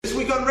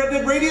week on Red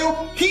Dead Radio,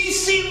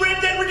 he's seen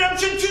Red Dead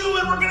Redemption 2,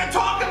 and we're going to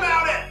talk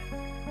about it!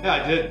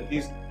 Yeah, I did.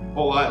 He's a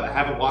whole lot. I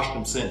haven't watched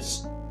him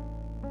since.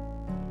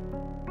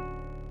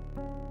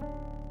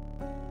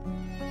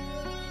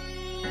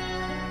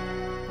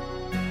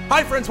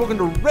 Hi friends, welcome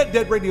to Red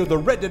Dead Radio, the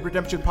Red Dead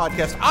Redemption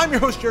podcast. I'm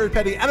your host, Jared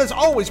Petty, and as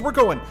always, we're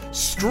going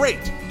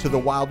straight to the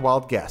Wild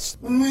Wild Guest.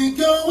 We're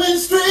going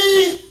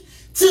straight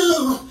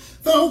to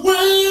the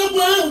Wild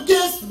Wild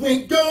Guest.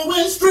 We're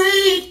going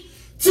straight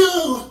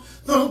to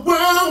the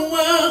Wild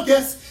Wild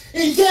Guest.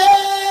 Yeah!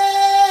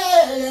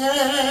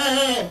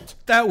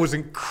 That was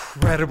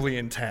incredibly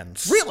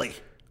intense. Really?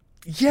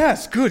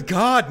 Yes, good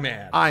God,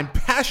 man. I'm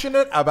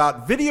passionate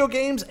about video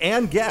games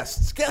and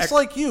guests. Guests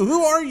like you.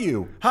 Who are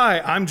you? Hi,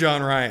 I'm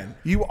John Ryan.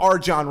 You are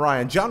John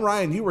Ryan. John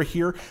Ryan, you were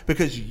here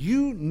because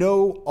you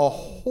know a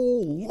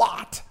whole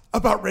lot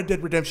about Red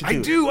Dead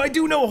Redemption 2. I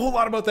do know a whole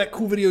lot about that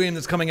cool video game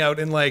that's coming out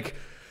in like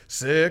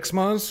 6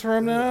 months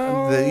from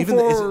now. Not even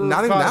that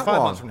long. 5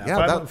 months from now.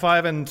 Yeah,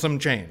 five and some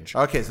change.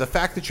 Okay, so the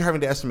fact that you're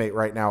having to estimate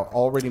right now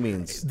already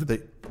means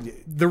that...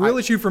 The real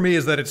issue for me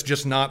is that it's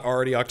just not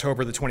already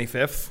October the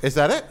 25th. Is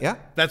that it? Yeah.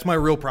 That's my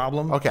real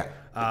problem. Okay.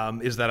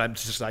 Is that I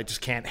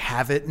just can't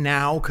have it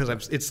now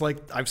because it's like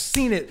I've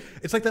seen it.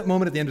 It's like that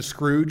moment at the end of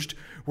Scrooged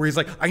where he's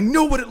like, I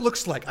know what it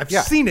looks like. I've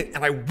seen it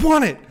and I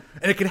want it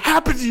and it can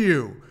happen to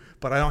you,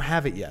 but I don't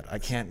have it yet. I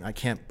can't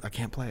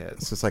play it.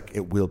 It's just like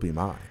it will be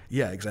mine.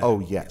 Yeah, exactly. Oh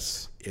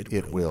yes.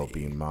 It will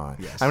be mine.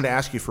 Yes. I'm going to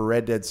ask you for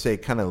Red Dead's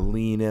sake, kind of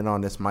lean in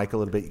on this mic a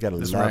little bit. You got to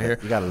love right it. here.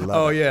 You got to love it.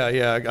 Oh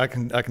yeah. I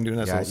can do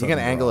that. Yeah, you're going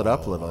to angle it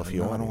up a little if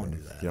you want. I don't want to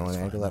do that. You don't want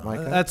to angle that mic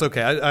up? That's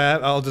okay.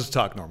 I'll just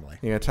talk normally.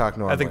 You're going to talk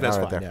normally. I think that's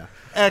All right, fine. there.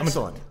 Yeah.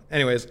 Excellent.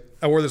 Anyways,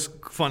 I wore this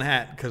fun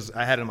hat because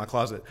I had it in my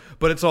closet,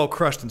 but it's all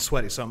crushed and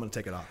sweaty, so I'm going to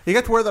take it off. You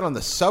got to wear that on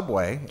the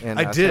subway in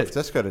I did. San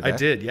Francisco today. I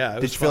did. Yeah.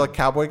 Did you feel like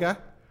Cowboy Guy?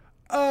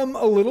 A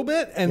little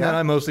bit, and Yeah? then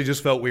I mostly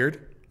just felt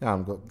weird. No,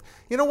 I'm good.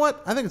 You know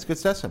what? I think it's good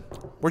Stetson.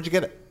 Where'd you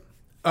get it?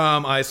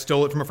 I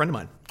stole it from a friend of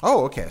mine.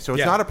 Oh, okay. So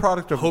it's not a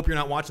product of Hope you're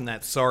not watching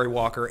that. Sorry,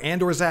 Walker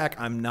and or Zach.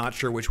 I'm not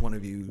sure which one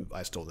of you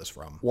I stole this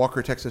from.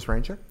 Walker, Texas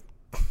Ranger?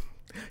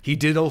 He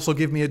did also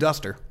give me a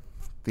duster.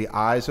 The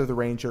eyes of the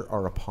Ranger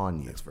are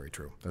upon you. That's very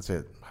true. That's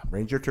it.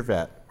 Ranger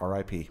Trevette,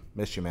 R.I.P.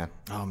 Miss you, man.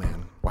 Oh,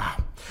 man. Wow.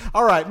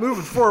 All right,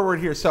 moving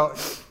forward here. So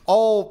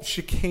all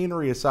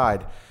chicanery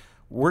aside,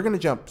 we're going to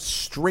jump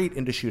straight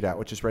into Shootout,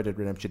 which is Red Dead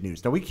Redemption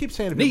news. Now, we keep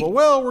saying to people,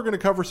 well, we're going to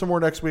cover some more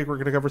next week. We're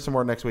going to cover some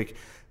more next week.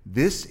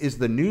 This is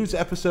the news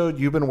episode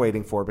you've been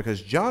waiting for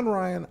because John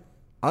Ryan,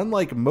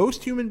 unlike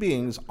most human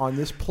beings on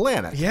this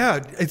planet,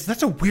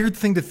 that's a weird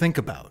thing to think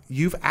about.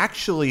 you've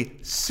actually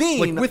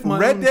seen Like, with my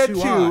Red own Dead 2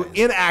 2 eyes.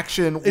 in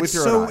action with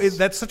your own eyes.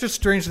 That's such a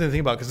strange thing to think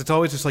about because it's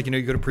always just like,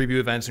 you go to preview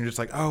events and you're just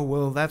like, oh,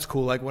 well, that's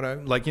cool. Like,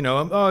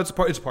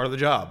 it's part of the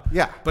job.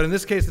 Yeah. But in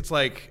this case, it's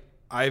like,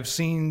 I've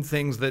seen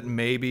things that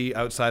maybe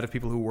outside of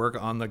people who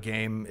work on the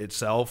game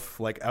itself,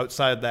 like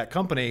outside that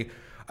company,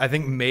 I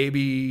think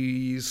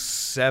maybe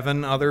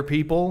 7 other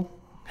people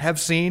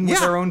have seen with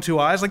their own 2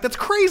 eyes. Like, that's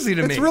crazy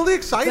to me. It's really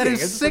exciting. That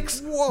is It's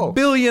 6 like, whoa.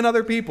 billion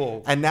other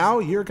people. And now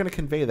you're going to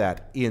convey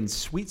that in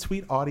sweet,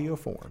 sweet audio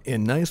form.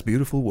 In nice,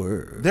 beautiful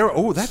words.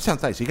 That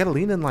sounds nice. You got to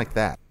lean in like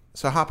that.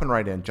 So hopping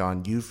right in,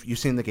 John, you've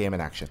seen the game in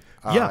action.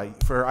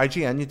 For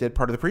IGN, you did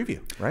part of the preview,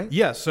 right?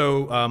 Yeah.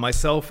 So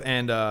myself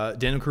and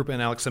Daniel Krupa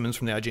and Alex Simmons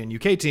from the IGN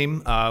UK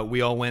team,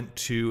 we all went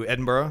to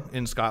Edinburgh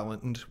in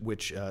Scotland,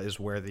 which is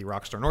where the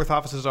Rockstar North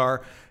offices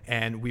are,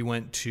 and we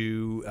went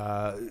to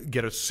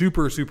get a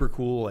super, super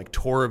cool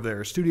tour of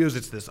their studios.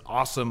 It's this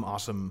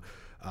awesome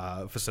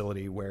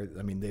facility where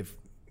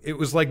it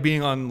was like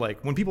being on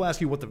when people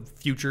ask you what the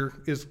future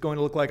is going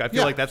to look like. I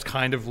feel like that's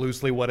kind of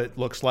loosely what it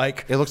looks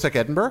like. It looks like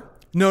Edinburgh?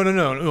 No.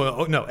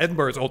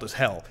 Edinburgh is old as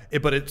hell,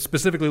 but it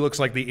specifically looks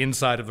like the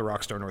inside of the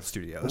Rockstar North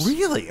Studios.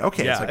 Really?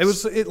 Okay. Yeah,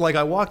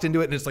 I walked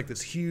into it and it's like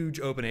this huge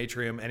open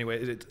atrium.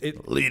 Anyway,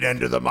 lean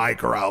into the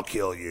mic or I'll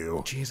kill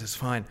you. Jesus,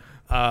 fine.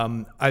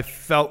 I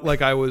felt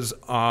like I was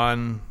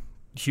on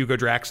Hugo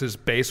Drax's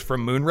base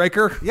from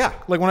Moonraker. Yeah.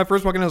 Like when I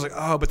first walked in, I was like,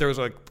 oh, but there was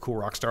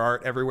cool Rockstar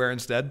art everywhere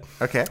instead.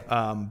 Okay.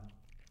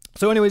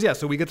 So anyways,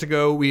 so we get to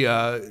go. We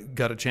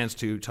got a chance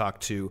to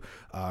talk to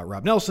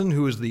Rob Nelson,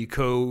 who is the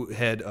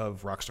co-head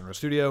of Rockstar North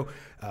Studio,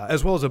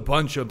 as well as a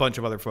bunch of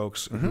other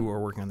folks who are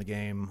working on the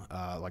game,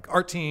 like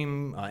art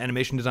team,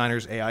 animation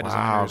designers, AI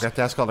designers. Wow, got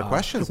to ask all the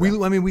questions. We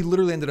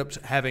literally ended up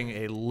having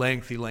a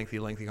lengthy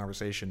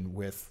conversation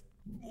with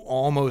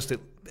almost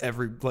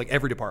every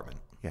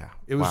department. Yeah,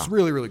 it was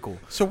really, really cool.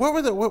 So what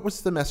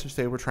was the message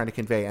they were trying to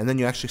convey? And then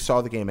you actually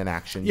saw the game in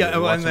action. Yeah,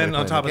 and then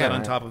on top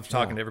of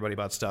talking to everybody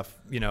about stuff,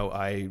 we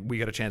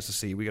got a chance to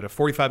see. We got a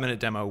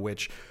 45-minute demo,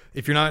 which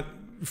if you're not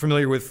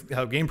familiar with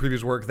how game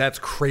previews work, that's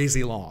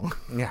crazy long.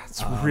 Yeah,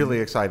 it's really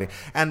exciting.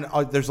 And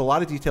there's a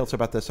lot of details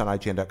about this on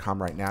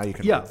IGN.com right now. You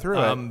can read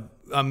through it.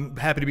 I'm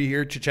happy to be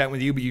here chit-chatting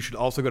with you, but you should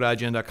also go to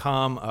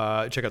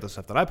IGN.com, check out the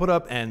stuff that I put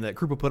up and that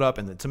Krupa put up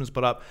and that Simmons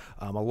put up.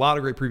 A lot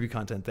of great preview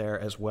content there,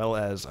 as well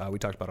as we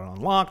talked about it on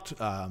Unlocked.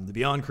 The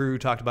Beyond crew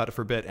talked about it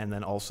for a bit, and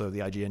then also the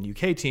IGN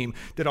UK team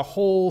did a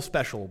whole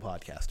special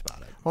podcast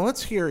about it. Well,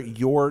 let's hear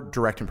your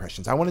direct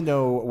impressions. I want to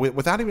know,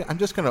 without even, I'm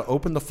just going to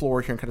open the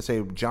floor here and kind of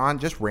say, John,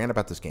 just rant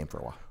about this game for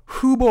a while.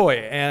 Hoo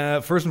boy.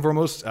 First and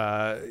foremost,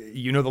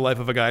 you know the life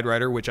of a guide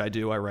writer, which I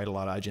do. I write a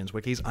lot of IGN's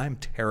wikis. I'm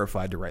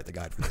terrified to write the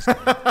guide for this game.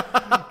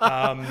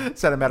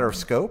 Is that a matter of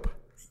scope?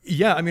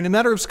 Yeah, I mean, a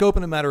matter of scope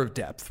and a matter of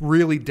depth.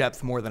 Really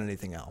depth more than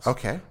anything else.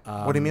 Okay.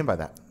 What do you mean by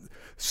that?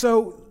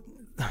 So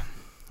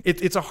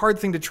it's a hard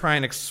thing to try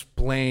and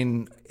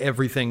explain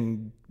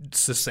everything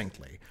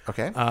succinctly.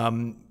 Okay.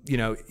 You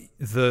know,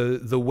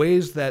 the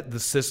ways that the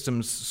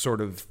systems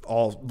sort of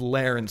all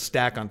layer and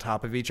stack on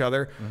top of each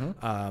other,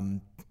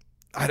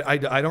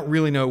 I don't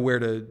really know where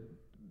to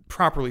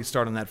properly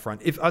start on that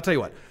front. I'll tell you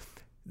what,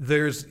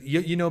 there's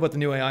you know about the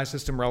new AI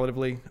system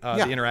relatively,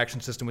 the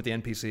interaction system with the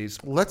NPCs.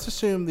 Let's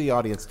assume the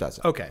audience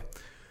doesn't. Okay.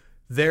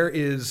 There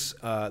is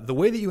the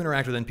way that you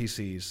interact with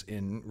NPCs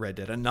in Red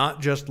Dead, and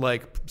not just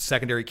like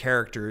secondary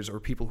characters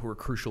or people who are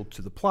crucial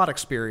to the plot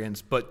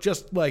experience, but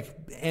just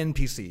like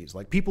NPCs,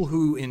 like people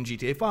who in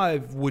GTA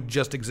 5 would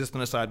just exist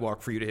on a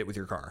sidewalk for you to hit with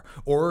your car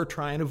or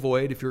try and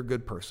avoid if you're a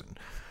good person.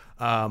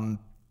 Now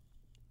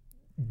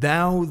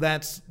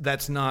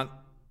that's not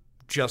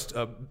just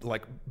a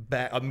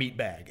meat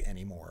bag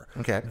anymore.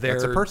 Okay,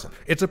 that's a person.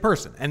 It's a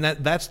person, and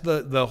that's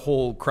the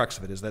whole crux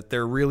of it, is that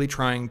they're really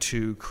trying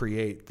to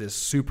create this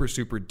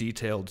super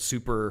detailed,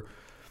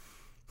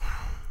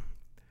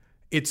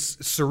 it's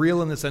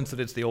surreal in the sense that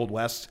it's the Old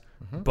West,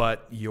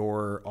 but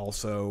you're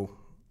also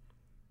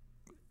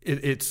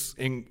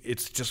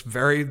it's just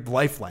very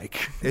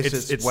lifelike.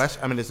 Is this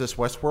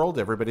Westworld?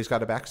 Everybody's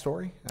got a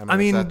backstory. I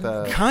mean,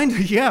 kind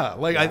of, yeah.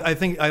 Like, yeah.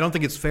 I don't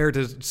think it's fair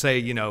to say,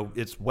 you know,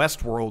 it's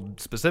Westworld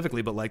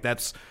specifically, but like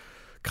that's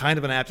kind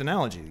of an apt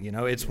analogy. You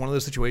know, it's one of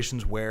those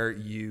situations where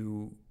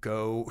you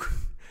go,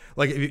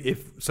 like,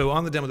 so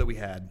on the demo that we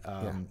had,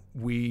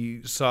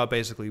 we saw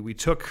basically we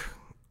took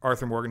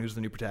Arthur Morgan, who's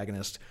the new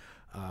protagonist.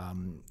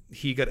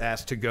 He got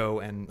asked to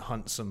go and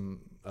hunt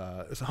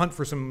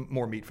for some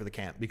more meat for the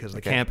camp, because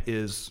the camp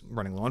is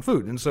running low on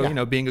food. And so, you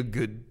know, being a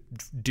good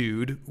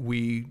dude,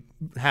 we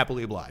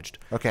happily obliged.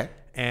 Okay.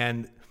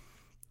 And,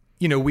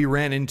 you know, we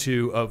ran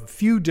into a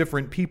few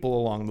different people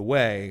along the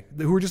way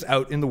who were just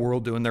out in the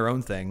world doing their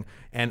own thing.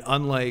 And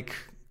unlike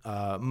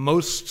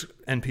most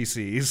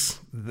NPCs,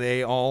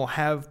 they all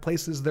have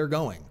places they're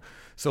going.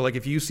 So, like,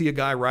 if you see a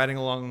guy riding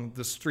along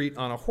the street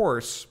on a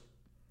horse,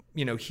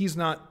 you know, he's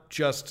not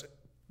just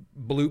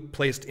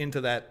placed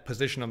into that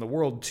position on the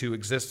world to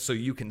exist so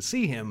you can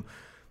see him.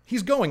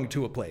 He's going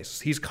to a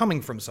place. He's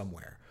coming from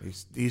somewhere.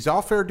 He's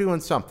all fair doing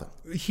something.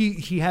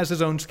 He has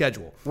his own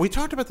schedule. We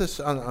talked about this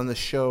on the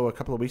show a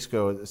couple of weeks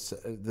ago.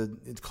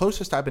 The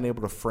closest I've been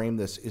able to frame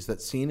this is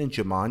that scene in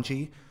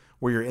Jumanji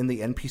where you're in the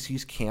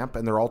NPC's camp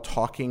and they're all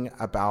talking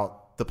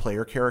about the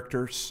player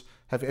characters.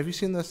 Have you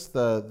seen this,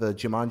 the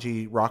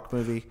Jumanji rock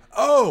movie?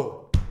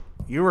 Oh,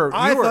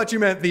 I thought you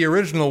meant the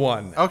original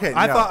one. Okay,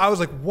 I was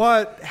like,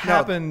 what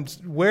happened?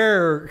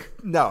 Where?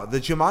 No, the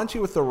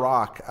Jumanji with the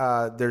Rock.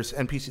 There's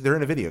NPC. They're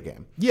in a video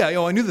game. Yeah,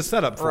 I knew the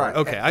setup for it.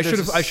 Okay, I should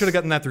have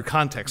gotten that through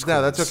context.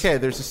 No, that's okay.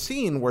 There's a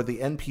scene where the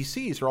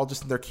NPCs are all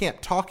just in their camp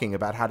talking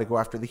about how to go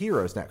after the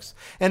heroes next,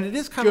 and it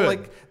is kind of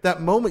like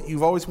that moment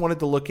you've always wanted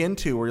to look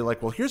into, where you're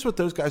like, well, here's what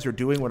those guys are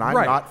doing when I'm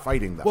not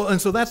fighting them. Well, and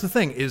so that's the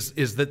thing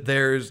is that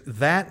there's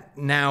that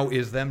now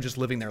is them just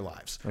living their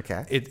lives.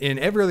 Okay. In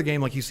every other game,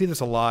 like you see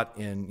this a lot.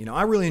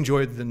 I really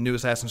enjoyed the new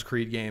Assassin's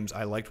Creed games.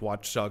 I liked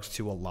Watch Dogs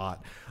 2 a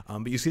lot.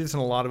 But you see this in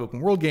a lot of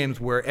open world games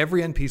where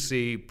every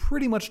NPC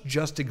pretty much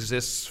just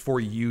exists for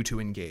you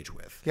to engage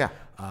with. Yeah.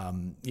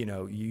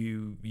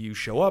 You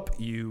show up,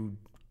 you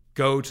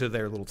go to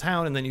their little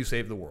town, and then you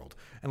save the world.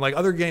 And like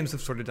other games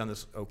have sort of done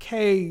this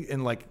okay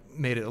and like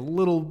made it a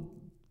little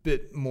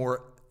bit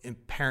more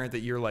apparent that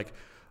you're like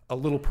a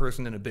little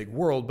person in a big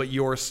world, but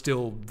you're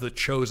still the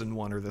chosen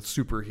one or the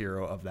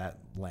superhero of that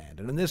land.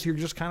 And in this, you're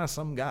just kind of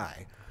some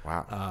guy.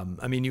 Wow.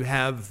 You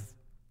have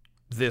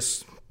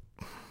this,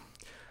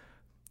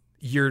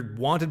 you're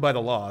wanted by the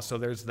law, so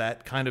there's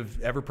that kind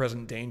of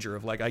ever-present danger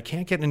of like, I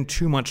can't get in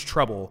too much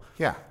trouble.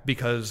 Yeah.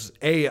 Because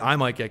A, I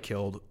might get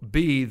killed.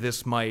 B,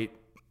 this might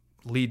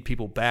lead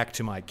people back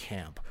to my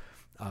camp.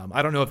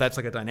 I don't know if that's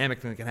like a dynamic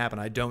thing that can happen.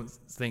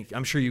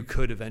 I'm sure you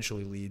could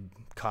eventually lead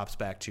cops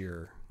back to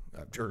your,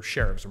 or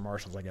sheriffs or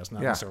marshals, I guess,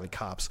 not necessarily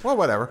cops. Well,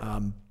 whatever.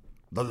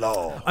 The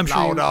law. I'm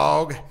sure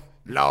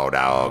Law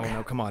dog. Oh,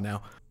 no, come on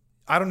now.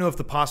 I don't know if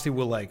the posse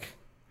will like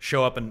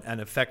show up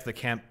and affect the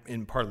camp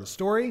in part of the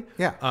story.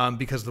 Yeah.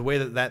 Because the way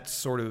that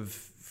sort of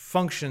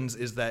functions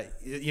is that,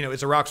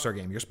 it's a Rockstar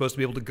game. You're supposed to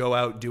be able to go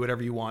out, do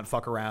whatever you want,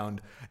 fuck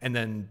around, and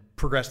then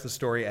progress the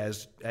story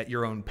at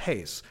your own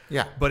pace.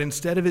 Yeah. But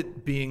instead of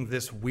it being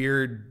this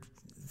weird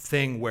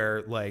thing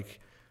where like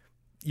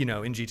in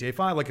GTA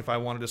 5, like if I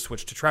wanted to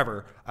switch to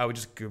Trevor, I would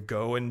just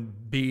go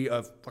and be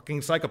a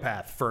fucking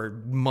psychopath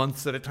for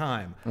months at a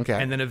time. Okay.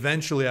 And then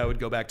eventually I would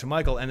go back to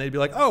Michael, and they'd be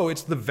like, oh,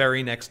 it's the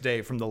very next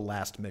day from the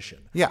last mission.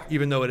 Yeah.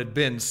 Even though it had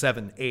been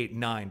 7, 8,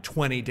 9,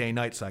 20 day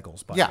night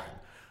cycles by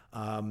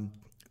then.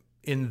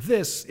 In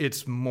this,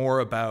 it's more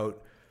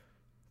about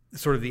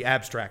sort of the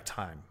abstract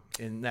time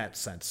in that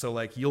sense. So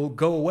like you'll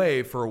go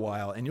away for a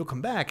while and you'll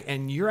come back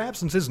and your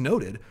absence is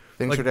noted.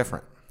 Things are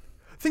different.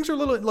 Things are a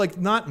little like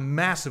not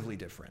massively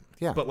different.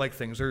 Yeah. But like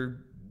things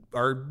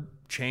are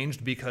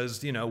changed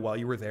because, while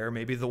you were there,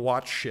 maybe the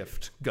watch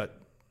shift got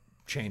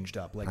changed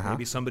up. Like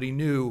maybe somebody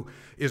new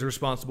is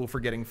responsible for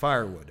getting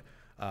firewood.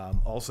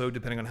 Also,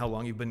 depending on how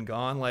long you've been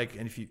gone,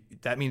 and if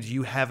that means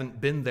you haven't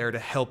been there to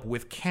help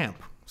with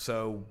camp.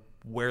 So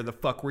where the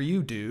fuck were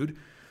you, dude?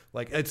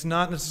 Like, it's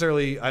not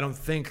necessarily, I don't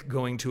think,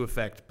 going to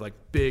affect like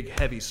big,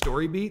 heavy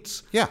story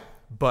beats. Yeah.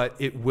 But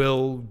it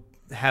will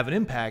have an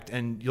impact,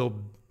 and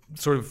you'll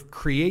sort of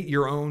create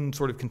your own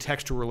sort of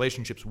contextual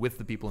relationships with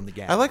the people in the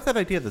game. I like that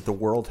idea that the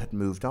world had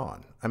moved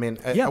on. I mean,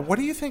 what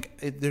do you think?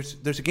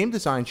 There's a game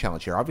design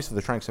challenge here. Obviously,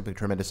 they're trying something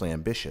tremendously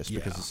ambitious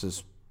because this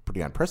is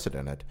pretty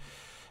unprecedented.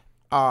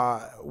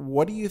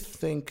 What do you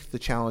think the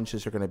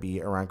challenges are going to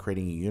be around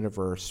creating a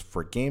universe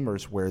for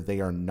gamers where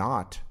they are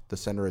not the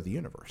center of the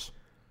universe?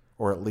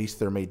 Or at least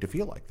they're made to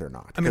feel like they're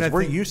not. Because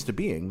we're used to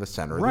being the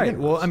center of the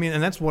universe. Well,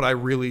 and that's what I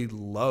really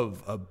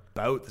love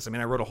about this.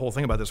 I wrote a whole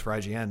thing about this for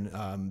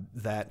IGN,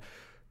 that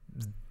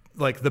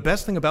like the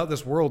best thing about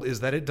this world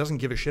is that it doesn't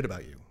give a shit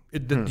about you.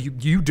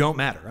 You don't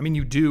matter.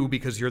 You do,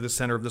 because you're the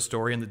center of the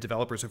story, and the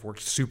developers have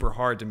worked super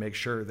hard to make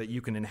sure that you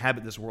can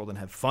inhabit this world and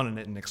have fun in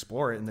it and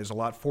explore it, and there's a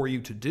lot for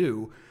you to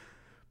do.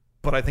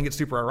 But I think it's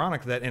super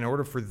ironic that in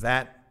order for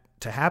that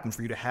to happen,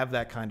 for you to have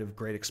that kind of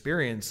great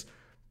experience,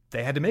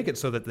 they had to make it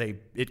so that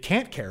it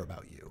can't care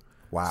about you.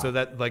 Wow. So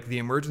that like the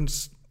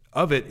emergence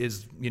of it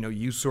is,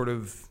 you sort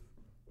of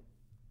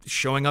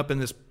showing up in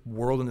this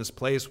world, in this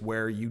place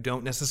where you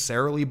don't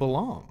necessarily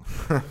belong.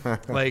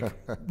 Like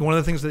one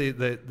of the things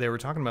that they were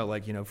talking about,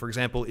 like, for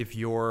example, if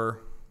you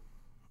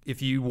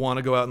want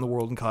to go out in the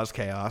world and cause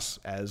chaos,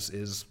 as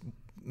is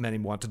many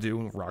want to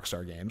do in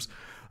Rockstar games,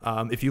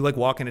 if you like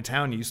walk into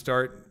town and you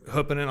start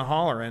hooping and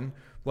hollering,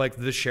 like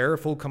the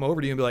sheriff will come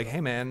over to you and be like,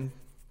 hey man,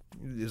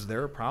 is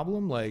there a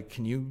problem? Like,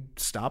 can you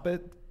stop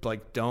it?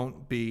 Like,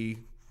 don't be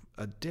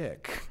a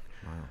dick.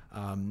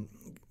 Wow.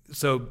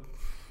 So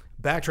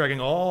backtracking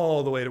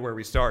all the way to where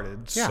we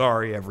started. Yeah.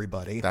 Sorry,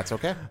 everybody. That's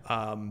okay.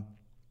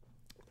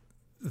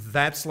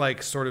 That's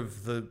like sort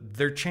of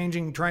they're trying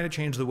to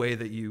change the way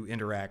that you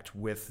interact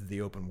with the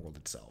open world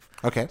itself.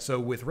 Okay. So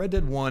with Red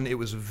Dead 1, it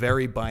was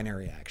very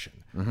binary action.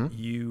 Mm-hmm.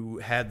 You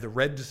had the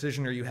red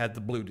decision or you had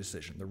the blue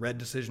decision. The red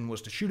decision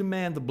was to shoot a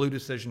man. The blue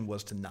decision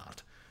was to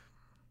not.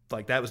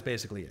 Like, that was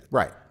basically it.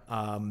 Right.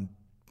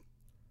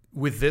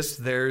 With this,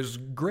 there's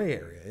gray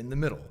area in the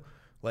middle.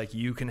 Like,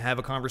 you can have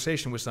a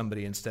conversation with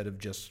somebody instead of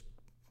just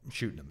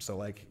shooting them. So,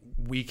 like,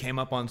 we came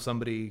up on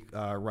somebody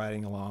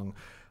riding along,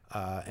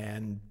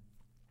 and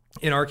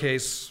in our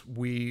case,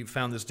 we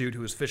found this dude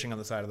who was fishing on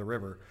the side of the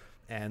river.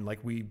 And, like,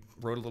 we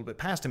rode a little bit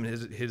past him,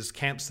 and his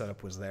camp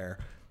setup was there.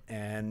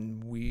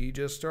 And we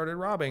just started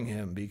robbing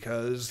him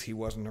because he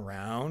wasn't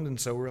around. And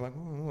so we were like,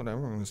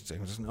 whatever, we're going to take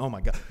his stuff. Oh, my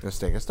God. Let's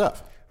take his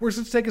stuff. We're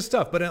just take his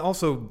stuff. But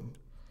also,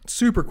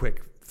 super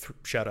quick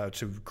shout out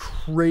to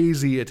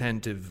crazy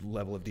attentive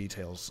level of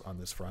details on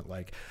this front.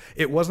 Like,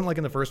 it wasn't like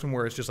in the first one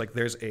where it's just like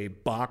there's a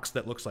box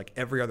that looks like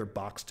every other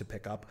box to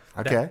pick up.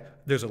 Okay.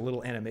 There's a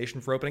little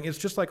animation for opening. It's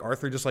just like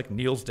Arthur just like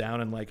kneels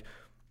down and like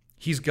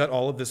he's got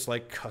all of this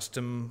like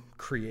custom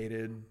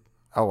created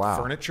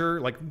furniture,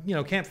 like,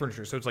 camp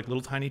furniture. So it's like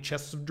little tiny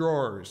chests of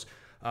drawers,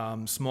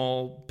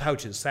 small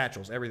pouches,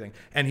 satchels, everything.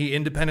 And he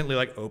independently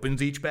like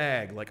opens each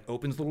bag, like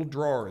opens little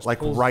drawers, like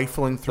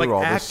rifling through all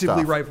this stuff,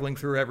 actively rifling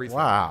through everything.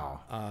 Wow.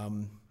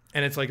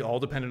 And it's like all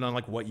dependent on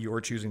like what you're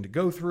choosing to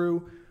go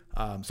through.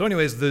 So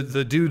anyways,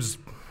 the dude's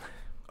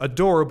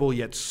adorable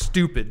yet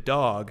stupid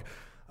dog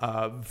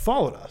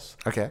followed us.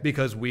 Okay.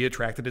 Because we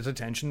attracted his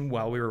attention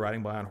while we were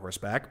riding by on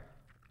horseback.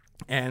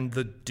 And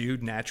the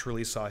dude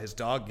naturally saw his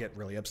dog get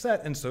really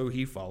upset, and so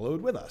he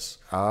followed with us.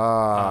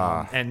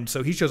 And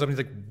so he shows up, and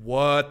he's like,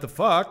 what the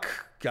fuck,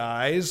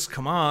 guys?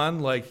 Come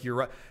on, like, you're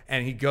right.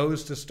 And he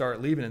goes to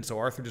start leaving, and so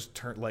Arthur just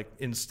turned, like,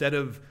 instead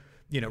of,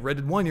 Red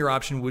Dead 1, your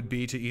option would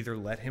be to either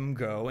let him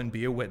go and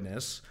be a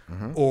witness,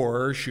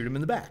 or shoot him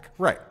in the back.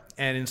 Right.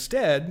 And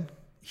instead,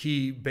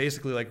 he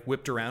basically, like,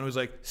 whipped around and was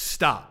like,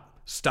 stop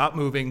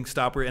moving,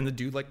 stop. And the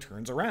dude, like,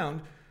 turns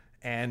around.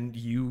 And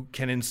you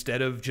can,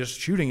 instead of just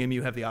shooting him,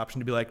 you have the option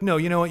to be like, no,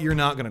 you know what? You're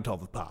not going to tell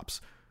the cops.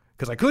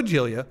 Because I could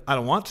kill you. I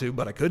don't want to,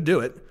 but I could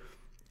do it.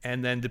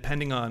 And then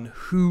depending on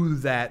who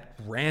that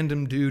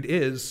random dude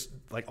is,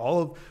 like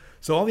all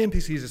the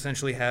NPCs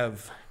essentially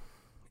have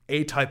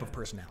a type of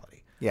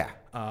personality. Yeah.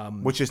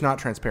 Which is not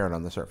transparent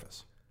on the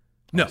surface.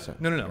 No.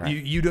 Right.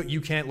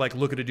 You can't like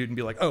look at a dude and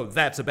be like, oh,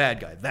 that's a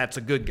bad guy. That's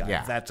a good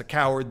guy. That's a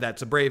coward.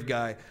 That's a brave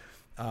guy.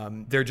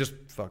 They're just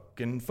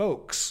fucking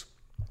folks.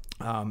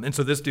 And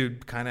so this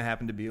dude kind of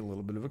happened to be a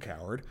little bit of a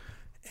coward.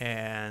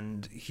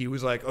 And he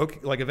was like, okay,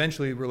 like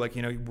eventually we're like,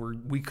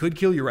 we could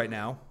kill you right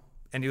now.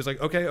 And he was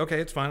like, okay,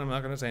 it's fine. I'm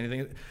not going to say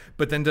anything.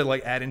 But then to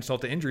like add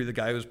insult to injury, the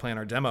guy who was playing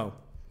our demo,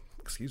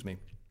 the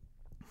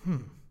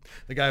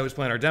guy who was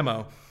playing our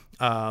demo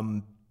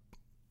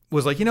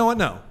was like, you know what?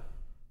 No,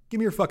 give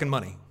me your fucking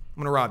money. I'm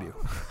going to rob you.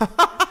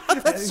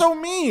 That's so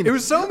mean. It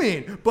was so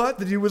mean. But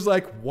the dude was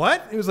like,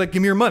 what? He was like,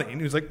 give me your money.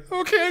 And he was like,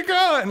 okay,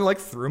 go. And like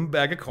threw him a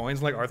bag of coins.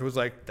 And like Arthur was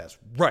like, that's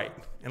right.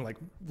 And like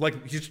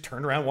he just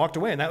turned around and walked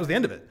away. And that was the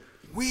end of it.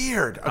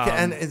 Weird. Okay,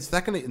 and is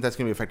that's gonna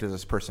be affected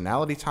as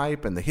personality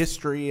type and the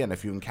history, and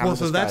if you encounter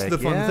so that's the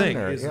fun thing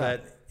is yeah.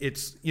 that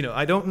it's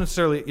I don't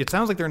necessarily. It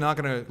sounds like they're not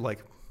gonna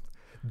like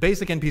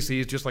basic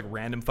NPCs, just like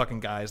random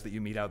fucking guys that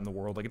you meet out in the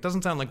world. Like it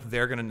doesn't sound like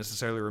they're gonna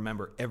necessarily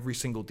remember every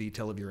single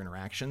detail of your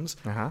interactions.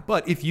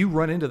 But if you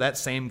run into that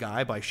same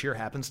guy by sheer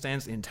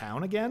happenstance in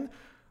town again,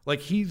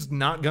 like he's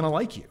not gonna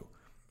like you.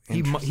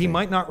 He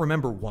might not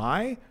remember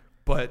why,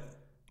 but.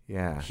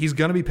 Yeah. He's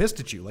going to be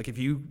pissed at you. Like, if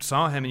you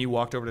saw him and you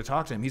walked over to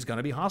talk to him, he's going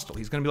to be hostile.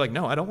 He's going to be like,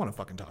 no, I don't want to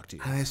fucking talk to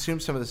you. And I assume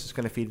some of this is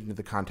going to feed into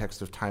the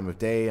context of time of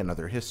day and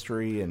other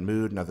history and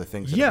mood and other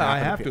things. Yeah, I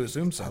have to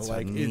assume so. That's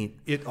like, neat,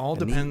 it all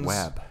depends. Neat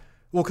web.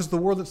 Well, because the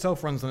world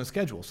itself runs on a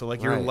schedule. So,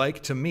 like, you're Right.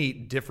 like to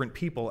meet different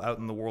people out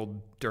in the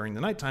world during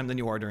the nighttime than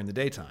you are during the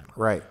daytime.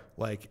 Right.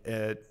 Like,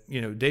 at,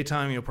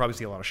 daytime, you'll probably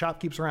see a lot of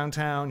shopkeepers around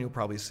town. You'll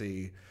probably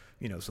see...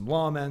 some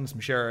lawmen, some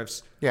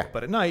sheriffs. Yeah.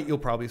 But at night, you'll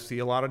probably see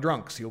a lot of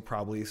drunks. You'll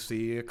probably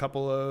see a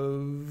couple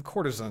of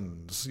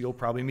courtesans. You'll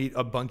probably meet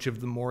a bunch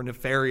of the more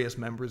nefarious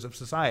members of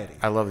society.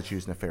 I love that you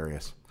use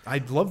nefarious. I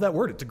love that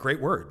word. It's a great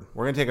word.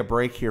 We're going to take a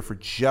break here for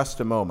just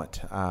a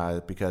moment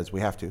because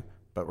we have to.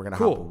 But we're going to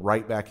hop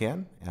right back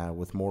in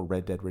with more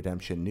Red Dead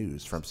Redemption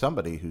news from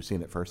somebody who's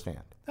seen it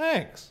firsthand.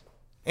 Thanks.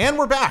 And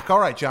we're back.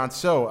 All right, John.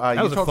 So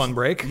that was a fun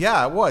break.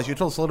 Yeah, it was. You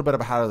told us a little bit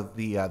about how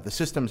the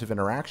systems of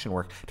interaction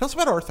work. Tell us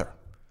about Arthur.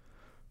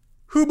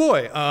 Hoo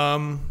boy.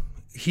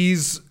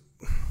 He's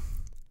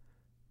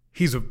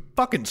a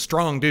fucking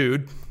strong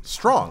dude.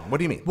 Strong? What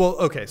do you mean? Well,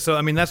 okay. So,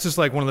 I mean, that's just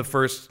like one of the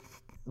first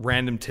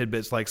random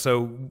tidbits. Like,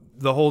 so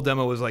the whole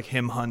demo was like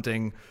him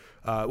hunting.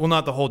 Well,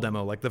 not the whole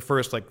demo. Like the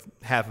first like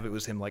half of it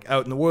was him like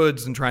out in the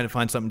woods and trying to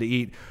find something to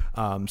eat.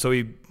 So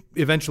he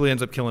eventually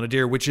ends up killing a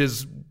deer, which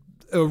is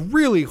a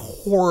really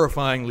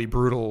horrifyingly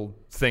brutal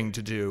thing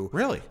to do.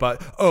 Really?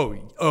 But,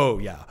 oh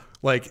yeah.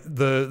 Like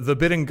the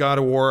bit in God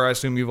of War, I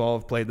assume you've all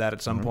played that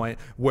at some point,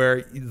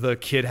 where the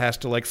kid has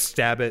to like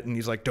stab it and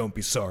he's like, don't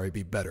be sorry,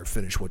 be better,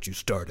 finish what you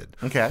started.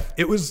 Okay.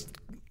 It was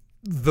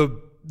the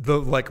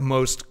like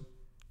most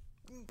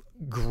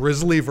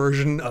grisly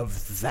version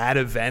of that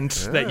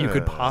event that you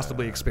could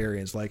possibly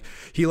experience. Like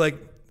he like,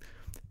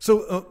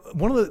 so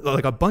one of the,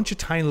 like a bunch of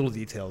tiny little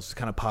details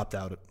kind of popped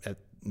out at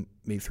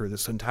me through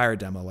this entire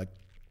demo. Like,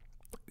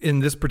 in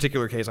this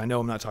particular case, I know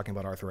I'm not talking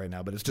about Arthur right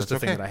now, but it's just a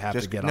thing that I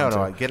have to get onto.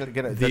 No, I get it.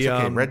 That's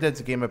okay. Red Dead's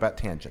a game about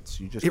tangents.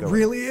 You just it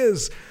really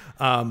is.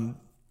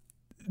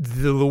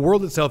 The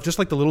world itself, just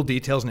like the little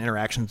details and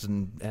interactions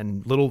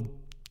and little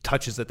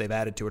touches that they've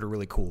added to it are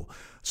really cool.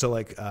 So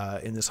like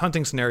in this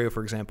hunting scenario,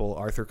 for example,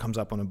 Arthur comes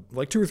up on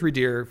like 2 or 3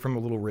 deer from a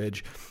little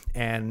ridge,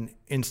 and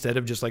instead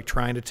of just like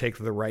trying to take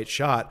the right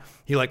shot,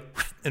 he like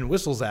and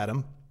whistles at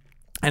him,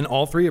 and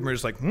all 3 of them are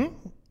just like,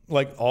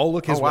 like all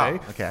look his way.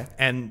 Okay.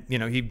 And,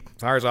 he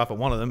fires off at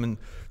one of them, and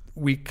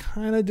we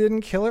kind of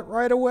didn't kill it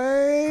right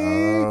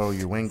away. Oh,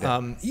 you winged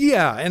it.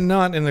 Yeah, and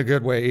not in a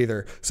good way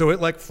either. So it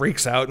like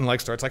freaks out and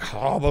like starts like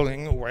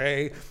hobbling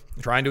away,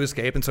 trying to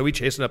escape. And so we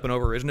chase it up and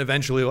over it, and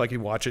eventually like you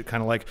watch it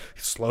kind of like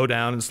slow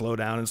down and slow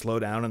down and slow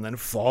down and then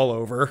fall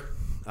over.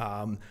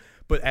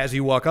 But as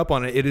you walk up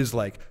on it, it is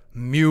like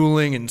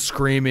mewling and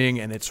screaming,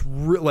 and it's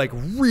like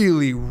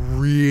really,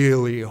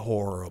 really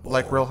horrible.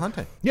 Like real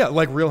hunting. Yeah,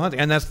 like real hunting.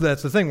 And that's the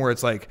thing where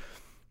it's like,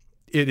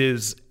 it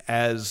is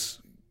as,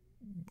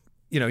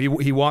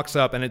 he walks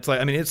up and it's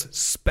like, I mean, it's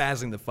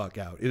spazzing the fuck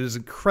out. It is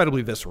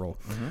incredibly visceral.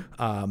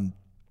 And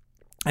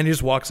he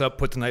just walks up,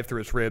 puts a knife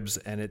through its ribs,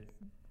 and it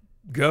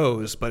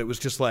goes, but it was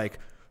just like,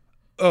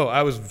 oh,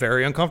 I was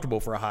very uncomfortable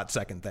for a hot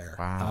second there.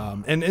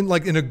 Wow. And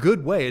like in a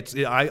good way.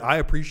 I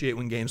appreciate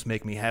when games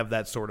make me have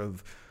that sort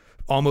of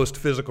almost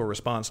physical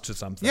response to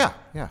something.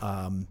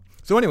 Yeah.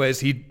 So anyways,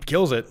 he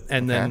kills it.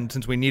 And then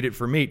since we need it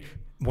for meat,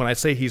 when I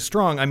say he's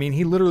strong, I mean,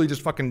 he literally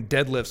just fucking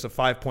deadlifts a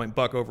 5-point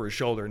buck over his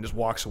shoulder and just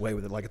walks away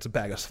with it like it's a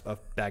bag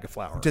of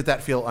flour. Did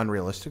that feel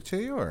unrealistic to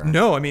you, or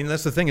No, I mean,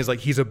 that's the thing is like,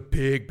 he's a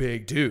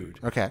big dude.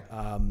 Okay.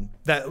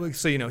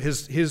 So,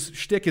 his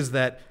shtick is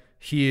that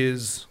he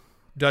is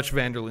Dutch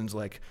Vanderland's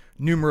like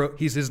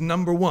he's his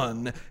number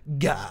 1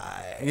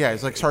 guy. Yeah,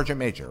 he's like Sergeant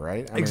Major,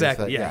 right? I mean,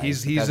 exactly.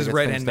 He's his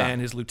right hand man,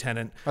 his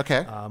lieutenant.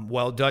 Okay.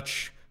 While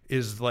Dutch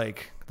is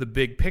like the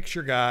big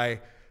picture guy,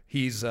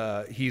 he's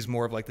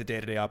more of like the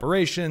day-to-day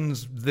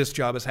operations. This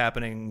job is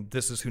happening.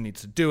 This is who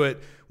needs to do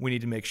it. We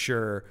need to make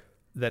sure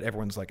that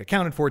everyone's like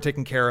accounted for,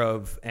 taken care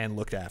of, and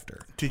looked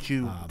after. Did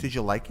you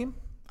like him?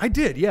 I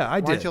did. Yeah,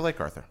 I did. Why did you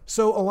like Arthur?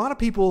 So a lot of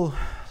people,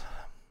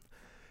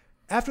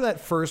 after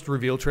that first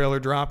reveal trailer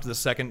dropped, the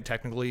second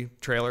the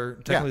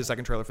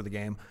second trailer for the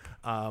game,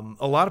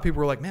 a lot of people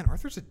were like, man,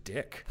 Arthur's a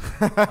dick.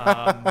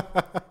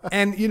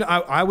 And, you know,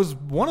 I was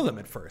one of them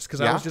at first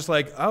because I was just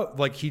like, oh,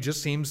 like he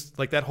just seems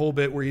like that whole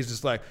bit where he's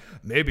just like,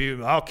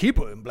 maybe I'll keep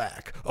her in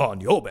black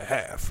on your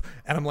behalf.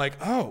 And I'm like,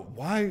 oh,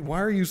 why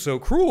are you so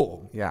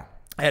cruel? Yeah.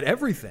 At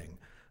everything.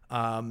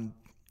 And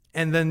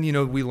then, you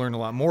know, we learn a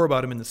lot more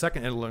about him in the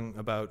second,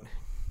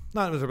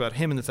 not about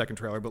him in the second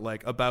trailer, but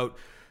like about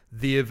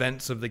the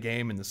events of the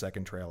game in the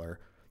second trailer,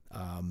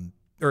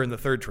 or in the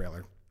third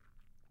trailer.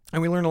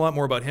 And we learn a lot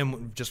more about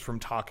him just from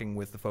talking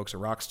with the folks at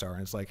Rockstar.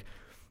 And it's like,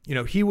 you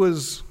know, he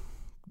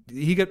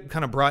got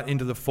kind of brought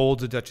into the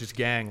folds of Dutch's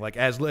gang, like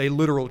as a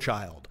literal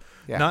child,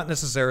 not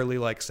necessarily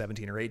like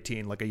 17 or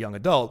 18, like a young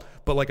adult,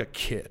 but like a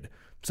kid.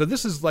 So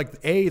this is like,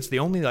 it's the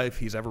only life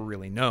he's ever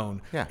really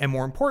known. Yeah. And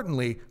more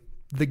importantly,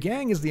 the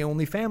gang is the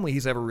only family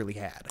he's ever really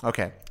had.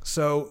 Okay.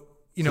 So,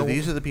 you know,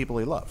 these are the people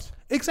he loves.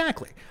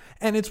 Exactly.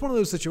 And it's one of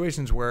those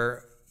situations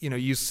where, you know,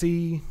 you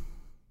see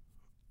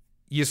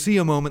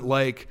a moment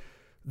like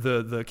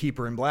the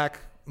Keeper in Black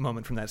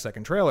moment from that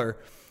second trailer,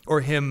 or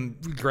him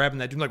grabbing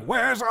that dude like,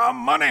 where's our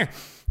money?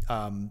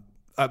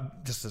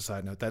 Just a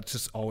side note, that's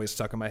just always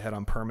stuck in my head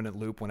on permanent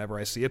loop whenever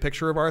I see a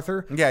picture of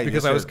Arthur. Yeah,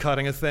 because I was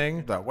cutting a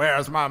thing.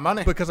 Where's my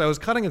money? Because I was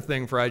cutting a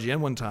thing for IGN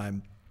one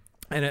time,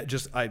 and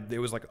it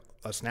was like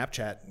a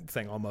Snapchat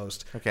thing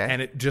almost. Okay.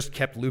 And it just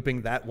kept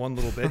looping that one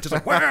little bit, just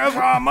like, where's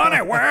our money?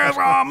 Where's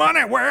our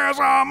money? Where's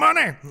our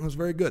money? It was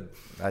very good.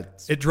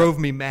 It drove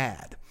me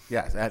mad.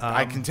 Yeah,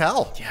 I can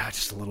tell. Yeah,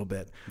 just a little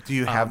bit. Do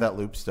you have that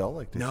loop still?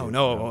 Like,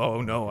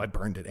 no, I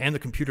burned it, and the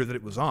computer that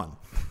it was on.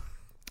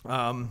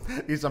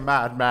 He's a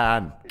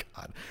madman.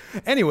 God.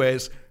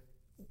 Anyways,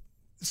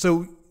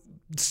 so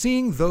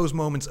seeing those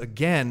moments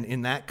again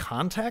in that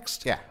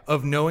context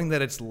of knowing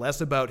that it's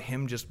less about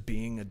him just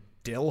being a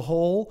dill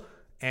hole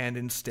and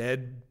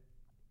instead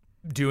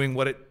doing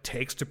what it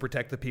takes to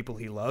protect the people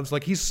he loves.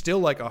 Like, he's still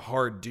like a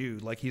hard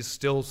dude. Like, he's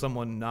still he's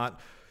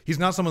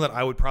not someone that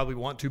I would probably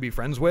want to be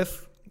friends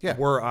with. Yeah.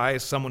 Were I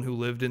someone who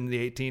lived in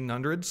the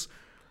 1800s.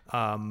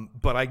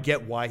 But I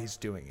get why he's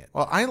doing it.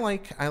 Well, I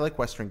like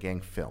Western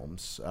gang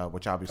films,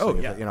 which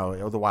obviously, you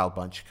know, The Wild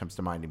Bunch comes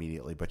to mind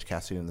immediately, Butch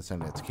Cassidy and the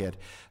Sundance Kid.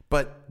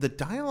 But the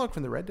dialogue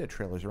from the Red Dead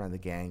trailers around the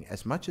gang,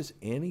 as much as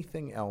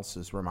anything else,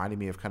 is reminding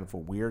me of kind of a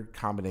weird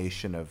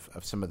combination of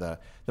some of the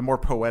more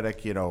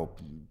poetic, you know,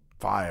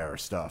 fire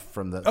stuff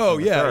from the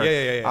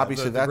yeah.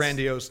 Obviously, the that's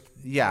grandiose,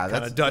 kind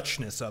of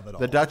Dutchness of it all.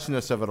 The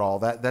Dutchness of it all.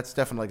 That's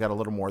definitely got a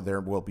little more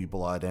There Will Be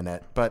Blood in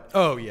it. But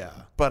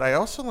But I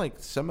also like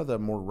some of the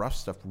more rough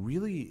stuff.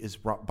 Really is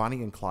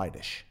Bonnie and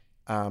Clyde-ish.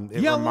 It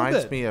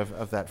reminds me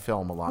of that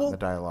film a lot in the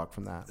dialogue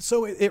from that.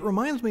 So it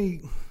reminds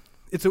me.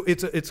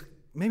 It's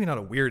maybe not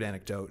a weird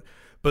anecdote,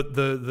 but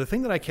the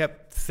thing that I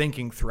kept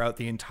thinking throughout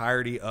the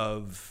entirety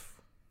of,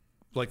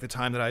 like, the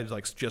time that I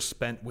like just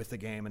spent with the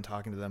game and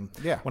talking to them.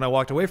 Yeah. When I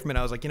walked away from it,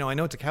 I was like, you know, I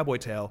know it's a cowboy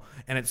tale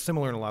and it's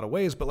similar in a lot of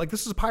ways, but like,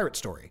 this is a pirate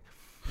story.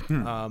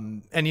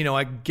 And you know,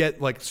 I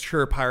get, like,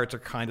 sure, pirates are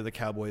kind of the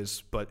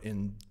cowboys, but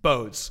in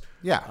boats.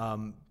 Yeah.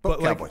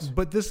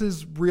 But this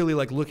is really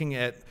like looking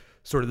at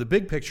sort of the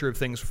big picture of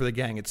things for the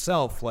gang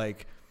itself.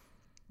 Like,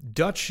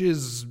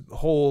 Dutch's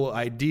whole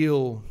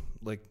ideal,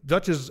 like,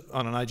 Dutch is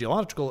on an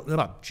ideological, on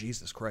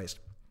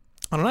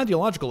an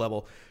ideological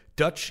level,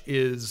 Dutch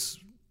is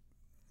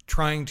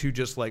trying to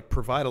just like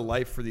provide a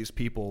life for these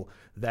people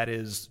that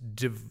is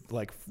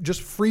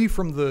just free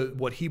from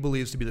what he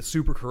believes to be the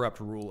super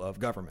corrupt rule of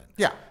government.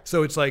 Yeah.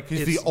 So it's like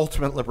he's the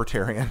ultimate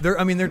libertarian.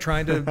 They're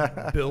trying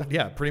to build,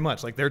 pretty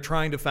much, like, they're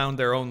trying to found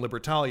their own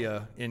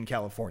Libertalia in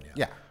California.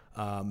 Yeah.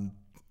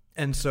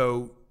 And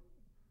so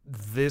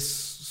this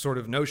sort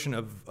of notion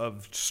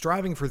of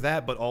striving for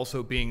that, but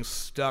also being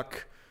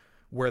stuck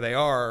where they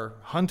are,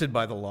 hunted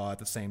by the law at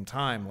the same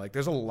time. Like,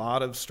 there's a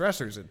lot of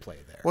stressors at play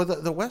there. Well,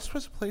 the West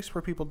was a place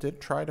where people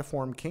did try to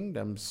form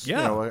kingdoms.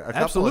 Yeah, you know, a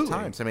couple of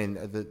times. I mean,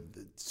 the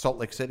Salt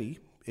Lake City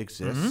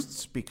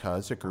exists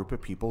because a group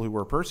of people who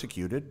were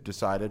persecuted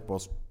decided,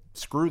 well,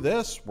 screw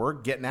this, we're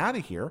getting out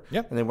of here.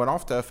 Yep. And they went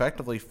off to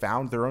effectively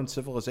found their own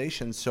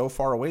civilization so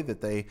far away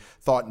that they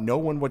thought no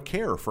one would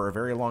care for a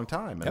very long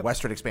time. And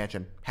Western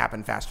expansion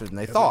happened faster than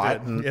they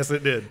thought. Yes,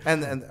 it did.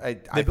 And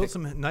they built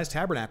some nice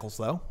tabernacles,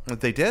 though.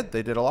 They did.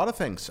 They did a lot of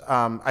things.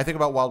 I think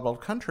about Wild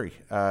Wild Country.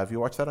 Have you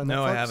watched that on Netflix?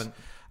 No, I haven't.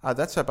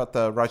 That's about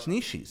the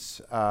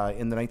Rajneeshis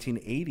in the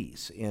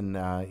 1980s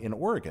in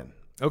Oregon.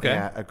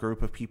 Okay. A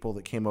group of people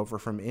that came over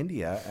from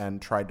India and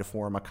tried to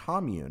form a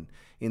commune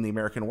in the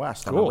American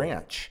West on a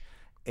ranch.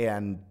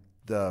 And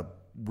the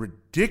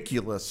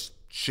ridiculous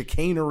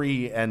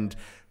chicanery and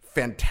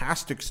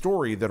fantastic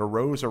story that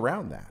arose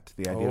around that.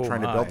 The idea of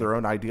trying to build their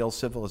own ideal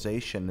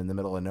civilization in the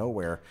middle of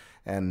nowhere.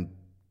 And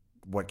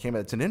what came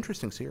out, it's an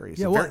interesting series.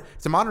 Yeah,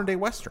 it's a modern day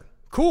Western.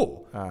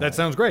 Cool. That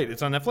sounds great.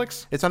 It's on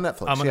Netflix? It's on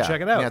Netflix. I'm going to check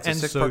it out. Yeah, and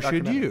so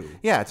should you.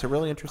 Yeah, it's a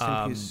really interesting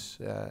piece.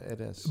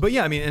 It is. But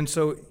yeah, I mean, and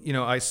so, you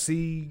know, I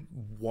see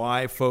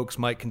why folks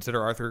might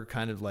consider Arthur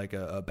kind of like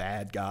a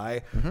bad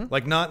guy. Mm-hmm.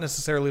 Like, not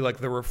necessarily like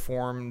the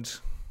reformed,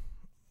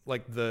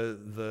 like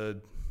the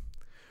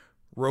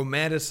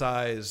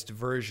romanticized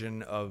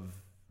version of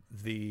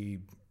the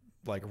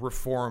like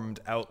reformed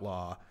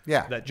outlaw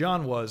Yeah. that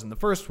John was in the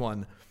first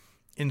one.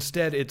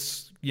 Instead,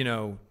 it's, you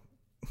know,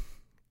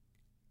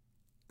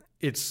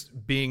 it's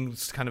being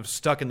kind of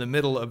stuck in the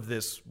middle of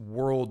this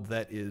world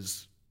that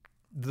is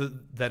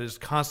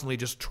constantly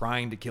just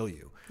trying to kill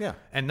you. Yeah.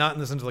 And not in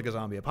the sense of like a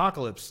zombie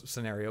apocalypse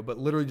scenario, but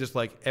literally just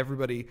like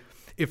everybody,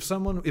 if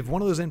one of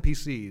those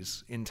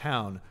NPCs in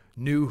town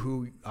knew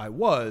who I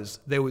was,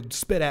 they would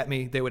spit at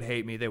me, they would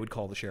hate me, they would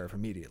call the sheriff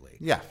immediately.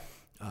 Yeah.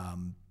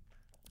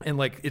 And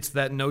like it's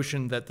that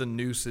notion that the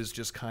noose is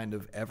just kind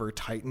of ever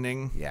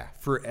tightening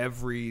for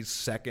every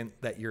second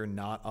that you're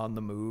not on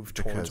the move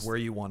towards where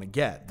you want to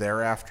get.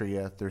 They're after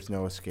you. There's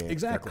no escape.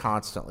 Exactly. They're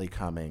constantly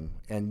coming.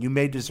 And you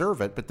may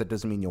deserve it, but that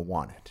doesn't mean you'll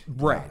want it.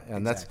 Right.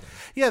 And that's,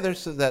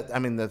 there's that. I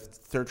mean, the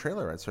third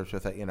trailer, it starts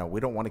with that, you know, we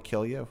don't want to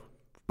kill you.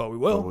 But we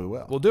will. But we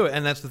will. We'll do it.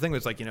 And that's the thing.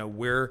 It's like, you know,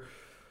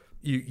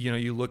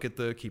 you look at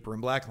the Keeper in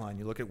Black line,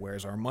 you look at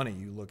Where's Our Money,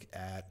 you look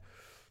at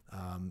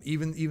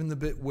even the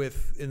bit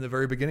in the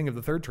very beginning of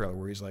the third trailer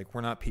where he's like,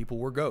 we're not people,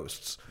 we're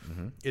ghosts.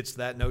 Mm-hmm. It's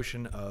that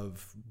notion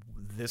of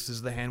this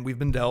is the hand we've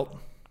been dealt,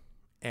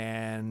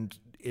 and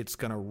it's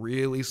going to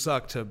really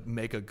suck to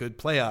make a good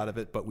play out of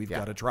it, but we've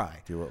got to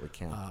try. Do what we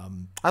can.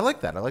 I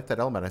like that. I like that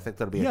element. I think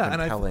that'll be a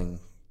compelling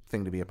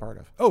thing to be a part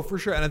of. Oh, for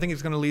sure. And I think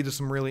it's going to lead to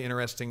some really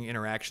interesting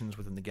interactions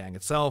within the gang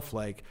itself.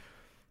 Like,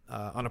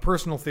 on a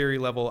personal theory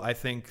level, I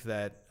think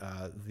that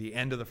the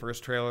end of the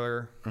first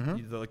trailer,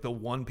 the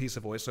one piece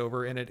of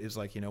voiceover in it is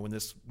like, you know,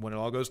 when it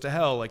all goes to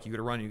hell, like you got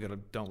to run, you got to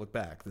don't look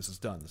back. This is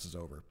done. This is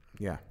over.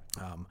 Yeah.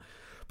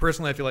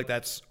 Personally, I feel like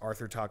that's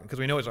Arthur talking, because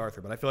we know it's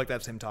Arthur, but I feel like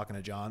that's him talking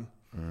to John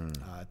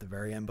at the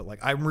very end. But like,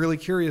 I'm really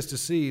curious to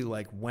see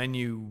like when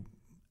you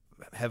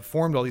have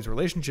formed all these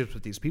relationships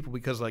with these people,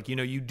 because like, you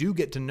know, you do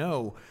get to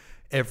know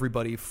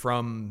everybody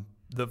from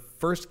the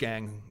first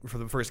gang, for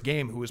the first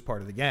game, who was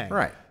part of the gang.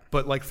 Right.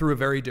 But like through a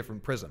very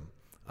different prism.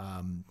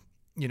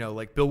 You know,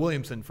 like Bill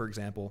Williamson, for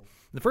example,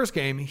 in the first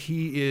game,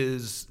 he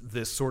is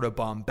this sort of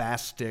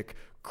bombastic,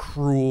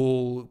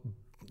 cruel,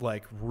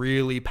 like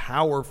really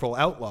powerful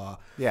outlaw.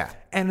 Yeah.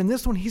 And in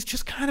this one, he's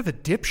just kind of a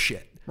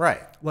dipshit.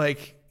 Right.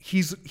 Like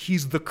he's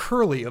the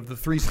Curly of the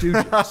Three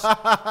Stooges.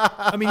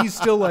 I mean, he's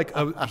still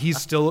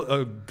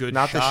a good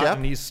Not shot, the Shep?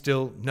 and he's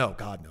still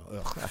God no.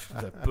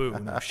 Ugh, boo,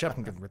 no. Shep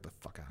can rip the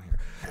fuck out of here.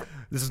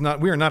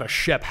 We are not a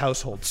Shep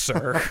household,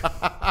 sir.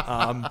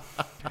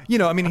 You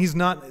know, I mean, he's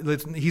not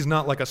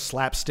like a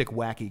slapstick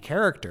wacky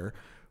character,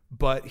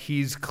 but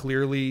he's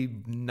clearly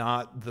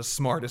not the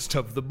smartest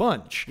of the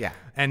bunch. Yeah.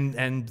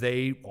 And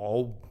they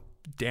all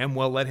damn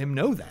well let him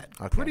know that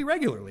pretty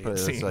regularly, But it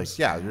it's seems. like,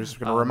 you're just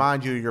going to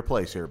remind you of your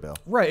place here, Bill.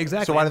 Right,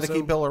 exactly. So why do they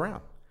keep Bill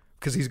around?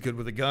 Because he's good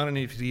with a gun and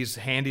he's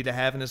handy to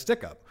have in a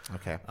stick-up.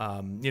 Okay.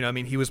 You know, I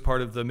mean, he was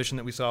part of the mission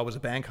that we saw was a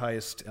bank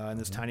heist in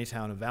this tiny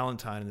town of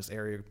Valentine, in this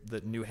area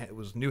that New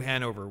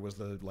Hanover was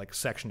the like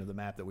section of the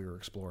map that we were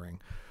exploring.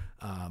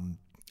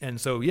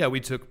 And so, we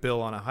took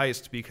Bill on a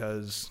heist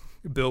because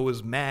Bill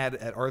was mad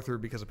at Arthur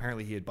because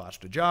apparently he had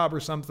botched a job or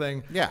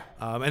something. Yeah.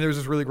 And there's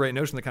this really great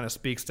notion that kind of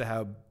speaks to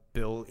how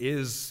Bill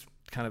is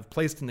kind of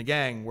placed in the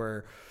gang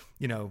where,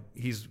 you know,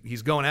 he's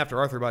going after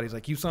Arthur, but he's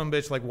like, you son of a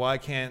bitch, like, why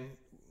can't...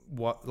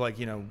 What, like,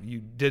 you know,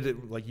 you did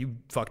it, like, you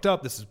fucked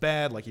up, this is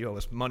bad, like, you owe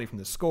us money from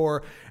this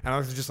score. And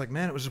Arthur's just like,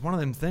 man, it was just one of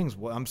them things,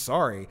 well, I'm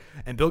sorry.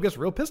 And Bill gets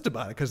real pissed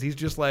about it because he's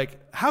just like,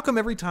 how come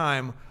every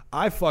time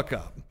I fuck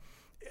up,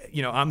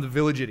 you know, I'm the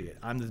village idiot,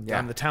 I'm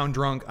the town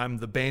drunk, I'm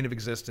the bane of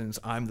existence,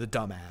 I'm the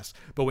dumbass,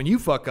 but when you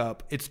fuck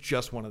up, it's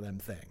just one of them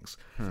things.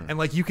 And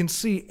like, you can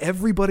see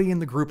everybody in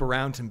the group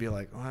around him be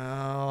like,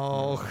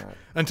 well,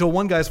 until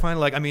one guy's finally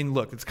like, I mean,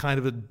 look, it's kind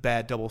of a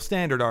bad double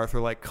standard, Arthur,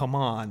 like, come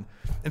on.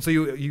 And so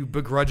you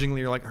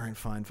begrudgingly, you're like, all right,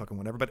 fine, fucking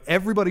whatever. But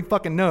everybody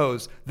fucking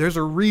knows there's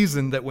a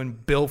reason that when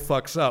Bill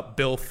fucks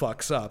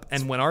up.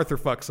 And when Arthur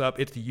fucks up,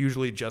 it's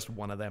usually just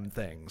one of them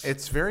things.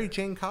 It's very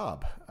Jane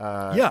Cobb.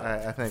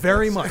 I think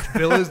very much.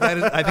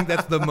 I think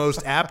that's the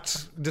most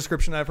apt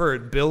description I've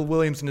heard. Bill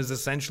Williamson is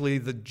essentially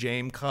the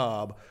Jane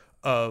Cobb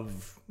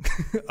of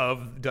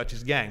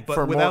Dutch's gang, but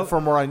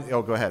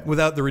go ahead.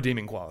 Without the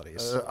redeeming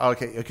qualities.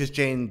 Okay, because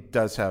Jane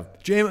does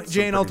have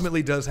Jane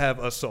ultimately does have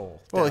a soul.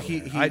 Well,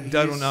 I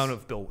don't know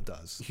if Bill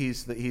does.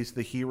 He's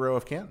the hero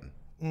of Canton.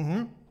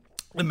 Mm-hmm.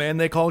 The man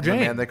they call Jane.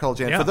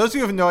 Yeah. For those of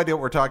you who have no idea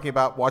what we're talking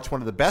about, watch one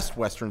of the best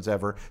westerns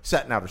ever,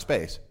 set in outer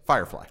space,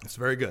 Firefly. It's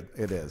very good.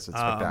 It is. It's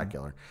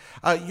spectacular.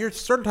 You're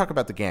starting to talk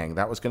about the gang.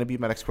 That was going to be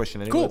my next question.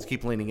 Anyway, cool. Let's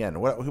keep leaning in.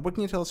 What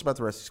can you tell us about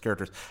the rest of these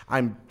characters?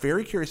 I'm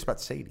very curious about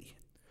Sadie.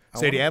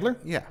 Sadie Adler?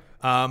 Yeah.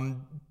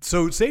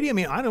 So Sadie, I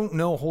mean, I don't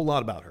know a whole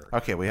lot about her.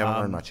 Okay, we haven't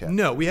learned much yet.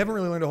 No, we haven't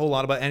really learned a whole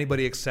lot about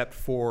anybody except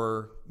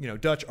for, you know,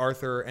 Dutch,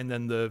 Arthur, and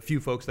then the few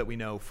folks that we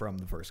know from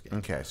the first game.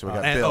 Okay, so we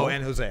got Bill.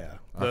 And Hosea,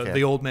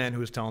 the old man who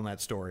was telling that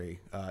story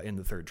in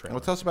the third trailer.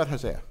 Well, tell us about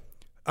Hosea.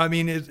 I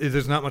mean,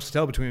 there's not much to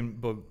tell between...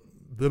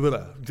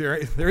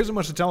 There isn't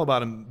much to tell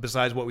about him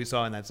besides what we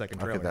saw in that second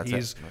trailer. Okay, that's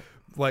He's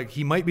like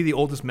he might be the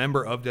oldest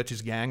member of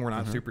Dutch's gang. We're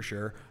not super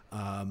sure,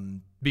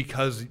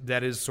 because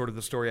that is sort of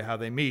the story of how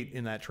they meet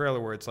in that trailer,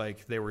 where it's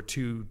like they were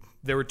two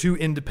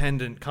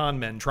independent con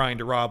men trying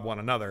to rob one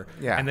another.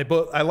 Yeah. And they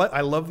both. I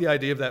love the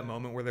idea of that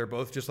moment where they're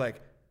both just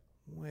like,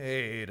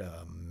 wait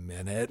a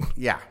minute.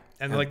 Yeah.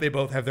 And like they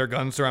both have their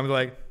guns surrounded,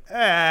 like,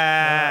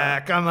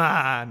 come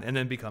on, and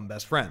then become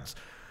best friends.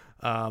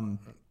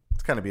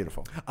 It's kind of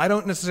beautiful. I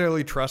don't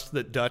necessarily trust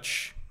that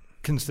Dutch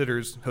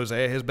considers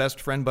Hosea his best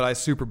friend, but I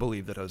super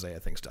believe that Hosea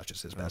thinks Dutch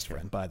is his best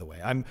friend, by the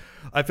way.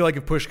 I feel like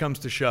if push comes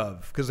to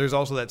shove, because there's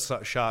also that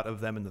shot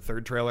of them in the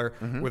third trailer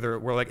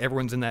where like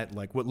everyone's in that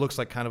like what looks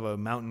like kind of a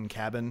mountain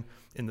cabin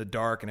in the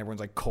dark, and everyone's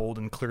like cold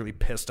and clearly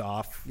pissed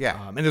off.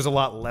 Yeah. And there's a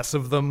lot less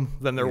of them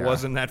than there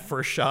was in that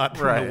first shot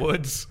in the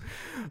woods.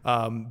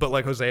 But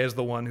like Hosea is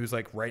the one who's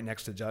like right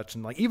next to Dutch,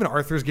 and like even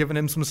Arthur's giving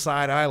him some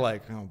side eye,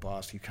 like, oh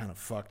boss, you kind of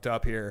fucked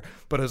up here.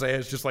 But Hosea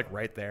is just like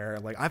right there.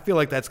 Like I feel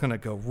like that's gonna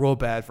go real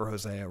bad for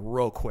Hosea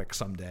real quick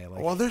someday.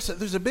 Like, well, there's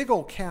a big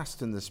old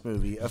cast in this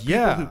movie of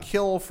people who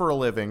kill for a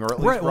living, or at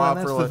least rob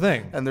for a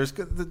living. That's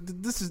the thing.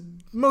 And this is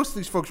most of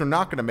these folks are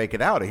not going to make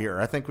it out of here.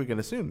 I think we can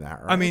assume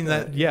that, right? I mean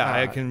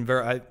I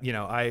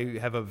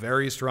have a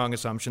very strong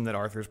assumption that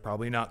Arthur's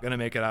probably not going to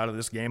make it out of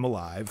this game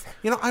alive.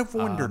 You know, I've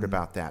wondered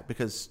about that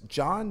because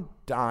John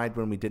died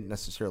when we didn't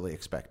necessarily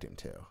expect him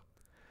to,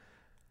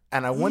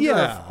 and I wonder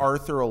if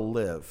Arthur will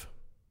live.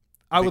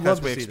 I would love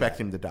to we see expect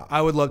that. him to die.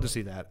 I would love to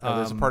see that.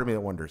 There's a part of me that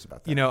wonders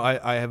about that. You know,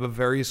 I have a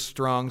very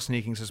strong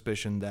sneaking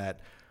suspicion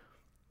that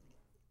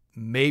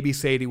maybe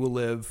Sadie will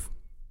live.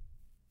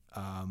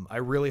 I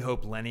really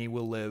hope Lenny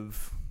will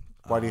live.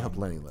 Why do you hope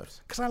Lenny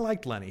lives? Because I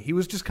liked Lenny. He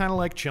was just kind of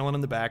like chilling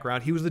in the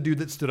background. He was the dude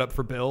that stood up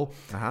for Bill.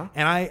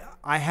 And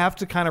I have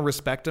to kind of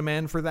respect a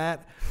man for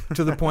that,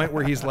 to the point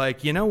where he's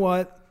like, you know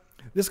what?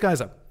 This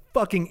guy's a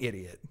fucking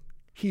idiot.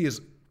 He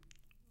is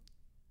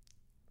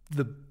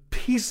the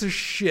piece of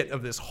shit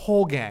of this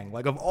whole gang.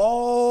 Like, of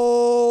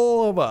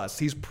all of us,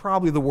 he's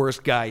probably the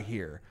worst guy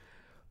here.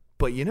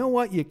 But you know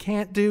what you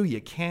can't do? You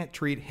can't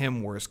treat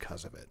him worse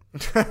because of it.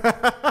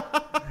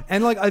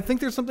 And like, I think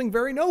there's something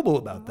very noble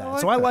about that.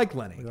 I like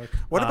Lenny.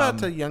 What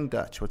about young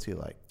Dutch? What's he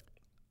like?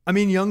 I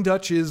mean, young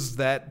Dutch is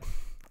that...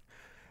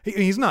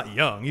 He's not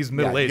young. He's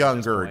middle-aged.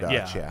 Younger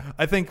Dutch, yeah.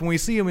 I think when we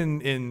see him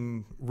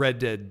in Red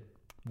Dead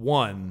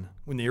 1,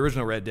 when the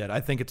original Red Dead, I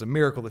think it's a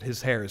miracle that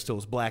his hair is still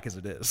as black as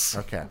it is.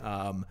 Okay.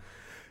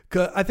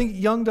 I think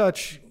young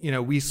Dutch, you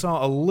know, we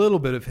saw a little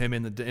bit of him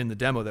in the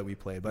demo that we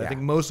played, but I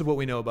think most of what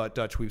we know about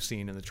Dutch we've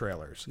seen in the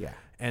trailers. Yeah.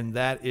 And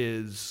that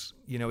is,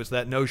 you know, it's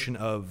that notion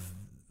of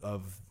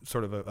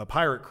sort of a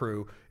pirate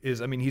crew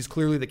is, I mean, he's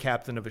clearly the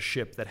captain of a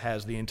ship that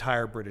has the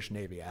entire British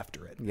Navy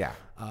after it. Yeah.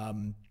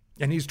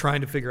 And he's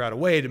trying to figure out a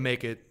way to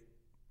make it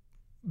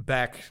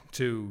back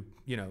to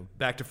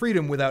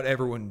freedom without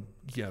everyone,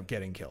 you know,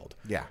 getting killed.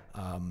 Yeah.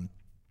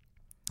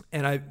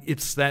 And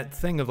it's that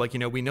thing of like, you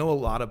know, we know a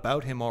lot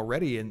about him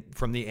already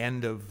from the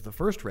end of the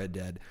first Red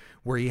Dead,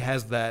 where he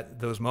has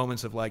those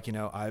moments of like, you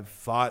know, I've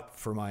fought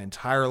for my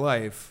entire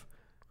life.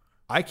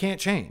 I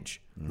can't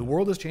change. The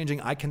world is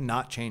changing. I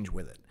cannot change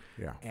with it.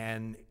 Yeah.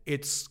 And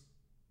it's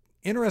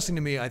interesting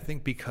to me, I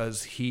think,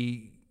 because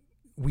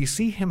we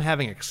see him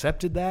having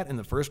accepted that in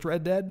the first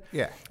Red Dead.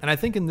 Yeah. And I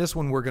think in this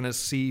one, we're going to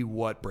see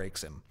what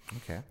breaks him.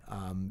 Okay.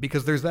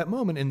 Because there's that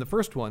moment in the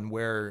first one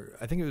where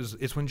I think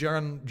it's when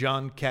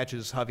John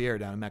catches Javier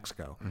down in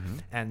Mexico.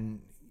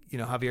 And, you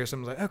know, Javier,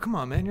 someone's like, oh, come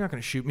on, man, you're not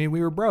going to shoot me.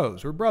 We were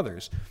bros. We're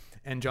brothers.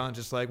 And John's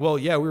just like, well,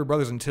 yeah, we were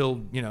brothers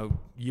until, you know,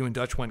 you and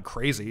Dutch went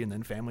crazy, and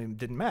then family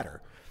didn't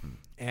matter.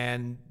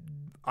 And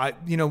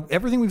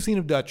everything we've seen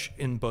of Dutch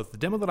in both the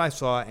demo that I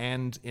saw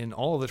and in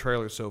all of the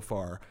trailers so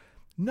far,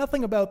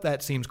 nothing about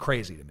that seems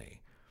crazy to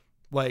me.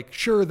 Like,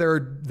 sure,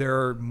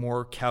 there are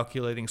more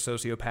calculating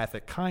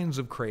sociopathic kinds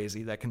of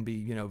crazy that can be,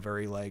 you know,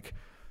 very like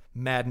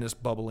madness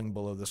bubbling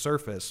below the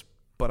surface.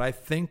 But I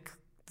think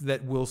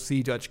that we'll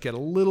see Dutch get a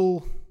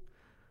little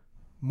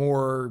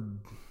more,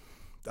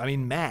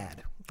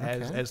 mad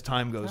as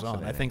time goes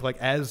on. I think like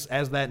as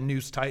that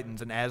noose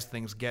tightens and as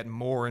things get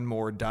more and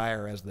more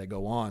dire as they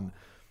go on,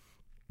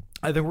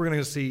 I think we're going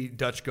to see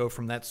Dutch go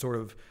from that sort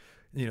of,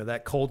 you know,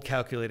 that cold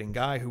calculating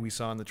guy who we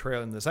saw in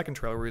the second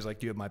trailer where he's like,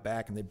 do you have my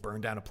back? And they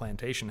burned down a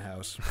plantation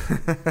house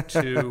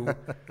to,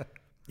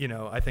 you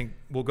know, I think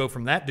we'll go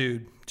from that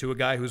dude to a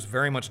guy who's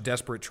very much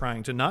desperate,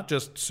 trying to not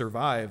just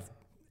survive,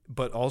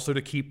 but also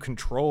to keep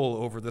control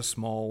over the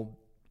small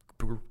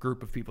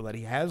group of people that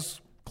he has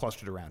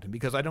clustered around him,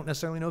 because I don't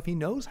necessarily know if he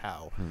knows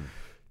how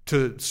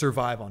to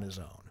survive on his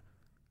own.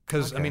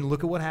 Because, I mean,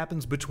 look at what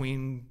happens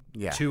between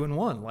 2 and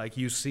 1. Like,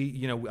 you see,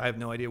 you know, I have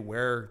no idea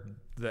where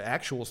the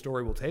actual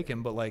story will take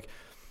him, but, like,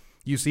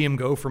 you see him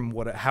go from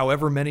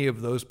however many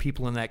of those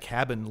people in that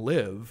cabin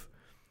live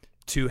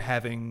to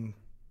having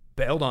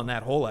bailed on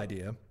that whole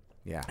idea.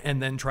 Yeah.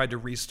 And then tried to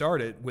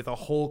restart it with a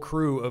whole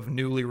crew of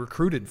newly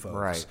recruited folks.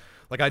 Right.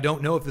 Like, I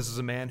don't know if this is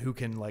a man who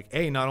can, like,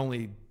 not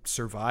only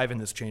survive in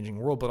this changing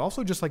world, but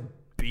also just, like,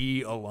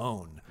 be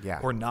alone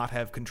or not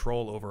have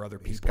control over other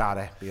people. He's got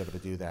to be able to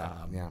do that.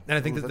 And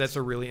I think that's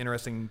a really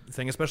interesting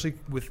thing, especially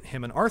with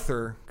him and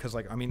Arthur, because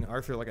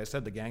Arthur, like I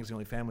said, the gang's the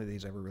only family that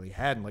he's ever really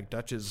had, and like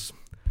Dutch is.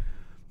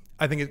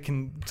 I think it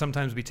can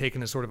sometimes be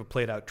taken as sort of a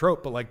played out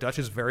trope, but like Dutch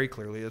is very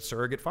clearly a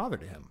surrogate father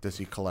to him. Does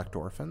he collect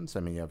orphans? I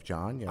mean, you have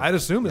John. I'd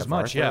assume as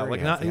much.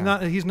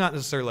 Arthur, he's not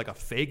necessarily like a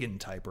Fagin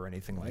type or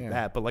anything like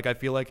that, but like I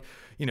feel like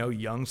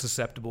young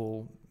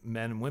susceptible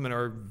men and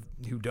women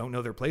who don't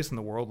know their place in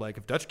the world. Like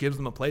if Dutch gives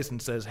them a place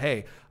and says,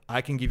 "Hey, I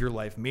can give your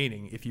life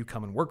meaning if you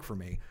come and work for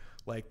me."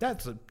 Like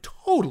that's a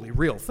totally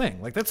real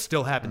thing. Like that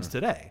still happens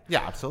today.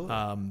 Yeah, absolutely.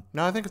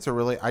 No, I think it's a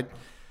really.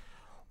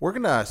 We're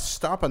going to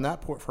stop on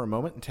that point for a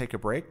moment and take a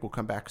break. We'll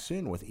come back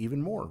soon with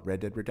even more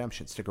Red Dead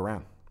Redemption. Stick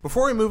around.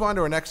 Before we move on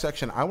to our next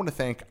section, I want to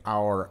thank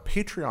our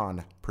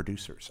Patreon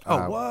producers.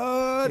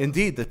 What?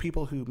 Indeed, the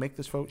people who make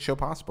this show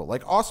possible,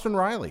 like Austin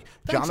Riley,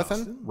 Jonathan,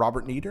 Austin.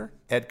 Robert Nieder,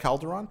 Ed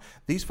Calderon.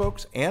 These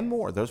folks and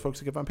more, those folks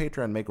who give on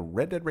Patreon, make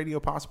Red Dead Radio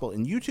possible.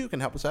 And you too can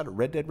help us out at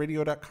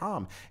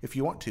reddeadradio.com if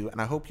you want to,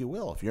 and I hope you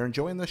will. If you're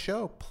enjoying the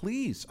show,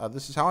 please.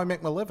 This is how I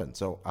make my living,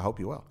 so I hope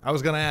you will. I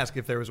was going to ask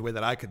if there was a way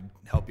that I could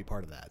help be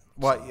part of that.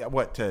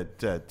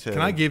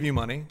 Can I give you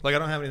money? Like I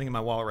don't have anything in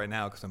my wallet right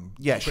now because I'm.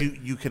 Yes,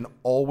 you can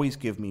always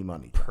give me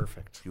money.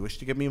 Perfect. If you wish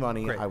to give me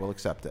money, Great. I will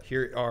accept it.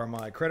 Here are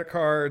my credit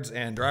cards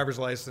and driver's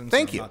license.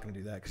 Thank you. I'm not going to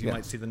do that because you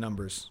might see the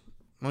numbers.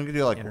 I'm going to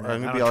do like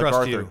Internet.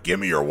 Arthur. You. Give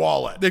me your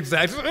wallet.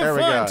 Exactly. There we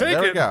Fine, go. take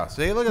There it. we go.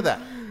 See, look at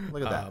that.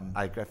 Look at that.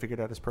 I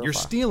figured out his profile. You're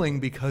stealing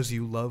because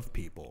you love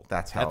people.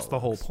 That's the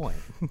whole point.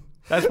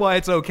 That's why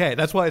it's okay.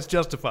 That's why it's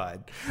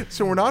justified.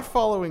 So we're not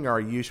following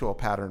our usual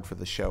pattern for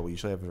the show. We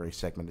usually have a very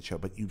segmented show,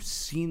 but you've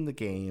seen the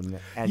game,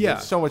 and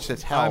there's so much to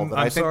tell.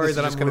 I'm sorry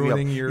that I'm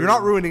ruining your. You're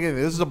not ruining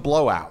anything. This is a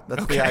blowout.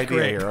 That's the idea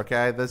great. here.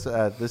 Okay, this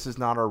is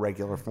not our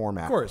regular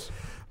format. Of course.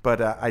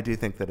 But I do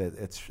think that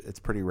it's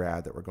pretty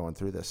rad that we're going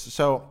through this.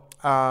 So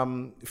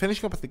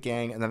finishing up with the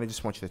gang, and then I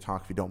just want you to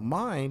talk, if you don't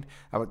mind,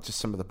 about just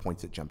some of the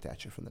points that jumped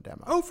at you from the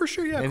demo. Oh, for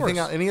sure. Yeah, Anything of course.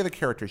 else, any other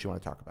characters you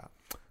want to talk about?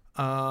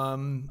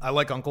 I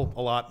like Uncle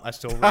a lot. I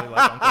still really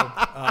like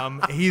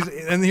Uncle.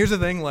 And here's the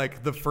thing,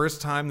 like the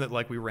first time that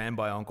like we ran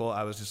by Uncle,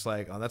 I was just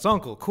like, oh, that's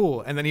Uncle,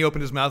 cool. And then he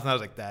opened his mouth and I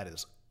was like, that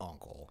is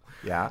Uncle.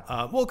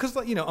 Yeah. Well, because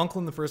Uncle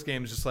in the first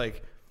game is just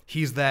like,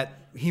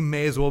 he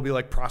may as well be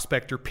like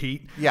Prospector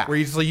Pete. Yeah. Where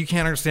he's just like, you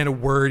can't understand a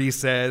word he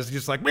says. He's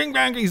just like, bing,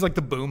 bang. He's like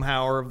the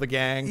boomhauer of the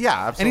gang.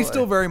 Yeah, absolutely. And he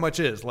still very much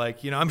is.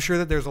 Like, I'm sure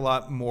that there's a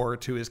lot more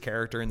to his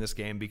character in this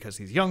game because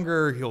he's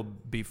younger. He'll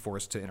be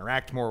forced to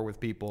interact more with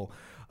people.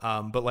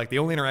 But like the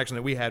only interaction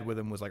that we had with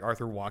him was like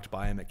Arthur walked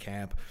by him at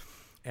camp,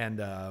 and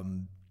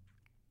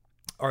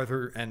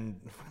Arthur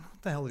and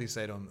what the hell did he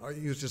say to him?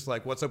 He was just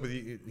like, "What's up with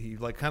you?" He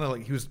like kind of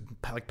like he was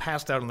like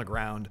passed out on the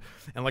ground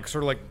and like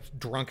sort of like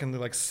drunkenly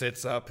like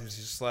sits up. He's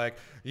just like,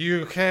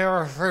 "You okay,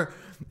 Arthur?"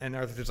 And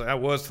Arthur's just like, "I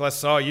was till I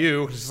saw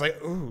you." He's just like,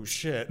 "Oh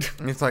shit!"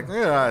 And it's like,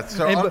 yeah,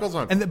 so Uncle's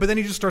Uncle. But then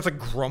he just starts like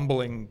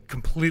grumbling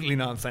completely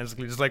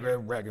nonsensically, just like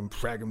rag him,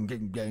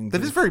 gang.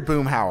 That is very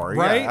Boomhauer,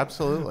 right? Yeah,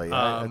 absolutely.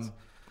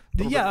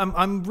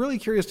 I'm really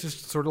curious to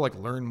sort of like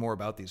learn more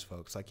about these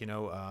folks. Like,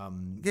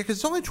 because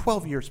it's only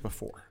 12 years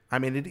before. I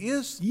mean, it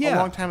is a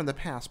long time in the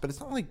past, but it's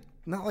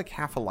not like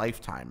half a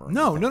lifetime. Or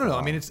no.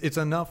 I mean, it's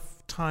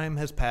enough time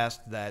has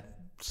passed that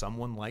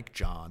someone like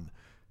John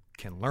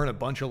can learn a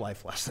bunch of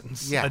life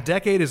lessons. Yeah. A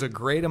decade is a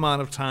great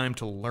amount of time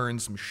to learn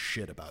some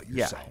shit about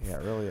yourself. Yeah,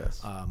 it really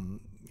is.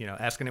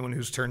 Ask anyone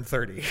who's turned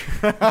 30.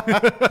 God,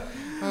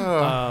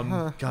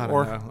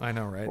 I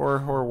know, right?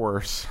 Or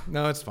worse.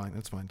 No, it's fine.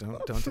 It's fine.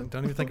 Don't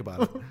even think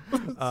about it.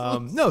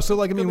 No, so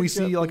like I mean, we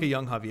see like a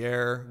young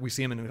Javier. We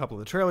see him in a couple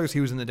of the trailers.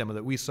 He was in the demo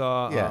that we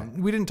saw. Yeah.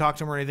 We didn't talk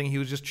to him or anything. He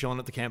was just chilling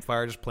at the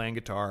campfire, just playing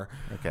guitar.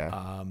 Okay.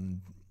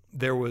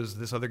 There was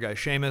this other guy,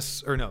 Sean.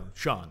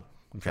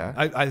 Okay.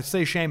 I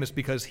say Seamus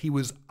because he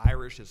was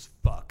Irish as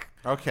fuck.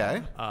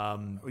 Okay.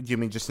 Do you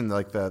mean just in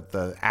like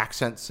the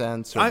accent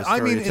sense? Or I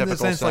mean in the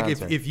sense like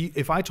or?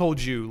 if I told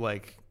you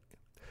like,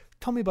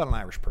 tell me about an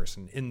Irish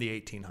person in the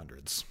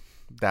 1800s.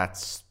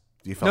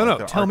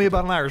 Tell me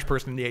about an Irish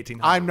person in the 1800s.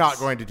 I'm not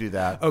going to do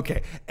that.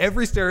 Okay.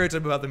 Every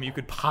stereotype about them you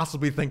could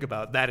possibly think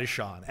about, that is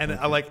Sean. And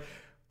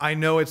I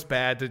know it's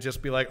bad to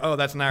just be like, oh,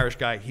 that's an Irish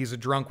guy. He's a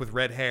drunk with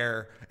red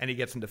hair and he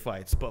gets into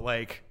fights. But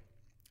like,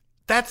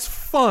 that's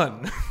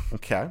fun.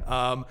 Okay.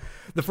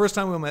 The first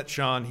time we met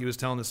Sean, he was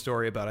telling the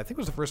story about, I think it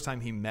was the first time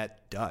he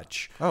met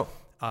Dutch. Oh.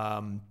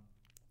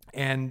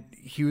 And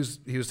he was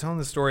telling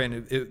the story,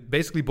 and it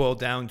basically boiled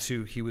down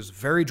to he was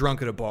very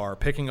drunk at a bar,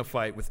 picking a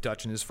fight with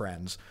Dutch and his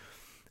friends.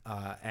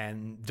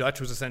 And Dutch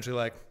was essentially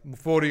like,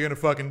 what are you going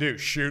to fucking do?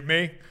 Shoot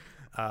me?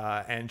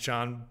 And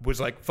Sean was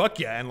like, fuck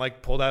yeah, and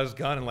like pulled out his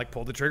gun and like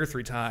pulled the trigger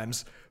 3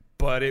 times.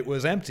 but it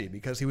was empty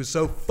because he was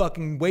so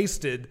fucking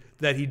wasted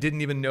that he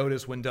didn't even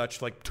notice when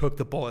Dutch like took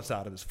the bullets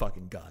out of his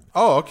fucking gun.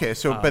 Oh, okay.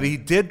 So, but he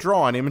did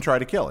draw on him and try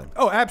to kill him.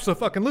 Oh,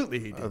 absolutely,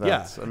 he did.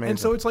 That's yeah, amazing. and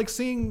so it's like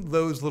seeing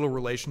those little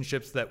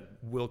relationships that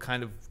will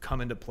kind of come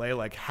into play.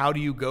 Like, how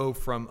do you go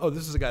from, oh,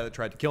 this is a guy that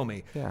tried to kill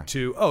me,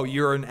 to, oh,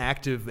 you're an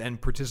active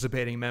and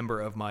participating member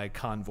of my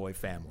convoy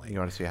family. You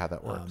want to see how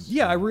that works?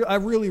 Yeah, I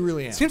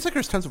really am. Seems like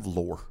there's tons of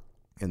lore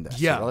in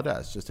this. Yeah. Well, it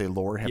does. Just a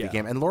lore-heavy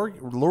game. And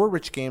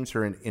lore-rich games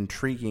are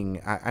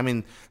intriguing. I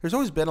mean, there's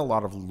always been a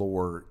lot of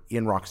lore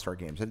in Rockstar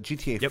games. At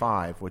GTA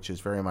 5, which is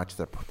very much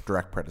the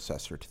direct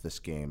predecessor to this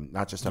game,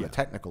 not just on a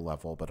technical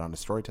level, but on a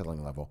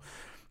storytelling level,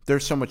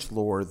 there's so much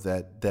lore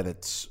that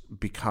it's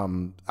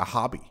become a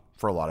hobby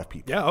for a lot of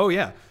people. Yeah, oh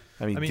yeah.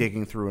 I mean,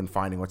 digging through and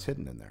finding what's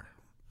hidden in there.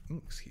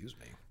 Excuse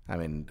me. I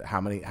mean,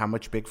 how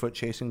much Bigfoot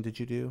chasing did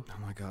you do?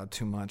 Oh my God,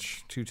 too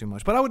much. Too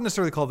much. But I wouldn't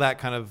necessarily call that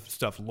kind of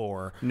stuff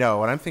lore. No,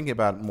 what I'm thinking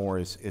about more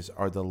is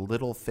are the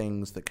little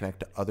things that connect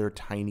to other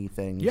tiny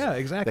things. Yeah,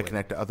 exactly. That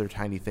connect to other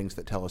tiny things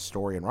that tell a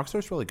story. And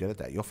Rockstar's really good at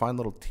that. You'll find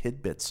little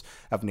tidbits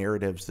of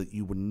narratives that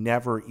you would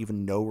never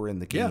even know were in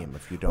the game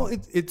if you don't. Well,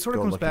 it sort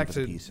of comes back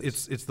to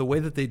pieces. it's the way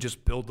that they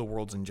just build the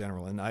worlds in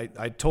general. And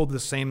I told the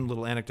same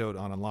little anecdote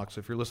on Unlocked. So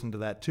if you're listening to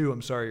that too,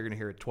 I'm sorry you're going to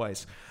hear it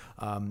twice.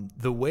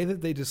 The way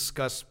that they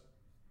discuss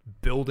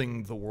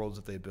building the worlds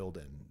that they build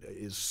in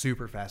is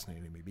super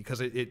fascinating to me because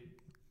it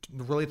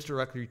relates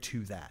directly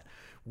to that,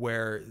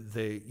 where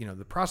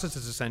the process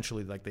is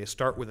essentially like they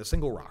start with a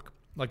single rock,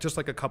 like just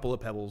like a couple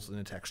of pebbles in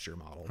a texture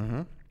model.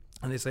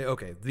 And they say,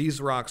 okay, these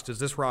rocks, does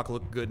this rock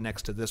look good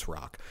next to this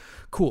rock?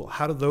 Cool.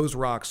 How do those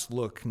rocks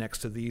look next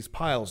to these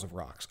piles of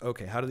rocks?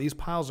 Okay, how do these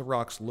piles of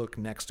rocks look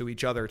next to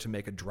each other to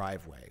make a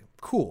driveway?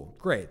 Cool,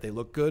 great. They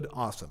look good,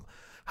 awesome.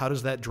 How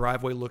does that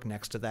driveway look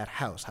next to that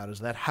house? How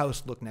does that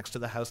house look next to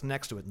the house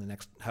next to it and the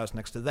next house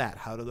next to that?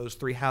 How do those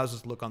three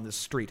houses look on this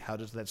street? How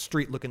does that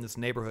street look in this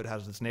neighborhood? How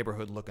does this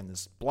neighborhood look in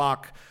this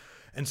block?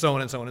 And so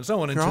on and so on and so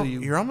on.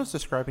 You're almost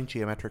describing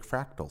geometric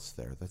fractals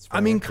there. That's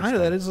kind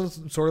of. That is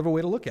sort of a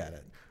way to look at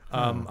it.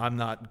 I'm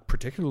not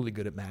particularly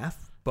good at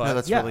math. But no,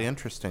 that's really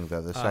interesting, though.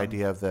 This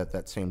idea of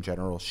that same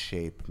general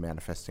shape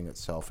manifesting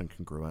itself in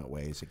congruent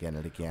ways again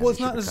and again. Well, it's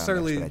not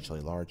necessarily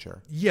exponentially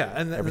larger. Yeah,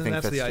 and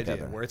that's the idea,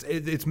 together. where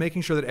it's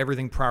making sure that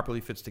everything properly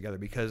fits together.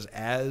 Because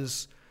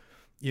as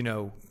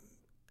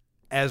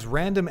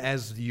random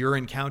as your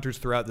encounters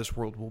throughout this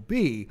world will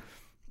be,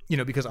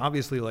 because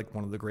obviously, like,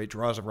 one of the great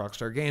draws of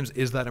Rockstar games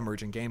is that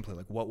emergent gameplay.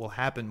 Like, what will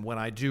happen when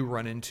I do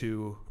run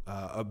into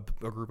a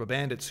group of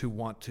bandits who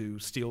want to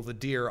steal the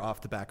deer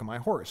off the back of my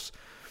horse?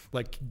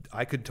 Like,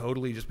 I could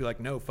totally just be like,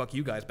 no, fuck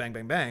you guys, bang,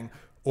 bang, bang.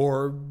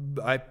 Or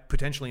I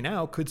potentially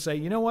now could say,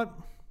 you know what?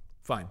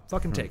 Fine,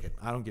 fucking take it.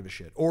 I don't give a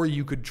shit. Or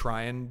you could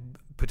try and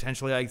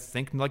potentially, I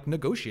think, like,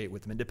 negotiate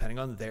with them. And depending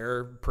on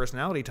their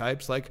personality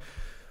types, like,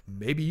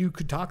 maybe you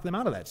could talk them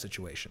out of that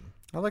situation.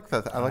 I like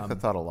that. I like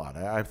that thought a lot.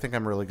 I think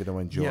I'm really going to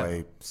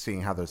enjoy seeing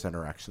how those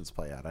interactions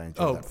play out. I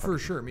enjoy that. Oh, for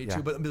sure. Me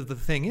too. But the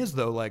thing is,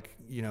 though, like,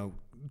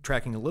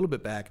 tracking a little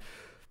bit back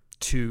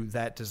to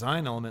that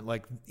design element,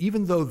 like,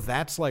 even though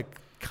that's, like,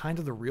 kind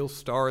of the real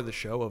star of the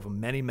show of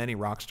many, many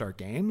Rockstar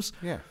games,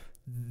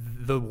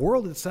 the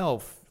world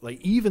itself, like,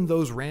 even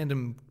those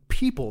random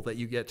people that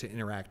you get to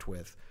interact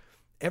with,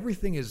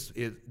 everything is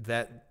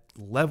that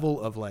level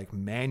of, like,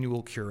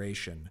 manual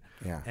curation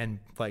and,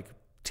 like,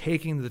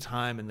 taking the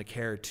time and the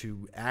care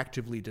to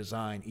actively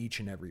design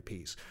each and every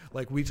piece.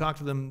 Like, we talked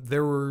to them,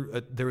 there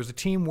was a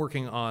team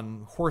working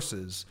on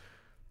horses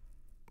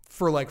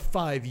for like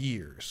 5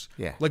 years.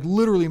 Yeah. Like,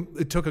 literally,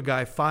 it took a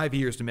guy 5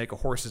 years to make a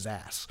horse's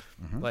ass.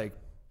 Like,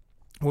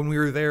 when we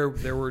were there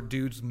were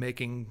dudes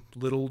making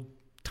little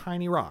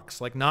tiny rocks,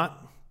 like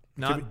not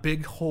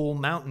big whole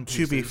mountain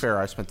pieces. To be fair,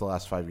 I spent the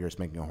last 5 years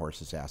making a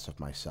horse's ass of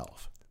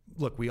myself.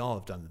 Look, we all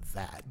have done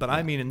that. But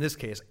I mean, in this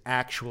case,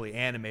 actually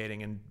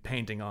animating and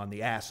painting on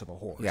the ass of a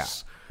horse. Yeah.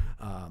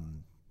 God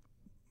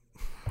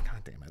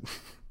damn it.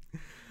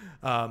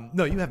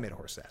 No, you have made a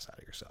horse's ass out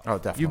of yourself. Oh,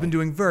 definitely. You've been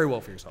doing very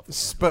well for yourself.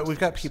 But we've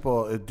got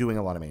people doing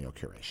a lot of manual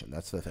curation.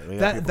 That's the thing.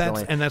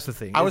 That's the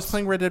thing. I was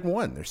playing Red Dead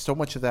 1. There's so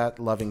much of that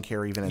love and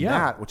care even in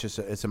that, which is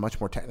a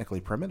much more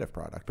technically primitive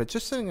product. But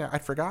just something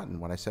I'd forgotten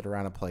when I sit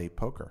around and play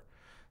poker,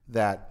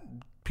 that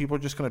people are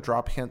just going to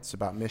drop hints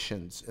about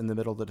missions in the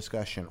middle of the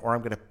discussion, or I'm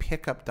going to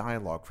pick up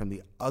dialogue from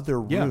the other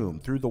room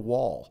through the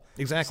wall,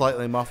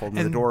 slightly muffled,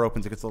 and the door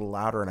opens, it gets a little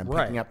louder, and I'm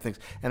picking up things.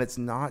 And it's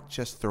not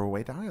just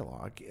throwaway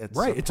dialogue; it's it's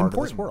part important.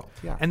 of this world.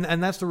 Yeah,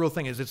 and that's the real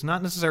thing, is it's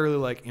not necessarily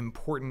like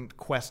important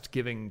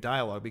quest-giving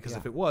dialogue, because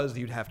if it was,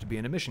 you'd have to be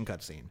in a mission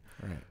cutscene.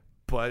 Right.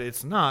 But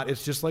it's not.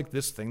 It's just like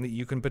this thing that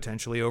you can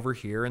potentially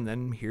overhear and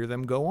then hear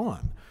them go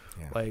on.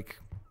 Yeah. Like,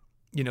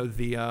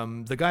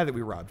 the guy that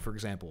we robbed, for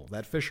example,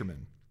 that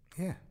fisherman.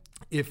 Yeah.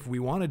 If we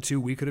wanted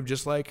to, we could have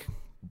just, like,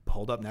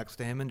 pulled up next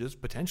to him and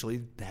just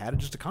potentially had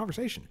just a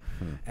conversation.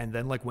 And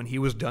then, like, when he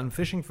was done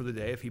fishing for the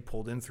day, if he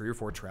pulled in 3 or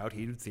 4 trout,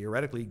 he'd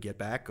theoretically get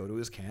back, go to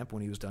his camp.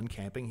 When he was done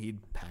camping,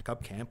 he'd pack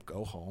up camp,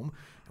 go home,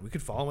 and we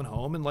could follow him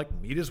home and, like,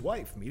 meet his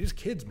wife, meet his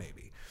kids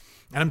maybe.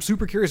 And I'm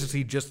super curious to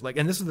see just, like,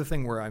 and this is the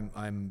thing where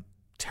I'm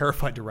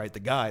terrified to write the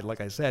guide,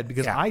 like I said,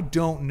 because I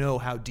don't know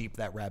how deep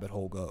that rabbit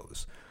hole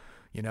goes.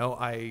 You know,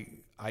 I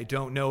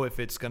don't know if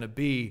it's going to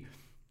be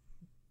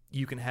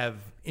you can have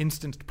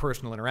instant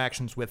personal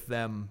interactions with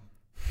them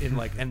in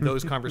like, and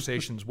those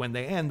conversations when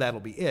they end, that'll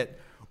be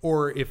it.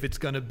 Or if it's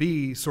going to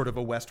be sort of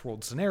a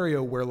Westworld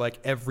scenario where like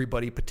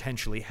everybody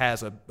potentially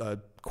has a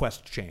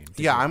quest chain.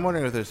 Yeah, I'm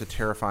wondering if there's a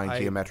terrifying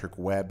geometric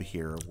web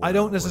here. I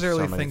don't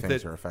necessarily think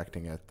things that are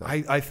affecting it.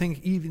 I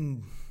think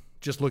even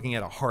just looking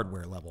at a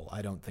hardware level,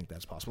 I don't think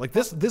that's possible. Like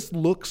this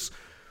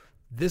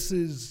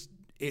is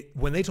it.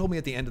 When they told me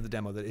at the end of the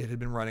demo that it had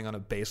been running on a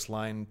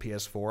baseline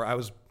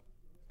PS4,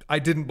 I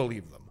didn't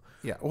believe them.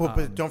 Yeah, well,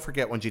 but don't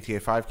forget when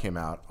GTA 5 came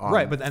out on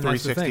right, but and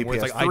that's the 360 thing, where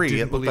it's like, I PS3,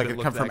 didn't it looked like it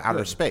looked come from that outer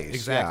good. space.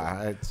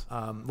 Exactly.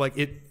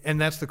 Yeah,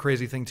 and that's the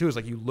crazy thing too, is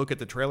like you look at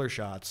the trailer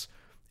shots,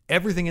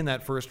 everything in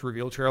that first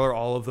reveal trailer,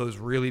 all of those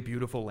really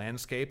beautiful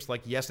landscapes,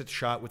 like yes, it's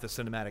shot with a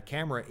cinematic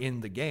camera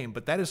in the game,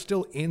 but that is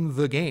still in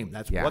the game.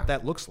 That's what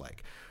that looks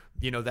like.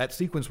 You know, that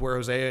sequence where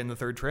Hosea in the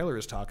third trailer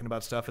is talking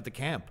about stuff at the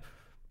camp,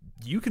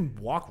 you can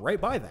walk right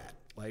by that.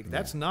 Like,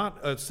 that's not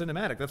a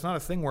cinematic. That's not a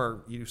thing where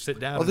you sit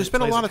down. Well, there's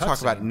been a lot of talk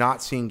cutscene. about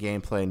not seeing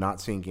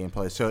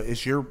gameplay. So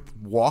is your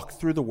walk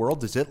through the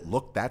world, does it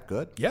look that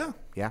good? Yeah.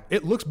 Yeah.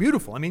 It looks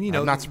beautiful. I mean, you know.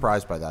 I'm not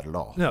surprised by that at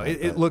all. No,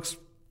 it looks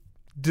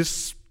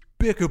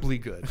despicably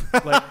good.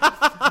 Like,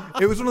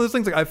 it was one of those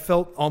things, like, I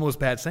felt almost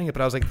bad saying it,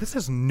 but I was like, this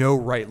has no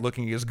right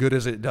looking as good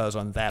as it does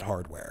on that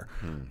hardware.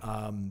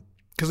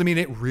 Because, I mean,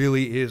 it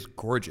really is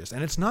gorgeous.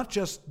 And it's not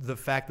just the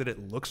fact that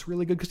it looks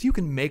really good, because you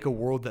can make a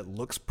world that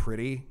looks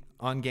pretty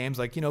on games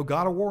like, you know,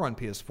 God of War on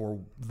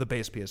PS4, the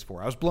base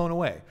PS4. I was blown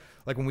away.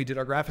 Like when we did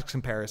our graphics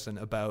comparison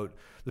about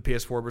the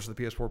PS4 versus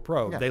the PS4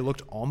 Pro, they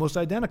looked almost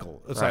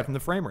identical aside from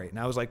the frame rate. And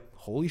I was like,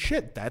 holy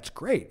shit, that's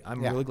great.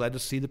 I'm really glad to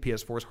see the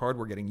PS4's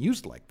hardware getting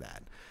used like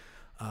that.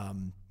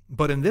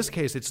 But in this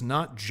case, it's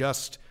not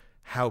just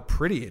how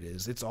pretty it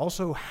is. It's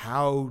also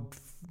how,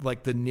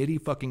 like, the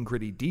nitty fucking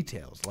gritty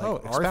details.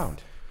 Like,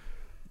 expound.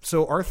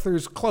 So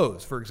Arthur's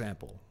clothes, for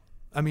example.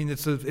 I mean,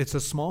 it's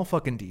a small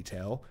fucking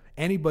detail.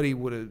 Anybody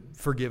would have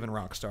forgiven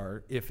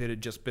Rockstar if it had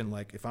just been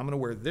like, if I'm going to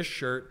wear this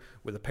shirt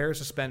with a pair of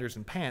suspenders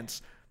and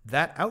pants,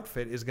 that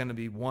outfit is going to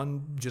be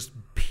one just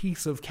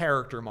piece of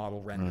character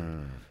model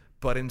rendered.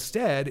 But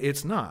instead,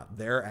 it's not.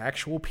 They're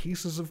actual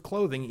pieces of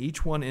clothing,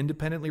 each one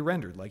independently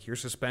rendered. Like your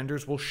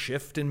suspenders will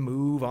shift and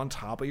move on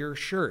top of your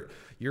shirt.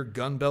 Your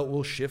gun belt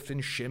will shift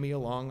and shimmy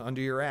along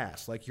under your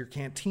ass. Like your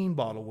canteen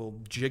bottle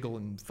will jiggle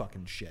and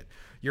fucking shit.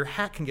 Your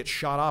hat can get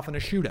shot off in a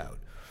shootout.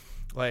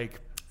 Like,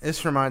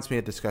 this reminds me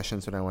of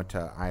discussions when I went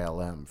to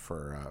ILM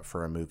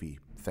for a movie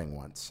thing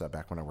once,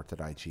 back when I worked at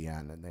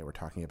IGN, and they were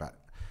talking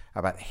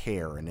about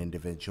hair and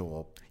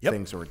individual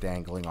things that were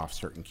dangling off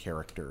certain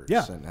characters,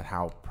 and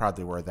how proud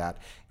they were that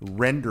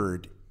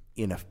rendered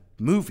in a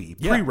movie,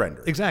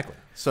 pre-rendered. Exactly.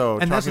 So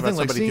and talking about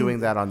somebody doing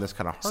that on this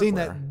kind of hardware. Seeing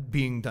that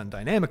being done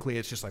dynamically,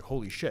 it's just like,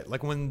 holy shit.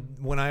 Like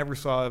when I ever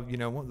saw, you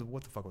know,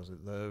 what the fuck was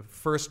it? The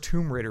first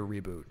Tomb Raider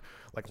reboot.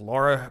 Like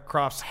Lara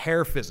Croft's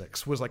hair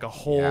physics was like a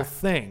whole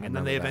thing. And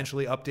then they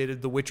eventually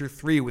updated The Witcher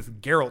 3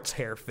 with Geralt's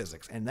hair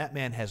physics. And that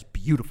man has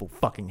beautiful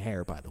fucking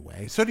hair, by the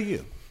way. So do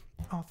you.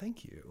 Oh,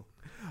 thank you.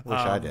 Wish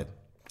I did.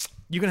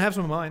 You can have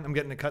some of mine. I'm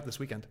getting it cut this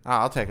weekend.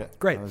 I'll take it.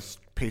 Great. I'll just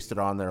paste it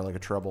on there like a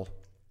treble.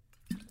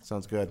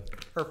 Sounds good.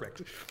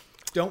 Perfect.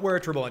 Don't wear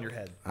a tribble on your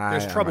head.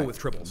 There's trouble with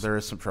tribbles. There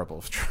is some trouble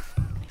with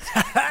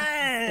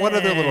tribbles. What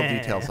other little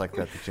details like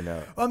that you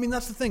know? Well, I mean,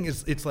 that's the thing.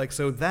 Is it's like,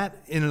 so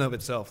that in and of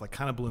itself, like,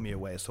 kind of blew me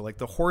away. So, like,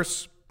 the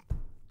horse.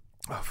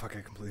 Oh, fuck,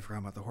 I completely forgot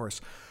about the horse.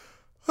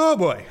 Oh,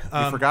 boy.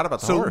 You forgot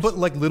about the horse? But,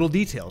 like, little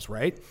details,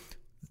 right?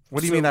 What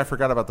do you mean I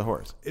forgot about the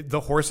horse? The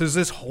horse is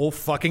this whole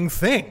fucking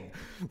thing.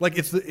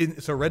 Like,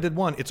 so Red Dead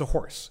 1, it's a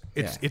horse.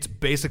 It's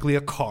basically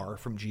a car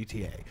from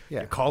GTA.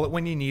 Yeah. You call it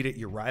when you need it.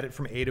 You ride it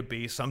from A to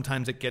B.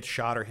 Sometimes it gets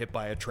shot or hit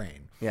by a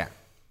train. Yeah.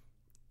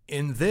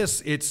 In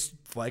this, it's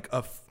like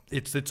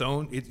its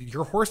own.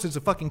 Your horse is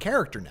a fucking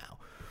character now.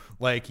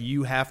 Like,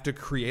 you have to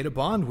create a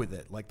bond with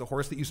it. Like, the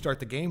horse that you start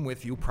the game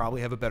with, you'll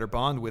probably have a better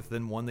bond with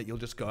than one that you'll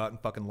just go out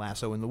and fucking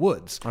lasso in the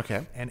woods.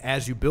 Okay. And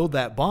as you build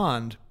that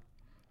bond,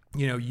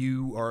 you know,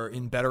 you are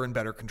in better and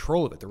better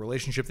control of it. The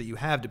relationship that you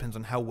have depends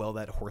on how well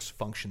that horse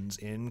functions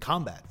in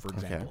combat, for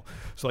example. Okay.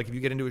 So, like, if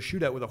you get into a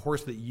shootout with a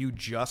horse that you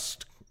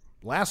just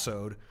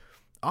lassoed,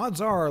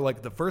 odds are,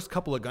 like, the first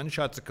couple of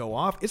gunshots that go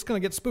off, it's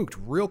going to get spooked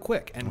real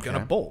quick and going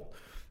to bolt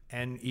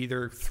and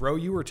either throw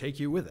you or take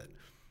you with it.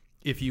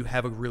 If you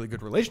have a really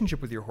good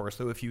relationship with your horse,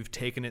 though, if you've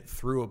taken it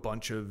through a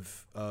bunch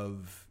of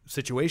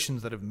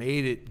situations that have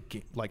made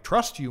it like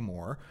trust you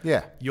more,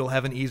 you'll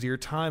have an easier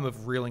time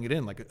of reeling it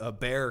in. Like a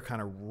bear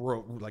kind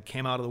of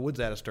came out of the woods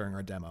at us during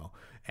our demo,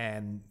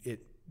 and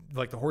it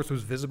like the horse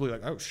was visibly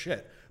like, oh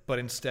shit. But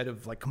instead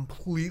of like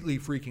completely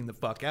freaking the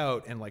fuck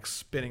out and like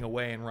spinning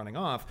away and running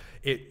off,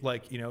 it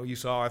like, you know, you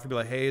saw Arthur be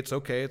like, hey, it's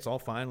okay, it's all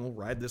fine, we'll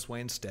ride this way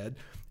instead.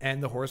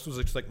 And the horse was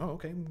just like, oh,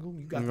 okay,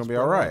 you got this. Gonna be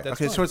all right.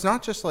 Okay, so it's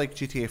not just like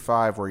GTA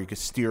 5 where you could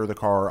steer the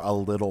car a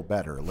little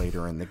better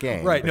later in the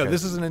game. Right. No,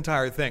 this is an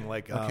entire thing.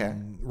 Like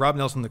Rob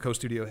Nelson, the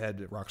co-studio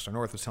head at Rockstar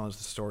North, was telling us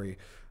the story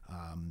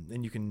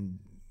And you can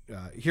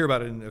hear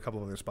about it in a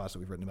couple of other spots that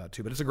we've written about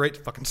too. But it's a great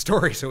fucking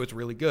story, so it's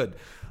really good.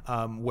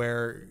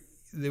 Where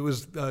it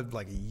was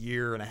like a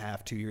year and a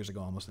half, 2 years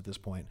ago almost at this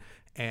point,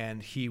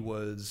 and he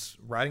was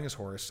riding his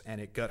horse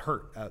and it got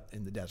hurt out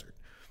in the desert,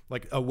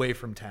 like away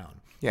from town.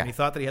 Yeah. And he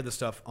thought that he had the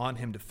stuff on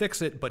him to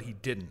fix it, but he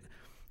didn't.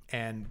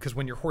 And because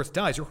when your horse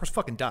dies, your horse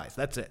fucking dies.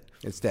 That's it.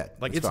 It's dead.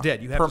 Like, it's gone.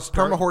 dead. You have to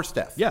start... Perma horse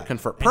death. Yeah.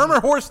 Confirmed.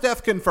 Perma horse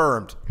death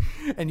confirmed.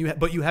 And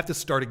but you have to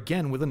start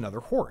again with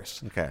another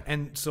horse. Okay.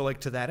 And so,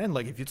 like, to that end,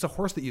 like, if it's a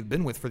horse that you've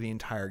been with for the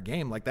entire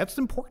game, like, that's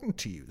important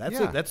to you. That's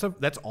Yeah.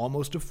 that's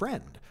almost a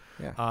friend.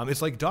 Yeah.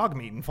 It's like dog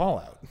meat in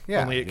Fallout.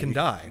 Yeah. Only it can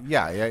die.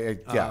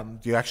 Yeah.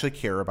 You actually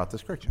care about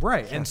this creature.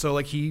 Right. And so,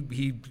 like,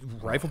 he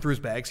rifled through his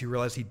bags. He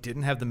realized he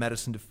didn't have the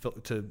medicine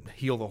to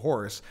heal the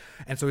horse.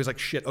 And so he's like,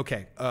 shit,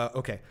 okay.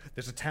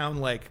 There's a town,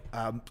 like,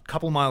 a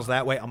couple miles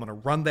that way. I'm going to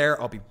run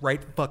there. I'll be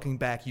right fucking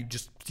back.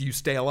 You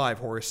stay alive,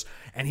 horse.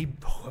 And he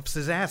hoofs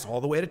his ass all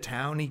the way to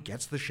town. He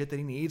gets the shit that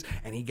he needs,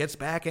 and he gets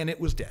back, and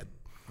it was dead.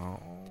 Oh.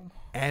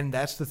 And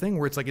that's the thing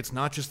where it's like, it's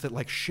not just that,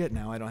 like, shit,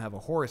 now I don't have a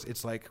horse.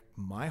 It's like,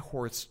 my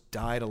horse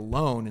died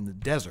alone in the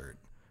desert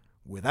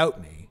without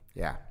me.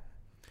 Yeah.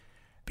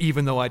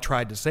 Even though I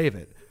tried to save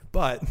it.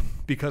 But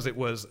because it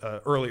was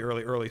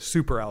early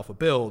super alpha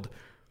build,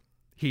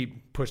 he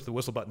pushed the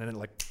whistle button and it,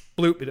 like,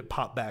 bloop, it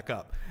popped back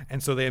up.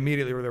 And so they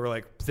were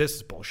like, this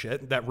is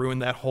bullshit. That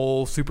ruined that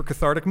whole super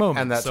cathartic moment.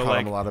 And that's so,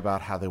 telling like, a lot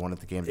about how they wanted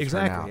the game to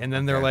exactly. turn out. And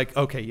then they're like,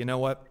 okay, you know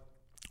what?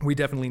 We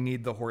definitely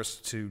need the horse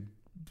to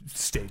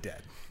stay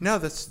dead. No,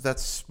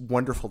 that's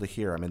wonderful to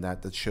hear. I mean,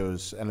 that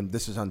shows, and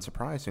this is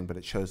unsurprising, but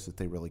it shows that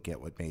they really get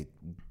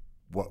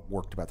what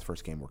worked about the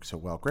first game work so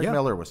well. Greg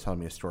Miller was telling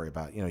me a story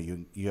about,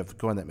 you have to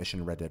go on that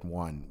mission in Red Dead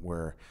 1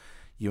 where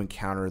you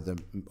encounter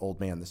the old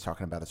man that's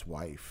talking about his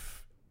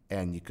wife,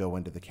 and you go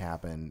into the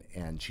cabin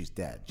and she's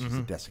dead. She's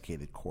a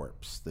desiccated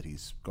corpse that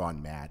he's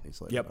gone mad and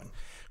he's living on.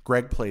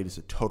 Greg played as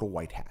a total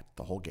white hat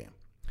the whole game.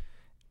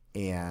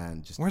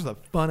 And just where's the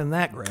fun in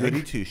that, Greg?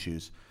 goody two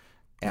shoes.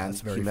 And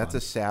that's very he met fun.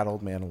 this sad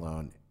old man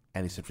alone.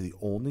 And he said, for the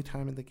only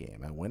time in the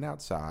game, I went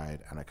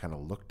outside and I kind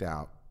of looked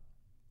out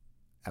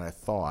and I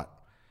thought,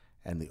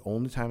 and the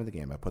only time in the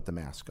game I put the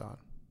mask on.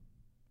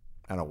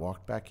 And I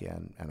walked back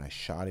in and I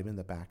shot him in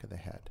the back of the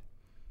head.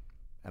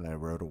 And I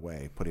rode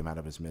away, put him out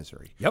of his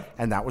misery. Yep.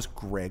 And that was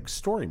Greg's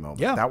story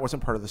moment. Yeah. That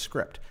wasn't part of the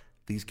script.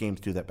 These games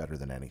do that better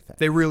than anything.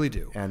 They really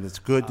do. And it's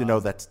good to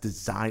know that's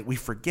designed. We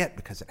forget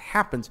because it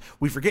happens.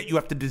 We forget you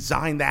have to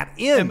design that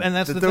in. And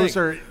that's the those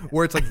thing. are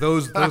where it's like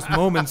those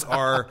moments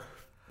are,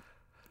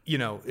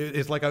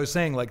 it's like I was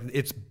saying, like,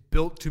 it's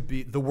built to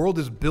be, the world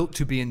is built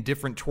to be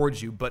indifferent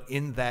towards you, but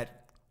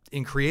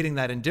in creating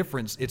that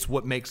indifference, it's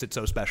what makes it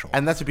so special.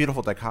 And that's a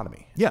beautiful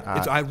dichotomy. Yeah,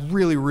 I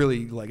really,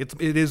 really like it.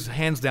 It is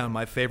hands down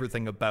my favorite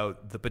thing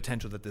about the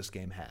potential that this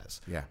game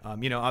has. Yeah.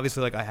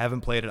 Obviously, like, I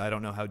haven't played it. I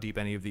don't know how deep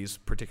any of these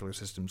particular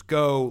systems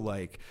go.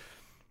 Like,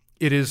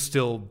 it is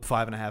still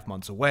 5.5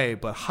 months away,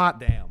 but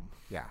hot damn.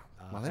 Yeah.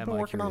 Well, they've am been I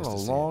working on it a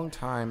curious to see long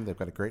time. They've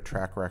got a great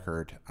track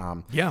record.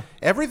 Yeah.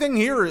 Everything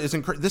here is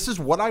this is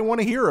what I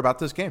want to hear about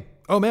this game.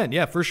 Oh man,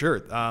 yeah, for sure.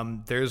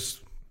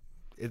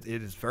 It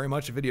is very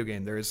much a video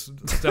game. There's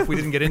stuff we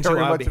didn't get into.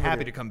 Very I'd much be a video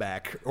happy to come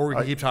back, or we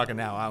can keep talking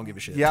now. I don't give a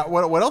shit. Yeah.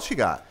 What else you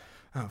got?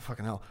 Oh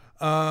fucking hell.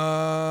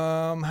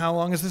 How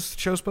long is this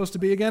show supposed to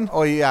be again?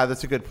 Oh yeah,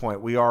 that's a good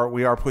point. We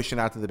are pushing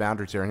out to the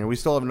boundaries here, and we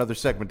still have another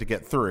segment to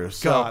get through.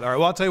 So God. All right.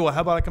 Well, I'll tell you what.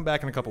 How about I come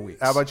back in a couple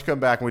weeks? how about you come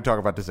back and we talk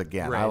about this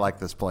again? Great. I like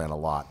this plan a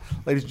lot.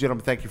 Ladies and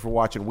gentlemen, thank you for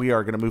watching. We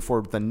are going to move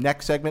forward with the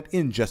next segment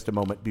in just a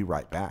moment. Be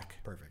right back.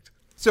 Perfect.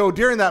 So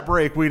during that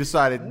break, we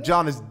decided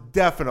John is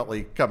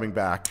definitely coming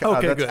back.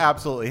 Okay, that's good.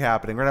 absolutely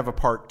happening. We're gonna have a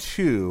part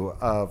 2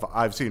 of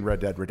I've Seen Red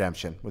Dead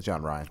Redemption with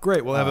John Ryan.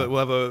 Great. We'll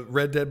have a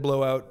Red Dead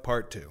Blowout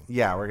Part 2.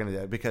 Yeah, we're gonna do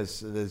it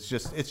because it's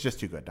just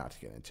too good not to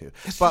get into.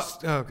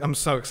 I'm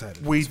so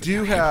excited. We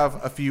do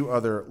have a few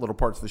other little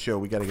parts of the show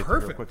we got to get through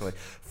real Perfect. quickly.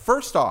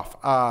 First off,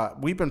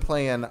 we've been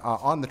playing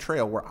on the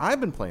trail where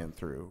I've been playing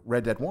through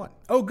Red Dead 1.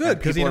 Oh, good,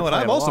 And 'cause you people know are what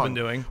I've playing also along.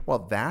 been doing? Well,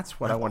 that's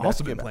what I want to also ask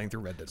you been about. playing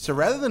through Red Dead 1. So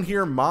rather than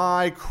hear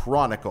my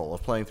chronicle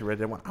of playing through Red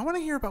Dead 1, I want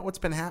to hear about what's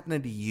been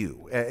happening to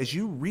you as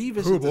you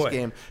revisit this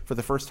game for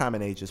the first time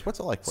in ages. What's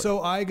it like for you?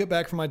 So I got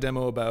back from my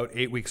demo about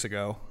 8 weeks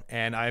ago,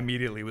 and I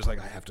immediately was like,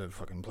 I have to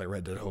fucking play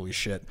Red Dead. Holy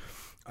shit.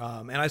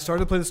 And I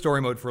started to play the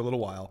story mode for a little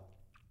while.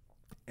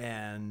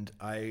 And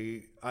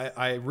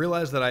I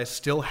realized that I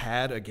still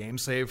had a game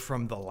save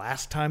from the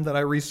last time that I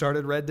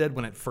restarted Red Dead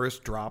when it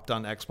first dropped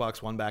on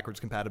Xbox One backwards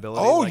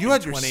compatibility. Oh, like you in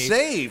had your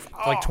save.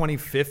 Like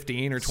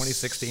 2015 or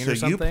 2016 or something.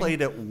 So you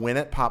played it when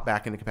it popped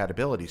back into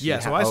compatibility. Yeah,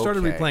 so I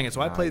started okay, replaying it. So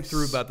I played nice.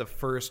 through about the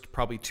first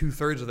probably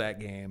 2/3 of that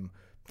game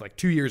like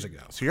 2 years ago.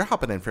 So you're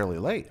hopping in fairly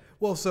late.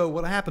 Well, so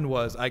what happened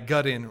was I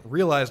got in,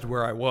 realized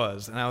where I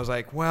was, and I was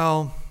like,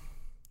 well...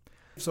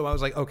 So I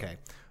was like, okay,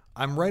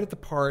 I'm right at the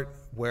part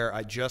where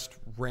I just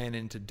ran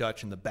into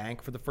Dutch in the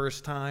bank for the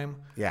first time.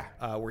 Yeah.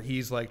 Where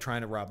he's like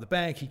trying to rob the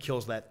bank. He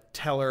kills that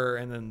teller,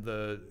 and then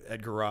the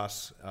Edgar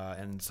Ross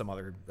and some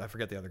other, I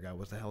forget the other guy.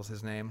 What the hell's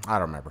his name? I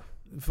don't remember.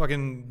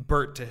 Fucking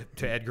Bert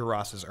to Edgar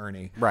Ross's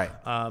Ernie. Right.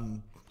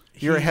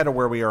 You're ahead of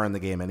where we are in the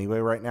game anyway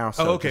right now.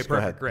 So okay, just go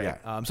perfect, ahead. great.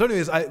 Yeah. So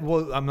anyways,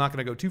 I'm not going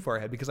to go too far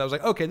ahead because I was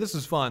like, okay, this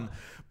is fun,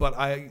 but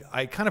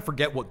I kind of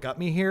forget what got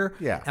me here.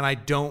 Yeah. And I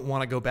don't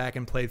want to go back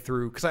and play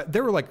through because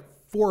there were like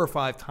 4 or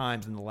 5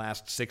 times in the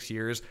last 6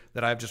 years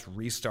that I've just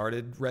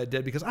restarted Red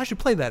Dead because I should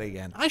play that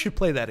again.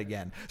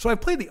 So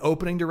I've played the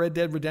opening to Red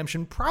Dead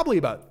Redemption probably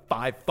about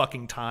 5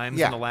 fucking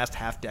times in the last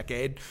half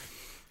decade.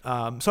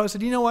 So I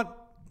said, you know what?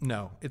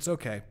 No, it's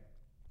okay.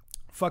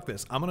 Fuck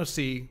this. I'm going to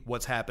see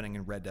what's happening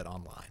in Red Dead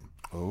Online.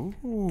 Oh.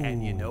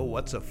 And you know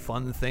what's a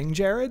fun thing,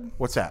 Jared?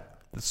 What's that?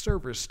 The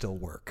servers still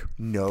work.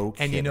 No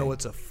kidding. And you know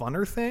what's a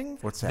funner thing?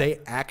 What's that? They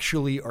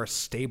actually are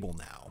stable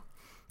now.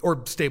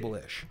 Or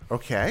stable-ish.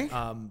 Okay.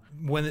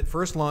 When it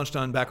first launched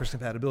on backwards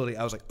compatibility,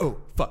 I was like, oh,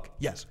 fuck,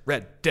 yes,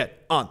 Red Dead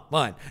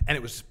Online. And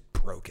it was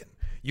broken.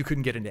 You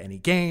couldn't get into any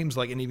games.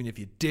 Like, and even if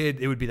you did,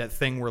 it would be that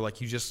thing where,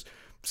 like, you just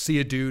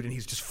see a dude and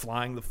he's just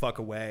flying the fuck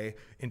away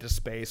into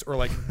space, or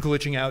like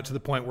glitching out to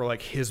the point where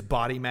like his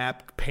body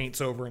map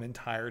paints over an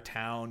entire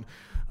town.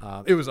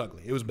 It was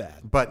ugly. It was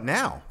bad. But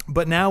now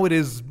it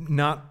is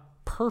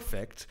not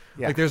perfect.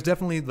 Yeah. Like there's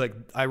definitely like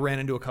I ran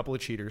into a couple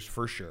of cheaters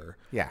for sure.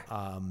 Yeah.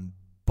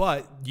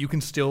 But you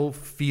can still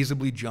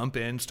feasibly jump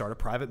in, start a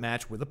private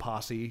match with a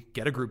posse,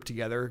 get a group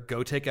together,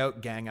 go take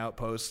out gang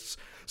outposts.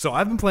 So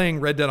I've been playing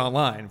Red Dead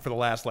Online for the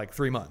last like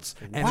 3 months.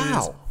 And it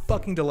is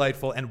fucking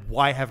delightful. And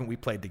why haven't we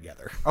played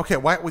together? Okay,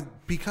 why?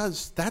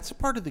 Because that's a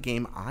part of the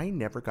game I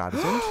never got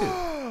us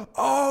into.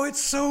 Oh,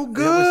 it's so It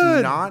good.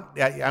 was not.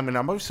 I mean,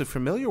 I'm mostly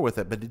familiar with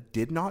it, but it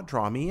did not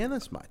draw me in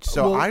as much.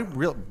 So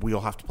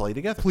we'll have to play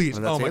together. Please,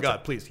 And that's oh the my answer.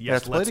 God, please,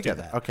 yes, play let's do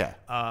together. that. Okay.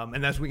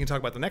 And that's what we can talk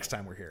about the next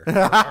time we're here. Our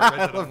Red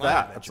Dead Online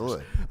adventures.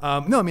 Absolutely.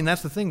 No, I mean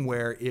that's the thing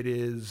where it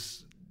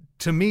is.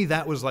 To me,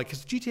 that was like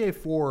because GTA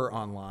 4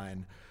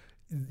 Online,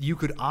 you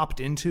could opt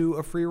into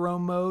a free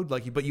roam mode,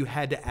 but you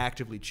had to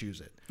actively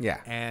choose it.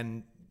 Yeah.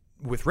 And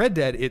with Red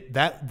Dead,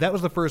 that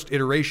was the first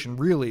iteration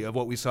really of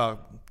what we saw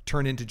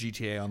turn into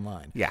GTA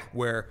Online. Yeah.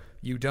 Where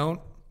you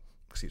don't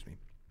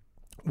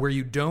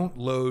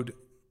load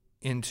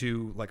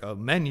into like a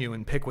menu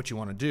and pick what you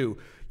want to do.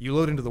 You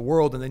load into the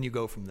world and then you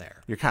go from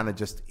there. You're kind of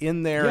just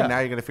in there, Yeah. and now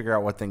you're going to figure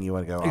out what thing you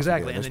want to go off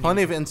Exactly. and do. And There's then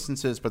plenty of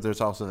instances, but there's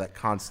also that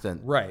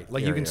constant Right.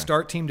 Like you can area.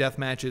 start team death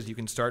matches, you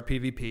can start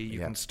PvP, you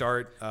can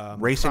start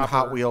racing proper-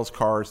 Hot Wheels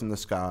cars in the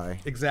sky.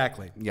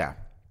 Exactly. Yeah.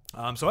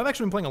 So I've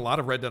actually been playing a lot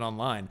of Red Dead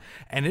Online,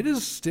 and it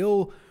is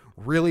still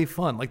really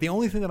fun. Like the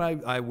only thing that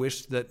I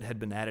wish that had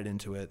been added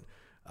into it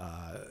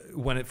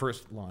when it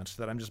first launched,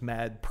 that I'm just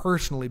mad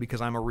personally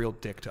because I'm a real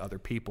dick to other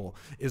people,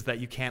 is that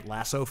you can't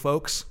lasso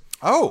folks.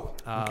 Oh,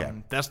 okay.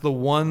 That's the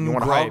one. You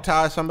want to gripe. hog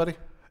tie somebody?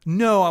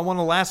 No, I want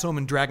to lasso him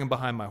and drag him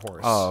behind my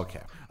horse. Oh,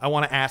 okay. I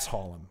want to ass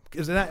haul him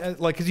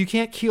because you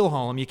can't keel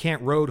haul him, you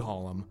can't road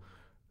haul him.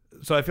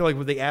 So I feel like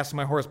with the ass of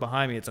my horse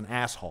behind me, it's an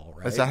ass haul,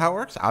 right? Is that how it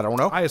works? I don't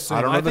know. I assume.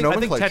 I don't know the I think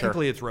nomenclature.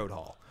 technically it's road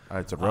haul.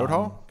 It's a road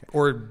haul? Okay.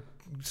 Or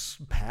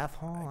path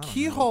haul?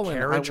 Keel hauling.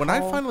 Carriage When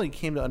haul? I finally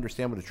came to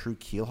understand what a true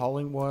keel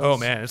hauling was. Oh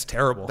man, it's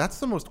terrible.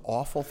 That's the most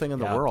awful thing in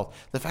the Yeah. world.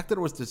 The fact that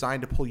it was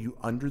designed to pull you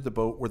under the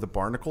boat where the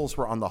barnacles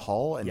were on the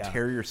hull and Yeah.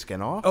 tear your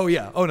skin off. Oh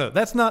yeah. Oh no,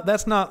 that's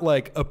not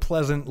like a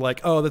pleasant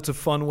that's a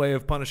fun way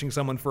of punishing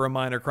someone for a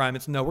minor crime.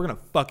 It's no, we're gonna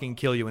fucking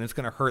kill you and it's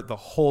gonna hurt the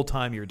whole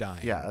time you're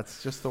dying. Yeah,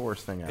 that's just the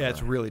worst thing ever. Yeah,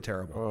 it's really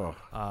terrible.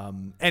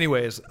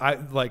 Anyways,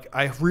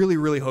 I really,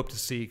 really hope to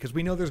see, because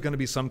we know there's going to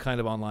be some kind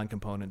of online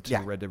component to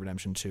Yeah. Red Dead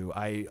Redemption 2.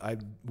 I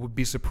would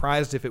be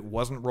surprised if it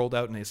wasn't rolled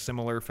out in a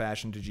similar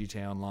fashion to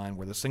GTA Online,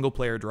 where the single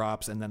player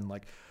drops and then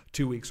like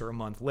 2 weeks or a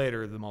month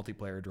later the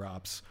multiplayer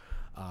drops.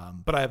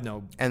 But I have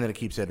no. And then it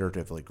keeps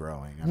iteratively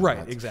growing. I mean,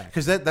 Right, exactly.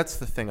 Because that's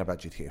the thing about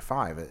GTA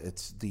 5.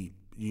 It's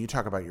you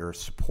talk about your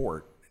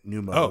support,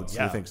 new modes,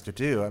 yeah. new things to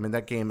do. I mean,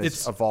 that game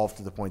has evolved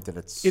to the point that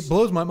It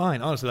blows my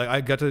mind, honestly. Like,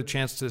 I got the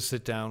chance to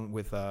sit down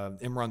with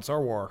Imran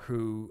Sarwar,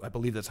 who I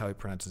believe that's how he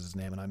pronounces his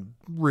name, and I'm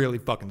really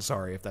fucking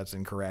sorry if that's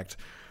incorrect.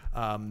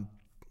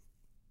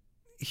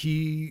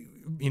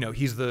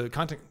 He's the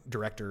content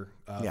director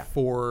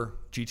for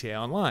GTA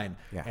Online,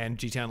 and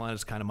GTA Online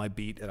is kind of my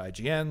beat at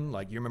IGN.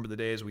 Like, you remember the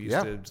days we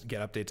used to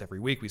get updates every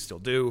week? We still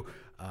do.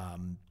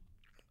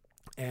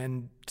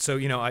 And so,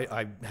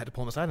 I had to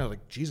pull him aside and I was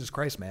like, Jesus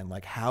Christ, man,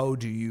 like, how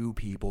do you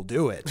people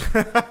do it?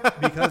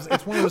 Because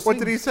it's one of those What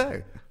things. did he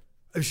say?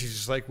 She's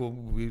just like, well,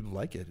 we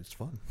like it. It's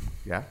fun.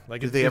 Yeah.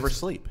 Like, Did they ever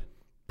sleep?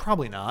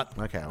 Probably not.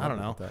 Okay. I don't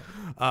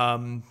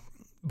know.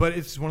 But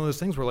it's one of those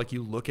things where, like,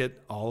 you look at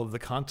all of the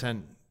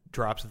content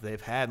drops that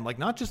they've had, and like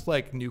not just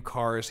like new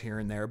cars here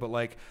and there, but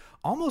like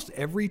almost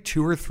every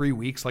 2 or 3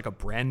 weeks, like a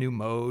brand new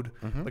mode,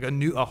 like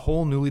a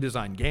whole newly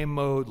designed game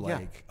mode,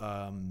 like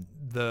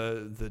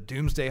the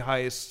Doomsday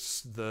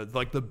heists,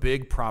 the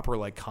big proper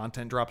like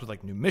content drops with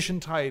like new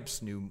mission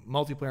types, new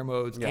multiplayer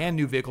modes, and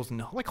new vehicles,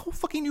 and like whole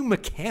fucking new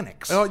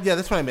mechanics. Oh yeah,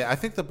 that's what I mean. I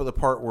think the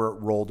part where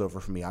it rolled over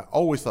for me, I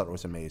always thought it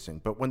was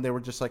amazing. But when they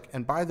were just like,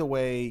 and by the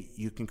way,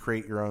 you can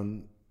create your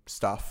own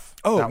stuff.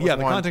 Oh, That was yeah,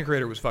 the one. content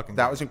creator was fucking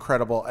That great. was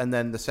incredible. And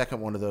then the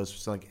second one of those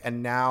was like,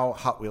 and now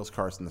Hot Wheels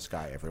cars in the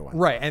sky, everyone.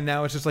 Right, and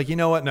now it's just like, you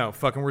know what? No,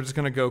 fucking, we're just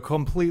gonna go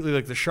completely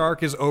like the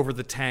shark is over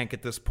the tank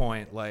at this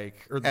point,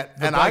 like, or the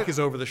bike is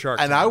over the shark.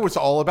 And tank. I was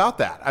all about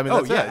that. I mean, Oh,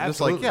 that's yeah, it.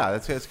 Just like, absolutely.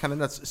 yeah, it's kind of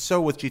nuts.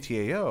 So with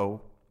GTAO,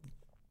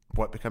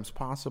 what becomes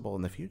possible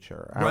in the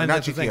future? Right, and Not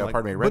that's the GTAO, thing, like,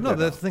 pardon me. but Red no, Dead.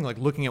 that's the thing. Like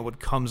looking at what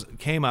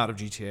came out of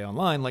GTA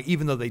Online, like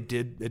even though they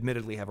did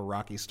admittedly have a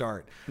rocky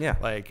start, Yeah.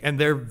 like, and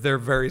they're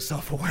very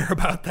self-aware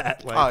about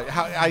that. Like,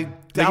 I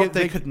doubt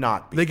they could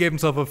not be. They gave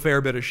themselves a fair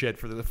bit of shit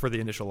for the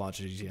initial launch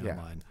of GTA Yeah.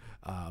 Online,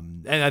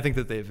 and I think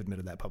that they've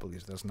admitted that publicly.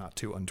 So that's not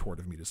too untoward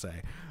of me to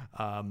say.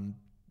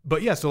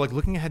 But yeah, so like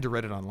looking ahead to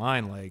Reddit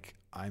Online, like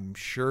I'm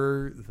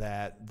sure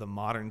that the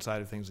modern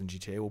side of things in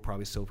GTA will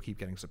probably still keep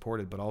getting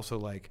supported, but also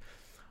like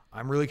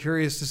I'm really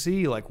curious to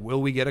see like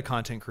will we get a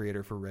content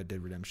creator for Red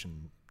Dead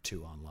Redemption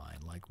 2 Online?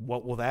 Like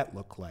what will that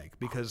look like?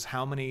 Because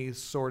how many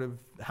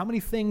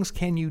things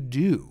can you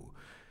do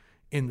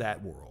in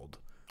that world?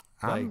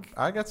 Like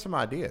I got some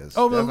ideas.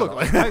 oh, well,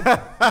 definitely. look,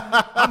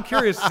 I'm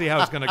curious to see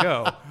how it's going to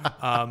go.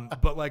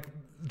 But like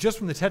just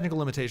from the technical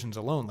limitations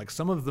alone, like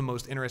some of the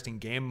most interesting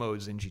game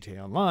modes in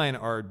GTA Online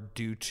are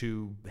due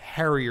to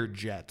Harrier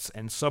jets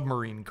and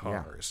submarine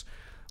cars.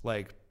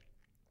 Like,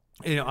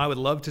 you know, I would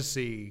love to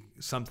see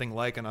something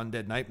like an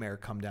Undead Nightmare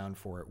come down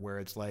for it, where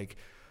it's like,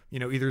 you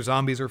know, either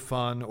zombies are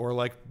fun or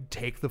like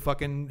take the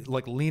fucking,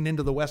 like lean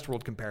into the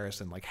Westworld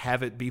comparison, like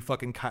have it be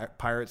fucking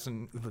pirates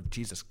and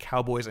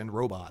cowboys and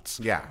robots.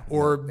 Yeah.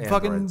 Or Yeah,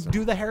 fucking androids.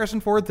 do the Harrison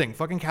Ford thing,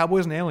 fucking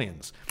cowboys and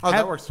aliens. Oh,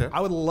 that works too.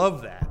 I would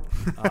love that.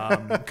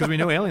 Because we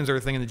know aliens are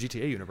a thing in the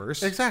GTA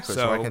universe. Exactly.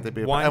 So why can't they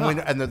be? Why and,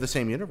 not? and they're the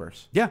same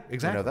universe. Yeah,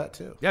 exactly. We know that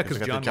too. Yeah, because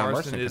we got John the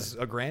Marston Marston is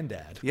a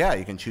granddad. Yeah,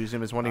 you can choose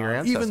him as one of your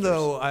ancestors. Even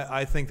though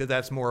I think that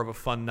that's more of a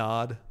fun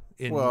nod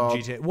in Well,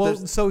 GTA. Well,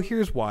 so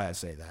here's why I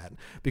say that.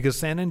 Because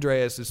San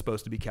Andreas is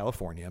supposed to be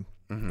California.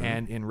 Mm-hmm.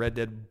 And in Red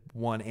Dead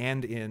 1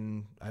 and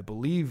in, I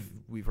believe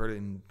we've heard it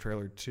in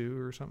trailer 2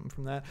 or something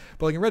from that.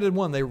 But like in Red Dead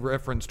 1, they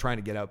reference trying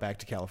to get out back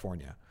to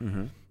California.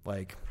 Mm-hmm.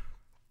 Like,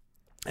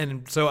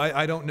 and so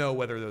I don't know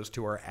whether those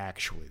two are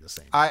actually the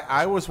same.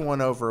 I was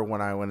won over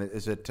when I went.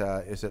 Is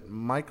it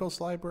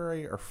Michael's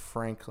library or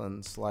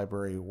Franklin's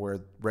library where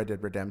Red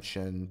Dead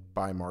Redemption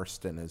by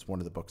Marston is one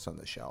of the books on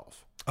the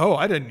shelf? Oh,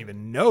 I didn't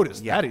even notice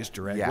Yeah. that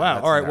Easter egg. Yeah, wow.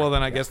 that's All right. in Well, there.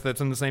 then I Yeah. guess that's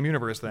in the same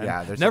universe then.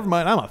 Yeah, there's Never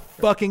mind. I'm a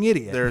fucking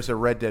idiot. There's a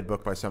Red Dead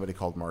book by somebody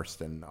called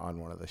Marston on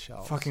one of the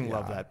shelves. Fucking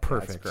love Yeah, that.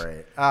 Perfect. That's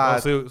great. Well,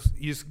 so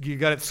you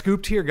got it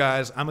scooped here,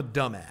 guys. I'm a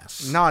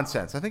dumbass.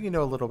 Nonsense. I think you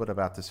know a little bit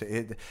about this.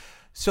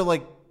 So,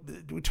 like,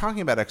 we're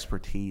talking about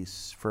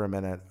expertise for a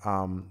minute.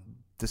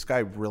 This guy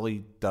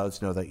really does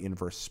know that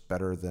universe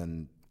better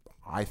than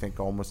I think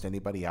almost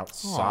anybody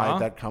outside Aw.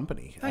 that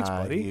company. Thanks,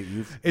 buddy.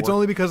 You've It's worked-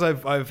 only because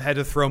I've had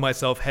to throw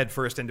myself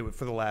headfirst into it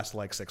for the last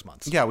like 6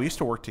 months. Yeah, we used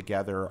to work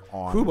together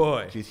on Hoo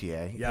boy.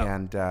 GTA, Yeah.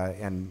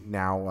 and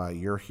now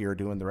you're here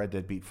doing the Red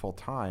Dead beat full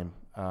time.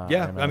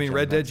 Yeah, I mean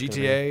Red Dead, that's gonna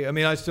GTA. I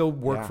mean, I still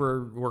work Yeah.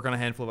 on a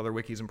handful of other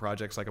wikis and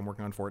projects. Like I'm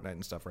working on Fortnite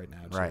and stuff right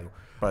now. be- right.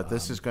 But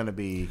this is going to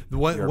be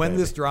When your baby.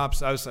 this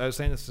drops, I was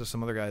saying this to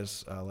some other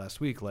guys last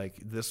week. Like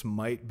this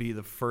might be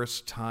the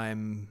first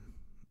time,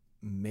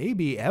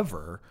 maybe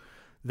ever,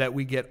 that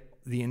we get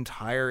the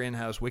entire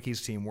in-house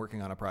wikis team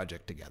working on a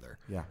project together.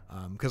 Yeah.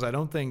 Because I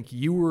don't think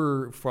you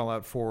were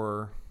Fallout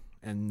 4,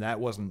 and that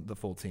wasn't the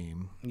full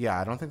team. Yeah,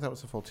 I don't think that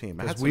was a full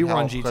team. I had we some were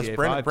on help, 'cause GTA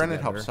Brendan, 5 Brendan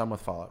together. helped some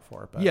with Fallout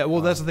 4. But, Yeah, well,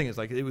 that's the thing. Is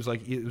like it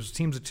was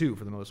teams of 2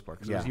 for the most part.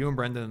 Because it was Yeah. you and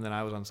Brendan, and then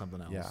I was on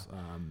something else. Yeah.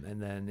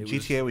 And then it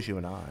GTA was you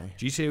and I.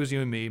 GTA was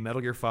you and me.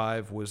 Metal Gear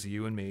 5 was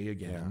you and me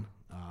again.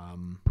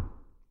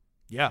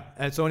 Yeah.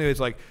 And so, anyways,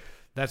 like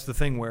that's the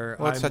thing where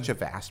Well, it's such a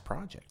vast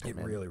project. it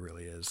really,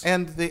 really is.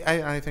 And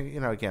I think,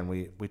 again,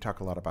 we talk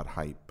a lot about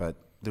hype, but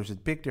there's a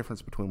big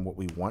difference between what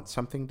we want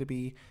something to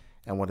be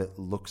and what it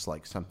looks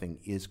like something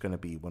is going to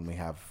be when we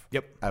have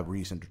a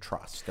reason to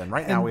trust. And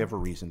right now we have a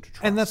reason to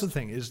trust. And that's the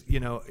thing is,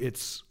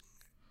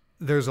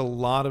 there's a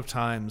lot of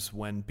times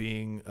when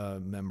being a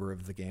member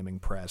of the gaming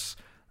press,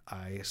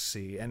 I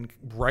see and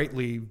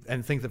rightly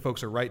and think that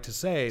folks are right to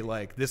say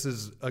like this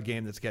is a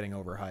game that's getting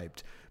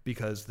overhyped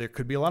because there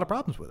could be a lot of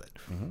problems with it.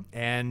 Mm-hmm.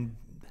 And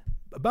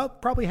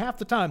about probably half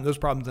the time those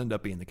problems end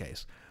up being the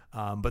case.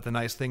 But the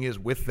nice thing is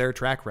with their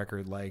track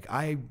record, like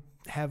I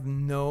have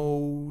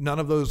none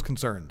of those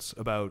concerns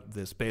about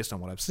this based on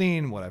what I've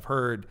seen, what I've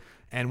heard,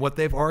 and what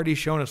they've already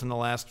shown us in the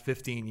last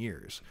 15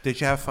 years.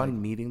 Did you have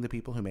fun meeting the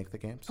people who make the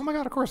games? Oh my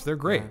God, of course. They're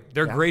great.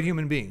 They're great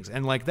human beings.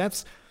 And like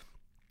that's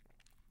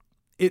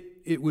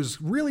it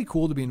was really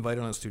cool to be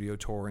invited on a studio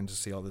tour and to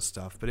see all this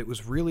stuff. But it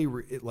was really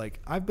like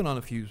I've been on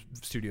a few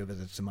studio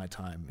visits in my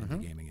time in the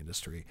gaming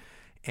industry.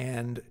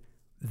 And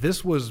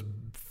this was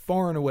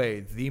far and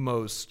away the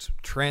most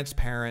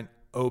transparent,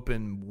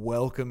 open,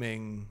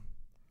 welcoming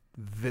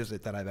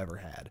visit that I've ever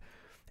had.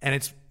 And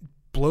it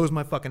blows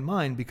my fucking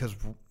mind because,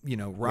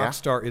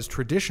 Rockstar is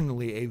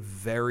traditionally a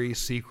very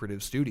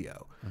secretive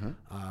studio.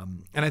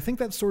 And I think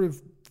that's sort of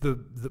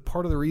the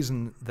part of the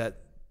reason that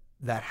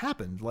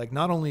happened. Like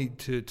not only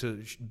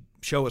to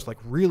show us like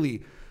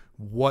really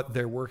what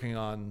they're working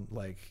on,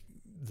 like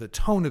the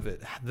tone of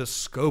it, the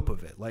scope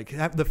of it, like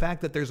the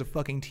fact that there's a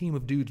fucking team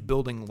of dudes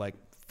building like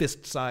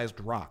fist-sized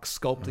rocks,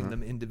 sculpting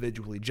them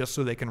individually just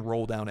so they can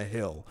roll down a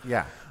hill.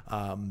 Yeah.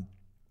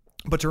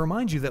 But to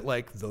remind you that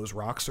like those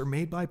rocks are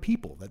made by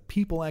people, that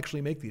people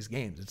actually make these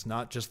games. It's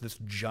not just this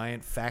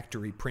giant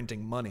factory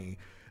printing money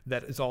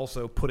that is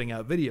also putting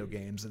out video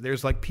games.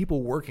 There's like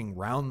people working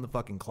round the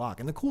fucking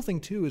clock. And the cool thing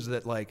too is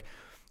that like,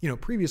 you know,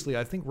 previously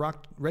I think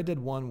Red Dead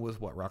 1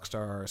 was what,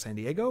 Rockstar San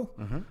Diego?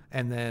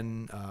 And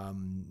then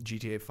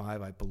GTA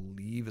 5 I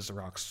believe is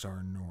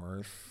Rockstar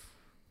North.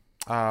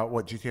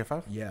 What, GTA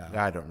 5? Yeah.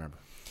 I don't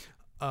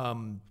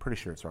remember.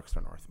 Pretty sure it's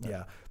Rockstar North. But.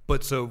 Yeah.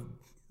 But so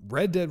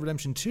Red Dead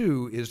Redemption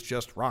 2 is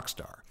just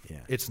Rockstar. Yeah.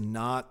 It's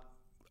not,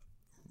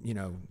 you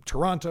know,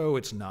 Toronto.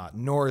 It's not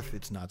North.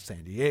 It's not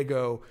San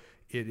Diego.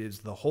 It is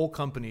the whole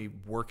company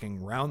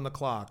working round the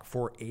clock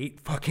for 8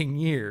 fucking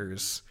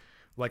years,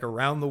 like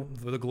around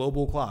the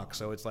global clock.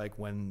 So it's like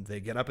when they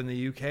get up in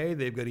the UK,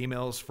 they've got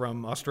emails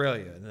from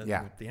Australia. And then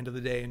at the end of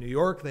the day in New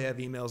York, they have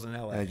emails in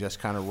LA. And it just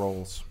kind of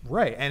rolls.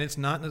 Right. And it's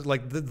not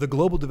like the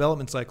global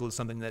development cycle is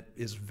something that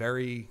is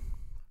very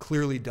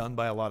clearly done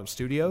by a lot of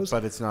studios,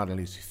 but it's not an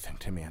easy thing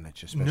to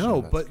manage. Especially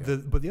no, but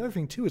the other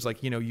thing too is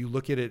like, you know, you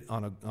look at it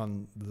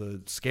on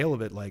the scale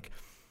of it. Like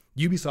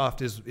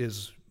Ubisoft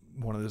is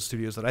one of the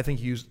studios that I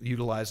think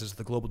utilizes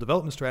the global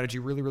development strategy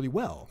really, really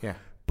well. Yeah,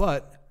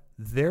 but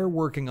they're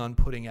working on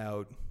putting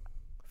out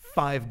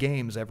 5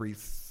 games every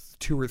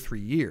 2 or 3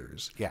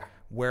 years. Yeah,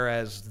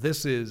 whereas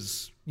this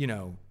is, you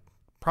know,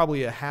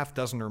 probably a half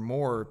dozen or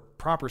more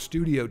proper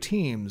studio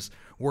teams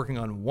working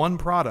on one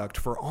product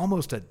for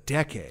almost a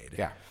decade.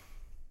 Yeah.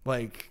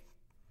 Like,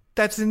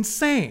 that's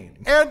insane.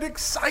 And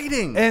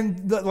exciting.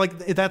 And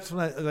that's,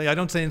 I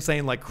don't say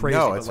insane like crazy,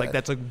 but like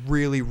that's a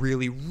really,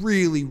 really,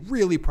 really,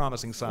 really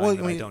promising sign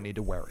that I don't need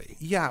to worry.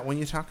 Yeah, when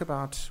you talk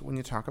about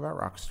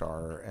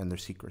Rockstar and their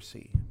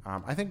secrecy,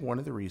 I think one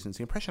of the reasons,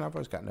 the impression I've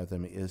always gotten of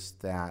them is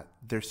that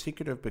they're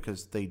secretive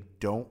because they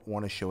don't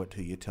want to show it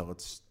to you till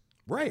it's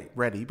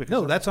ready,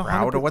 because that's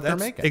proud of what they're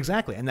making.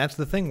 Exactly. And that's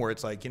the thing where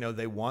it's like, you know,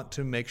 they want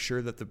to make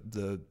sure that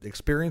the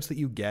experience that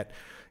you get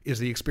is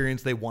the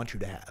experience they want you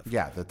to have.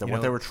 Yeah,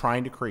 what they were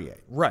trying to create.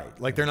 Right.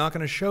 Like they're not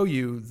going to show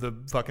you the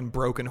fucking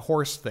broken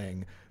horse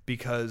thing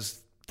because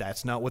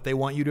that's not what they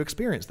want you to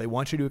experience. They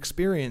want you to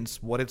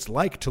experience what it's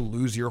like to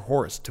lose your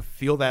horse, to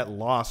feel that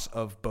loss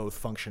of both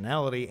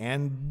functionality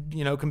and,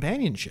 you know,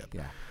 companionship.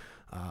 Yeah.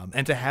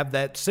 And to have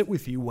that sit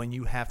with you when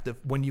you have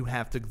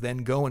to then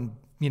go and,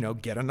 you know,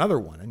 get another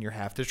one and you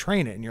have to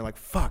train it and you're like,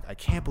 fuck, I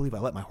can't believe I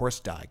let my horse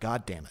die.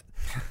 God damn it.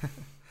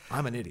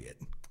 I'm an idiot.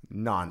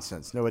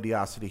 Nonsense. No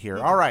idiocity here.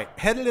 All right.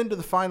 Headed into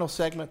the final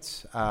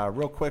segments.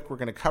 Real quick, we're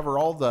going to cover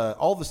all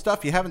the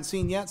stuff you haven't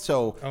seen yet.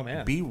 So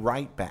be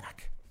right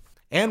back.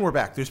 And we're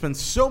back. There's been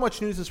so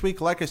much news this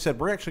week. Like I said,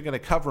 we're actually going to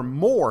cover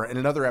more in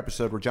another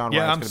episode where John Ryan's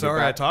going to be back. I'm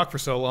sorry I talked for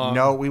so long.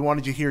 No, we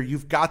wanted you here.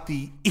 You've got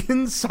the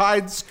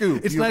inside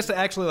scoop. It's nice to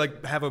actually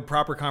like have a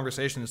proper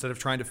conversation instead of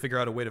trying to figure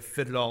out a way to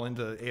fit it all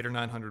into 800 or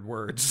 900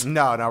 words.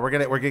 No, we're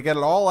gonna get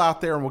it all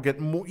out there, and we'll get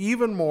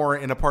even more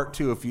in a part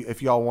 2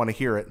 if y'all want to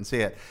hear it and see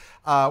it.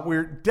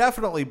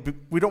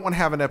 We don't want to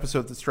have an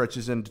episode that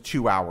stretches into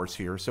 2 hours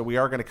here, so we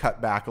are going to cut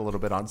back a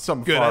little bit on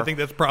some. Good, I think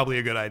that's probably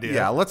a good idea.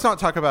 Yeah, let's not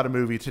talk about a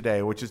movie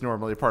today, which is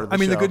normally a part of the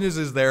show. The good news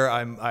is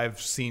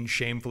I've seen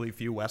shamefully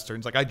few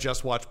westerns. Like I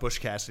just watched Bush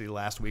Cassidy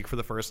last week for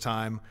the first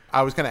time.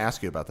 I was going to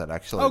ask you about that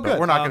actually, but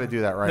we're not going to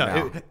do that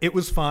now. It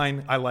was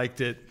fine. I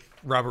liked it.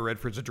 Robert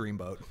Redford's a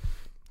dreamboat.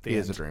 He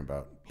is a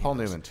dreamboat. Paul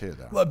Newman too,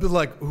 though. But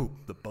like,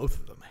 the both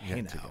of them.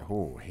 Hey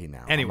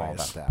now. Anyways, I'm all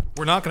about that.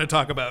 We're not going to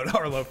talk about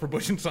our love for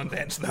Bush and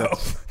Sundance, though.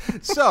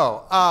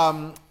 So,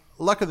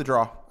 luck of the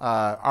draw.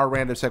 Our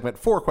random segment.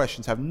 4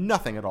 questions have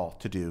nothing at all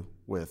to do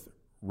with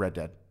Red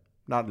Dead.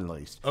 Not in the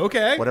least.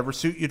 Okay. Whatever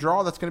suit you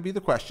draw, that's going to be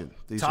the question.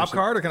 Top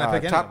card, or can I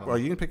pick any of them? Well,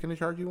 you can pick any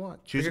card you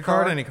want. Choose a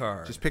card, any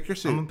card. Just pick your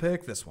suit. I'm going to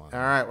pick this one. All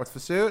right. What's the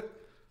suit?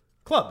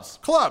 Clubs.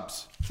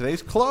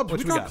 Today's clubs.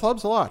 We draw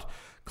clubs a lot.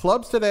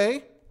 Clubs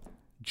today.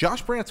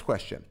 Josh Brandt's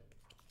question.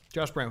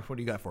 Josh Brandt, what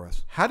do you got for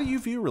us? How do you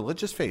view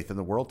religious faith in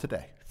the world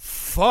today?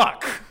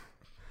 Fuck.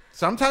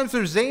 Sometimes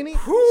they're zany.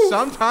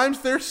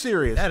 Sometimes they're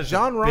serious. That is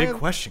John a Ryan, big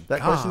question.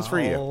 That question's for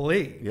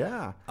you.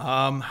 Yeah.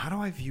 How do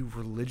I view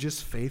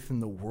religious faith in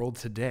the world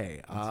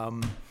today?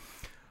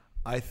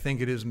 I think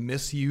it is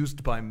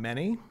misused by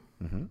many,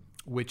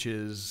 which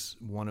is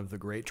one of the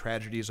great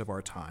tragedies of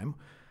our time.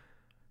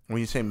 When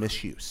you say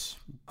misuse,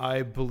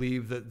 I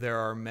believe that there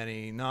are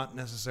many, not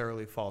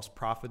necessarily false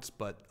prophets,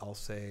 but I'll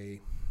say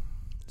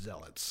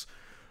zealots,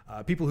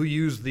 people who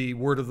use the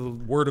word of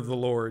the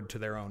Lord to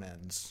their own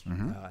ends,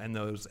 and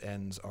those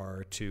ends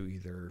are to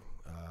either,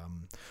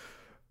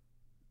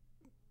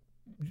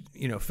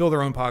 fill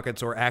their own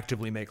pockets or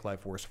actively make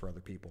life worse for other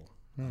people.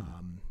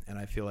 And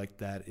I feel like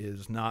that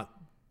is not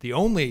the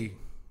only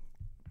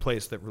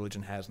place that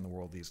religion has in the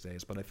world these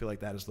days, but I feel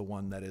like that is the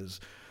one that is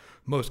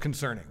most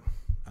concerning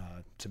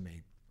to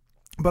me.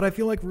 But I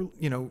feel like,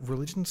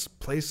 religion's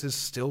place is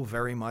still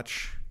very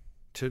much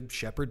to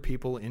shepherd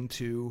people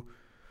into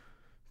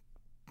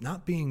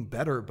not being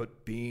better,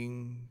 but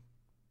being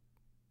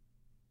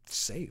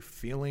safe,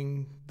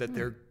 feeling that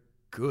they're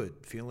good,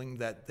 feeling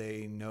that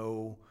they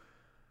know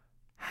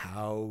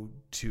how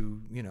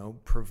to,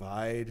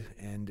 provide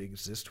and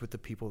exist with the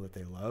people that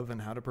they love,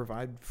 and how to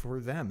provide for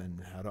them,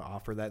 and how to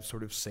offer that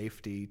sort of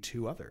safety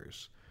to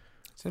others.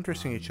 It's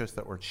interesting you chose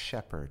that word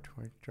shepherd.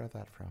 Where did you draw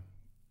that from?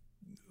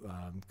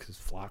 Because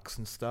flocks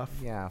and stuff.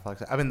 Yeah,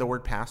 flocks. I mean, the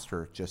word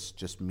pastor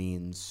just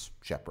means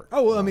shepherd.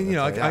 Oh, well, I mean,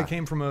 That's I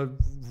came from a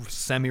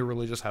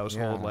semi-religious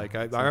household. Yeah, Like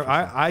that's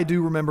I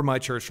do remember my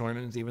church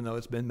sermons, even though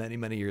it's been many,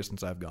 many years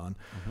since I've gone.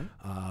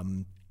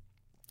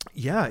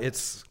 Yeah,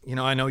 it's,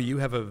 I know you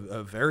have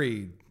a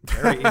very,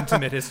 very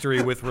intimate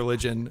history with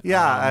religion.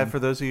 Yeah, for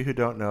those of you who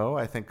don't know,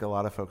 I think a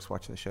lot of folks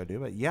watching the show do,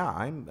 but yeah,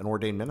 I'm an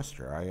ordained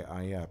minister.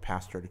 I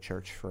pastored a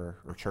church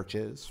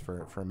churches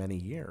for many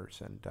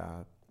years, and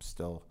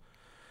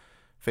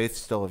faith's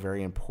still a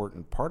very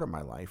important part of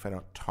my life. I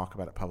don't talk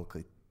about it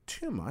publicly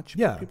too much,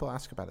 but people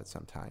ask about it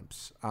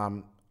sometimes.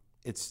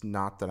 It's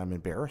not that I'm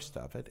embarrassed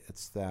of it.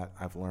 It's that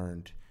I've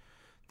learned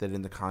that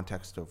in the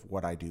context of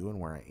what I do and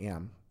where I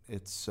am,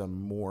 it's a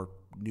more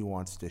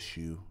nuanced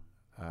issue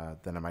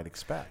than I might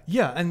expect.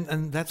 Yeah,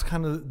 and that's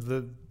kind of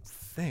the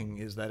thing,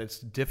 is that it's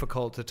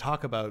difficult to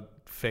talk about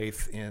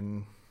faith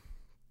in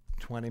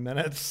 20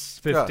 minutes,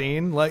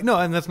 15. Like, no,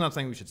 and that's not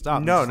saying we should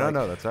stop. No,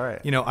 that's all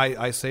right.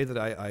 I say that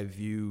I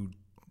view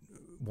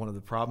one of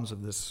the problems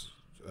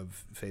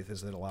of faith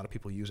is that a lot of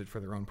people use it for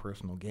their own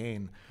personal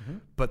gain,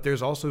 but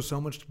there's also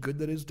so much good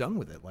that is done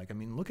with it. Like, I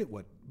mean, look at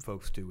what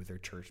folks do with their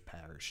church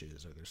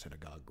parishes or their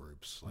synagogue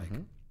groups. Like,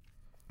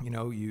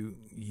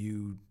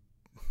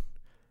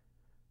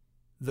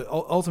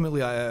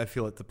 ultimately, I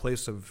feel that the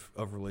place of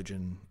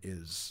religion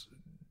is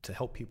to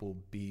help people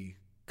be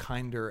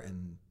kinder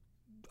and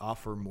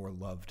offer more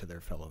love to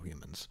their fellow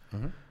humans.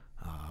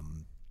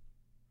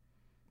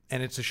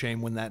 And it's a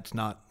shame when that's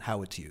not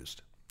how it's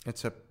used.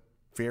 It's a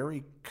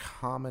very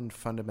common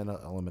fundamental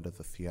element of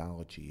the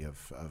theology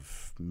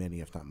of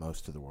many, if not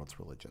most, of the world's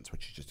religions,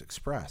 which you just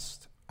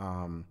expressed.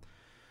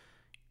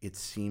 It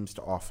seems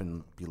to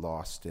often be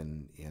lost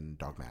in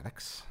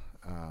dogmatics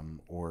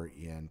or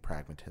in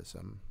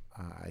pragmatism.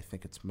 I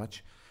think it's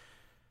much...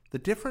 The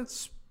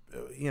difference,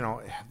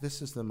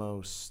 this is the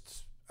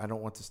most... I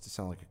don't want this to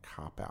sound like a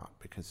cop-out,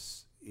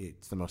 because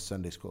it's the most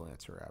Sunday school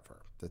answer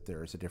ever, that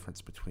there is a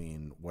difference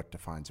between what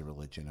defines a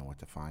religion and what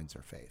defines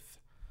our faith.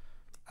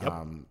 Yep.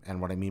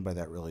 And what I mean by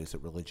that really is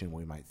that religion,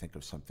 we might think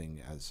of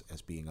something as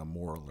being a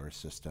moral or a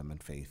system,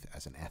 and faith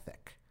as an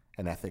ethic.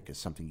 An ethic is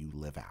something you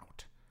live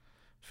out.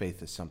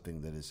 Faith is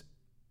something that is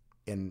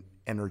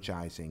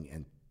energizing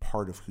and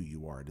part of who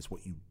you are. It is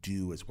what you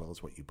do as well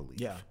as what you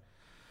believe. Yeah.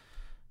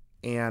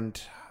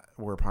 And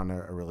whereupon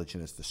a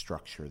religion is the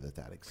structure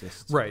that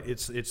exists. Right.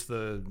 It's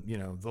the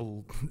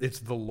it's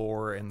the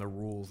lore and the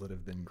rules that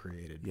have been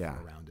created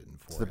around it and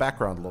for it's the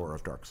background lore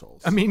of Dark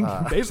Souls. I mean,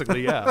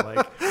 basically, yeah.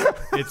 Like,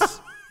 it's.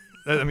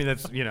 I mean,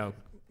 that's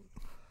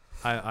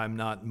I'm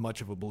not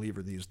much of a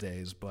believer these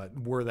days, but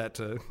were that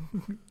to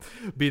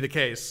be the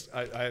case,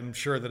 I'm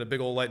sure that a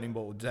big old lightning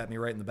bolt would zap me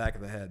right in the back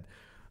of the head.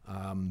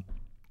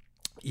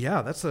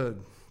 That's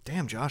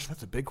damn, Josh,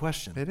 that's a big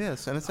question. It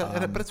is, and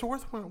but it's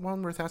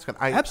one worth asking.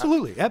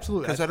 Absolutely.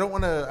 Because I don't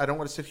want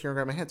to sit here and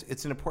grab my hands.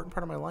 It's an important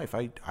part of my life.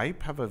 I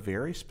have a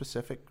very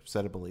specific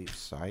set of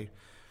beliefs.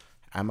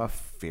 I'm a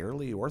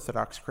fairly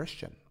orthodox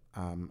Christian.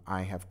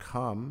 I have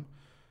come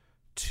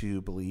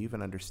to believe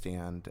and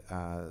understand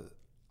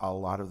a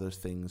lot of those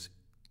things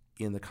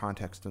in the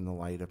context and the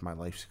light of my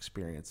life's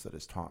experience that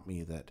has taught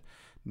me that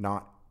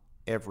not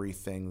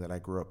everything that I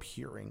grew up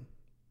hearing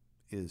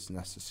is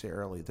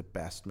necessarily the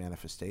best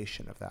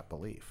manifestation of that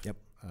belief. Yep.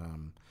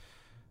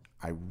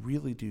 I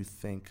really do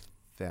think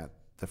that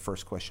the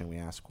first question we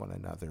ask one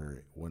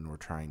another when we're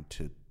trying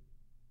to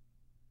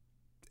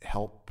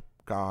help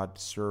God,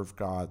 serve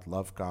God,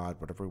 love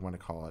God, whatever we want to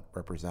call it,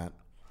 represent,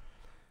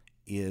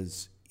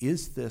 is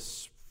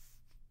this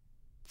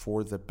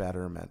for the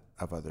betterment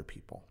of other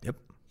people? Yep.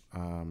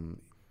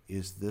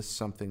 Is this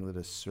something that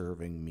is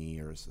serving me,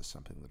 or is this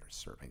something that is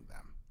serving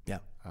them? Yeah.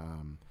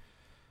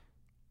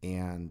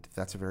 And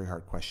that's a very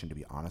hard question to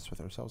be honest with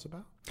ourselves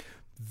about.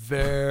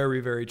 Very,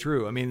 very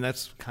true. I mean,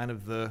 that's kind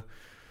of the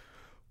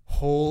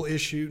whole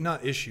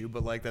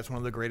but like that's one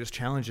of the greatest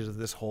challenges of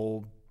this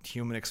whole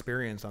human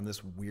experience on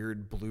this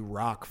weird blue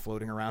rock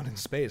floating around in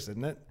space,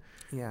 isn't it?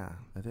 Yeah,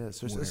 it is.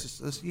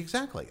 There's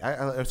exactly.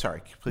 I'm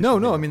sorry. Please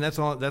no. I mean, that's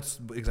all. That's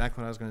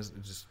exactly what I was going to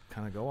just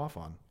kind of go off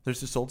on. There's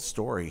this old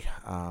story.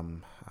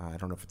 I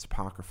don't know if it's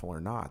apocryphal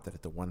or not, that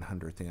at the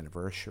 100th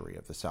anniversary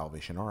of the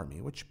Salvation Army,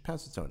 which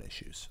has its own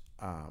issues,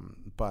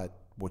 but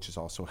which has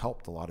also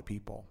helped a lot of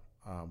people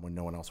when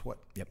no one else would.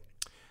 Yep.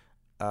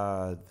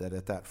 That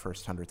at that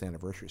first 100th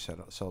anniversary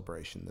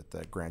celebration, that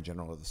the Grand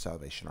General of the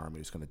Salvation Army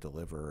was going to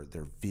deliver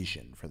their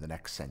vision for the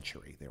next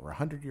century. They were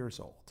 100 years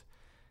old.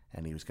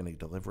 And he was going to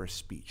deliver a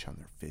speech on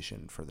their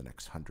vision for the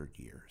next 100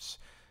 years.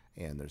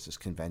 And there's this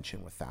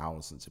convention with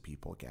thousands of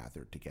people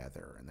gathered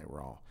together, and they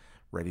were all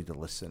ready to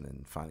listen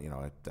and find,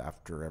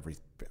 after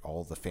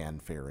all the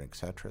fanfare,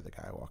 etc., the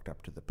guy walked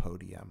up to the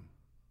podium,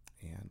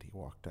 and he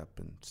walked up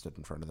and stood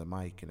in front of the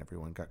mic, and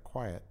everyone got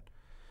quiet,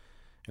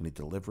 and he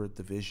delivered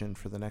the vision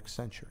for the next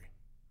century.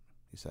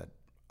 He said,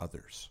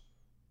 "Others."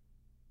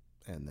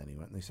 And then he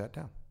went and he sat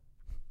down.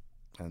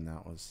 And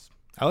that was...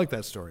 I like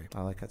that story.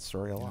 I like that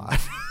story a lot.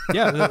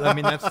 Yeah, I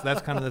mean,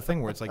 that's kind of the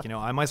thing where it's like,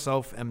 I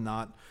myself am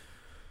not...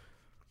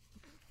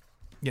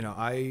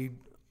 I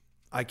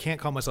can't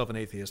call myself an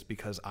atheist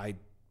because I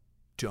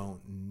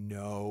don't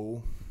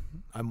know.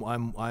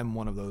 I'm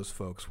one of those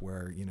folks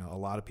where, a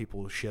lot of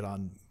people shit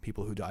on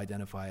people who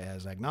identify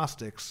as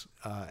agnostics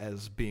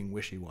as being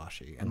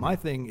wishy-washy. And my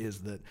thing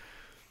is that,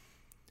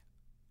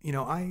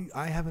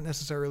 I haven't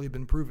necessarily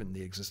been proven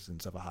the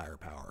existence of a higher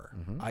power.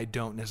 I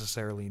don't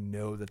necessarily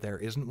know that there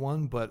isn't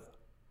one, but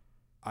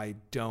I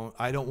don't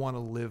want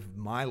to live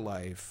my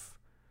life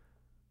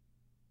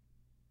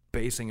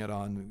basing it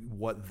on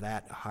what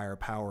that higher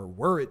power,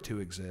 were it to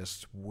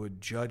exist, would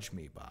judge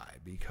me by,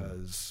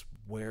 because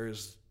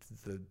where's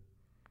the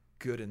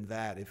good in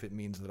that if it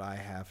means that I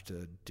have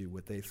to do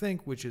what they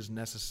think, which is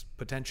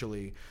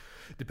potentially,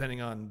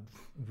 depending on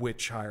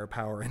which higher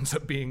power ends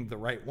up being the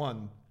right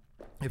one.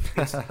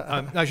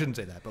 I shouldn't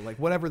say that, but like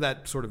whatever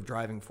that sort of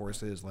driving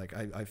force is, like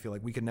I feel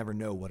like we can never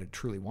know what it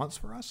truly wants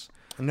for us.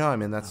 No, I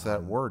mean, that's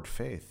that word,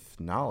 faith.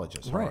 Knowledge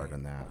is hard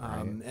in that,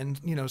 right?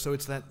 And, so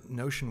it's that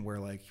notion where,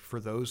 like,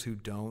 for those who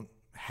don't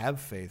have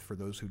faith, for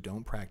those who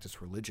don't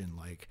practice religion,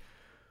 like,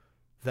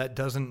 that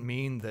doesn't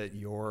mean that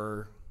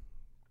you're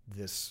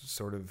this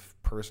sort of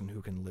person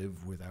who can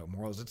live without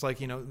morals. It's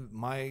like,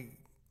 I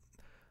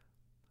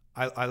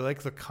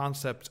like the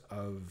concept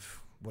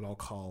of what I'll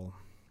call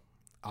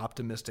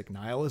optimistic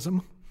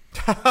nihilism.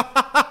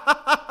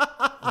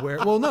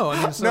 No,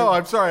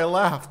 I'm sorry, I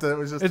laughed. It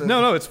was just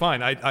no, it's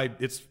fine.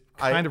 It's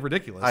kind of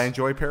ridiculous. I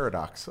enjoy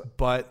paradox,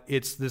 but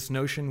it's this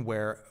notion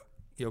where,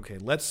 okay,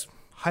 let's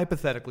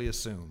hypothetically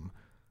assume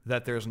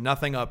that there's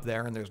nothing up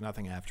there and there's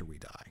nothing after we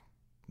die.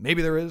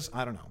 Maybe there is.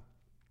 I don't know.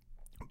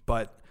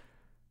 But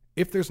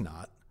if there's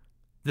not,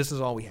 this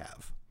is all we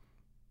have,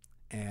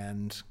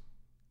 and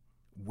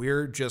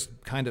we're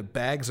just kind of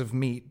bags of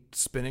meat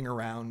spinning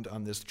around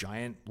on this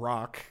giant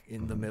rock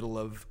in the middle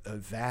of a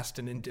vast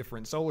and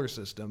indifferent solar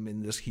system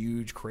in this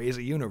huge,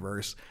 crazy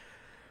universe.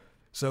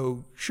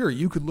 So, sure,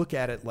 you could look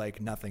at it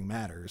like nothing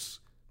matters,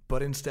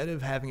 but instead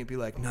of having it be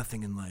like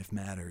nothing in life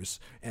matters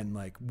and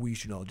like we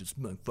should all just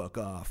fuck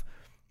off,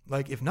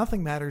 like if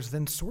nothing matters,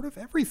 then sort of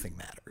everything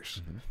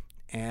matters.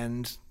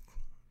 And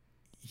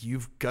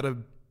you've got to,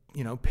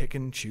 pick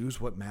and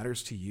choose what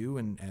matters to you,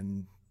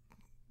 and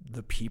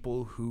the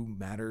people who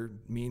matter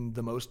mean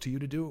the most to you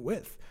to do it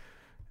with.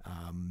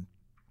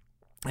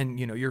 And,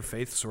 your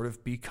faith sort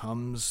of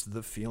becomes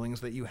the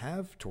feelings that you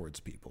have towards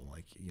people.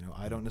 Like,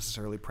 I don't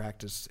necessarily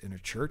practice in a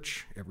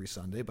church every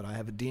Sunday, but I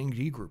have a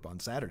D&D group on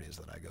Saturdays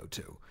that I go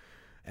to.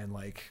 And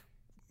like,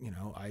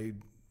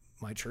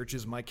 my church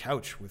is my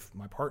couch with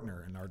my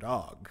partner and our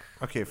dog.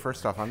 Okay,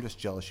 first off, I'm just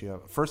jealous you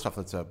have... First off,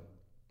 that's a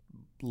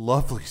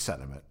lovely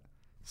sentiment.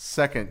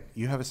 Second,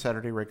 you have a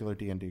Saturday regular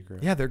D&D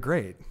group. Yeah, they're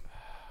great.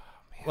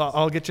 Well,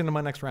 I'll get you into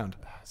my next round.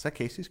 Is that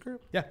Casey's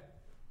group? Yeah.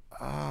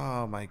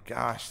 Oh my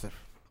gosh.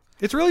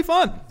 It's really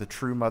fun. The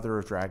true mother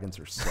of dragons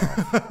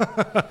herself.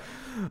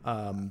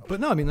 But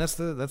no, I mean, that's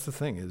the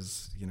thing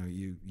is,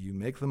 you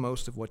make the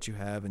most of what you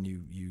have, and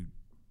you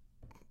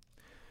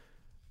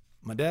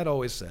my dad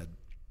always said,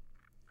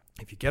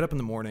 if you get up in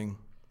the morning,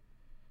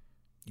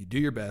 you do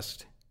your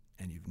best,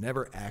 and you've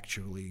never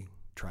actually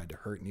tried to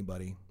hurt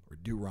anybody or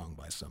do wrong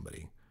by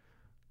somebody,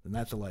 then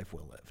that's a life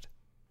well lived.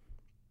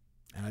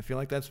 And I feel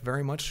like that's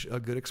very much a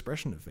good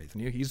expression of faith.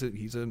 And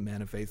he's a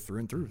man of faith through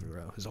and through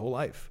throughout his whole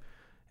life.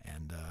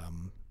 And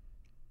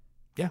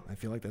I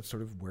feel like that's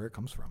sort of where it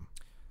comes from.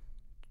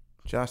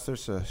 Josh,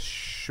 there's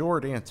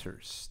short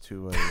answers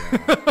to a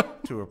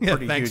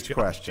pretty huge John.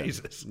 question.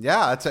 Jesus.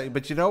 Yeah,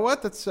 but you know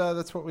what? That's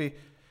what we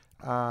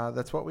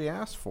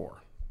asked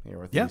for here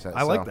with these.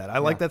 I like that. I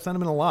like that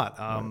sentiment a lot.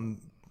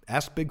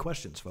 Ask big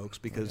questions, folks,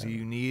 because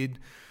you need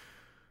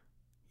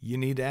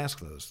to ask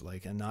those,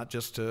 and not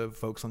just to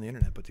folks on the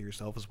internet, but to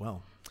yourself as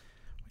well.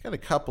 We got a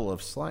couple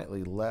of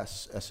slightly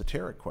less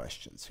esoteric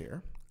questions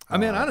here. I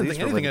mean, I don't think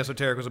anything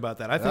esoteric was about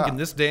that. I think in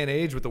this day and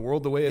age, with the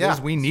world the way it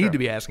is, we need to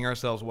be asking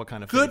ourselves what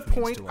kind of good faith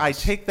point. means to us. I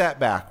take that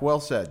back.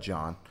 Well said,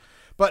 John.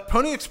 But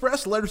Pony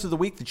Express letters of the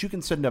week that you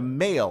can send to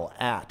mail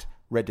at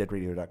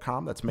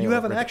reddeadradio.com. That's mail. You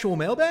have an actual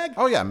mailbag?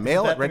 Oh yeah,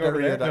 mail at That thing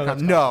over there?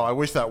 reddeadradio.com. No, I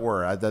wish that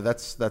were.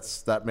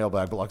 That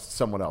mailbag belongs to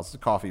someone else. It's a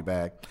coffee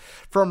bag.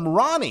 From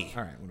Ronnie.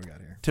 All right, what do we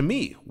got here? To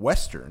me,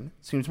 Western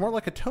seems more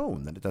like a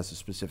tone than it does a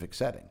specific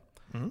setting.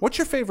 What's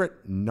your favorite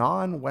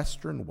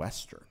non-Western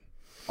Western?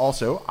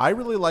 Also, I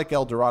really like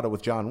El Dorado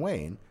with John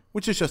Wayne,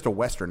 which is just a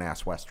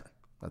Western-ass Western.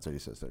 That's what he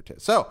says there, too.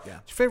 So, what's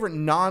your favorite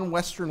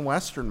non-Western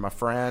Western, my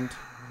friend?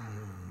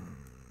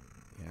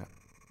 Yeah.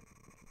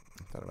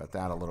 I thought about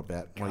that a little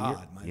bit.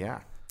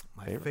 My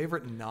My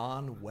favorite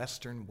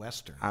non-Western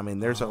Western. I mean,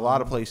 there's a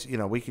lot of places.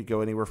 We could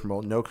go anywhere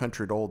from No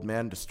Country to Old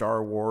Men to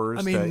Star Wars.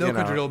 I mean, to, No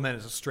Country to Old Men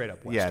is a straight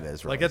up Western. Yeah, it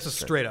is. Really. Like it's a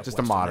straight up just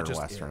Western. a modern It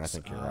just Western. is. I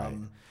think you're right.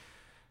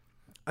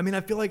 I mean,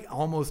 I feel like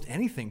almost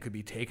anything could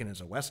be taken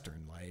as a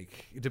Western,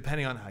 like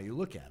depending on how you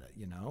look at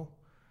it.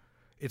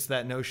 It's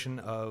that notion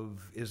of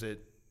is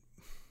it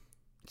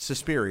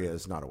Suspiria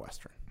is not a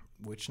Western.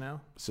 which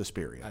now?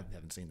 Suspiria. I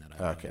haven't seen that. I don't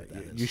know Okay, what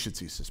that you is. should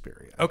see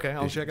Suspiria. Okay,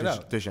 I'll check it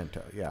out.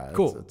 D'Argento, yeah.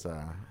 Cool. It's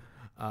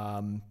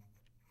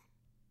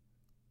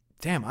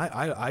Damn,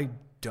 I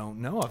don't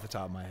know off the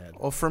top of my head.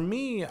 Well, for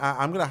me,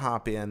 I'm going to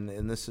hop in,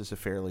 and this is a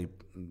fairly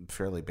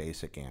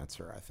basic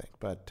answer, I think.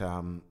 But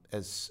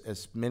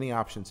as many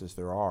options as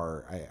there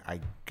are,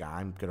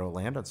 I'm going to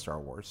land on Star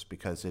Wars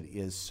because it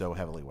is so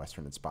heavily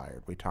Western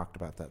inspired. We talked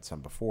about that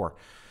some before.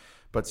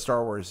 But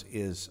Star Wars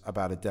is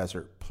about a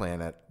desert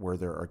planet where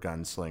there are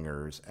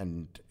gunslingers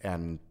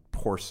and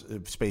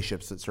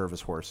spaceships that serve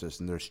as horses,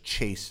 and there's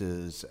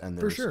chases, and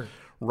there's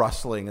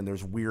rustling, and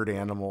there's weird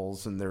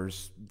animals, and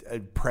there's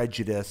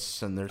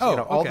prejudice, and there's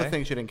all the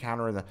things you'd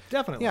encounter in the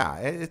definitely. Yeah,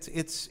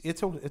 it's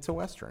a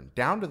Western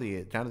down to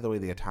the way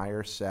the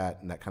attire's set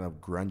and that kind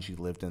of grungy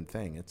lived-in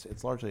thing.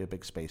 It's largely a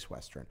big space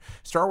Western.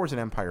 Star Wars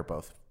and Empire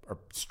both are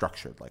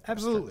structured like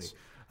absolutely. Westerns.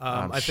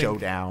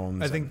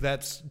 Showdowns. I think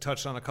that's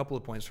touched on a couple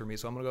of points for me.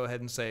 So I'm going to go ahead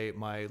and say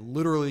my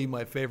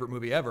favorite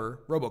movie ever,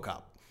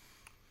 RoboCop.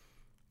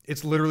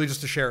 It's literally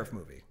just a sheriff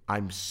movie.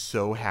 I'm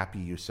so happy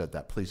you said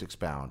that. Please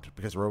expound,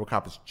 because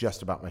RoboCop is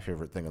just about my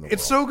favorite thing in the world.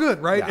 It's so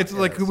good, right? Yeah, it's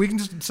like we can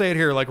just say it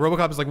here. Like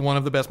RoboCop is like one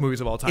of the best movies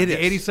of all time. It the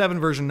is.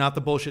 87 version, not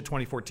the bullshit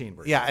 2014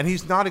 version. Yeah, and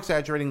he's not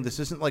exaggerating. This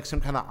isn't like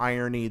some kind of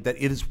irony. That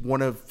it is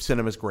one of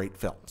cinema's great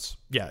films.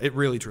 Yeah, it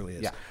really, truly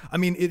is. Yeah. I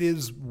mean, it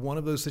is one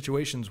of those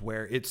situations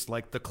where it's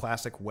like the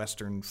classic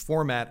Western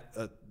format.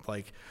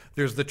 Like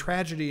there's the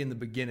tragedy in the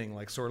beginning,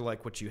 like sort of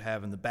like what you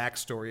have in the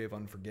backstory of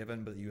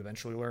Unforgiven, but you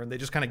eventually learn. They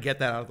just kind of get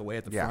that out of the way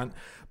at the front.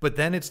 But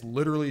then it's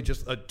literally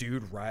just a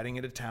dude riding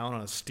into town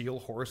on a steel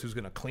horse who's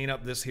going to clean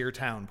up this here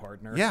town,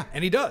 partner. Yeah,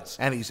 and he does.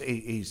 And he's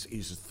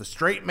the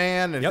straight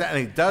man, and, Yep. and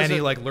he does. And it.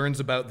 he like learns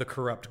about the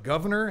corrupt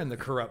governor and the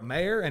corrupt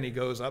mayor, and he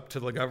goes up to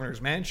the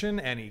governor's mansion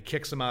and he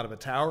kicks him out of a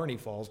tower and he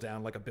falls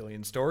down like a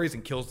billion stories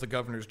and kills the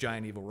governor's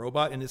giant evil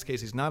robot. In this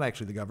case, he's not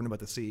actually the governor, but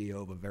the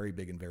CEO of a very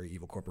big and very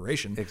evil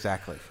corporation.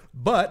 Exactly.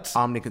 But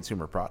Omni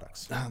Consumer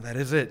Products. that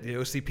is it. The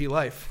OCP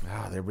life.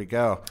 Ah, there we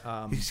go.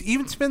 He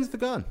even spins the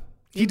gun.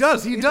 He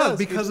does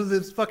because of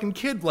this fucking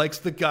kid likes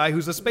the guy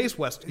who's a space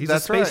west. He's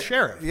That's a space right.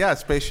 sheriff. Yeah,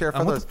 space sheriff.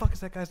 What the fuck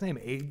is that guy's name?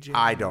 AJ?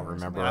 I don't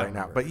remember right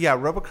now. But yeah,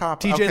 RoboCop.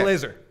 TJ okay.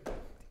 Laser.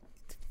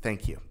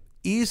 Thank you.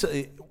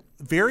 Easily,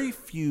 very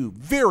few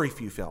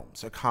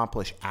films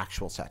accomplish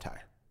actual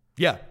satire.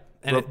 Yeah.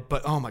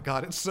 But oh my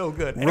God, it's so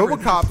good.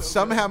 RoboCop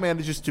somehow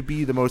manages to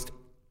be the most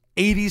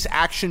 80s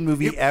action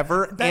movie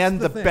ever and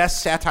the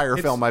best satire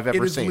film I've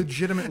ever seen. It is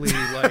legitimately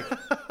like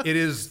it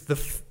is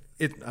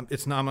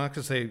it's not. I'm not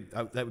going to say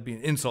that would be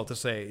an insult to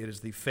say it is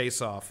the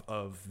Face Off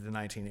of the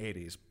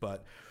 1980s,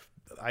 but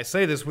I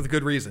say this with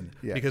good reason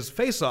because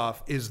Face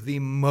Off is the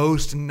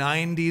most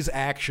 90s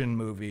action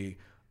movie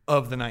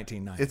of the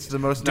 1990s. It's the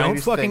most 90s Don't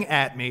fucking thing.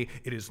 at me.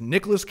 It is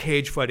Nicolas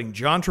Cage fighting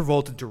John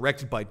Travolta,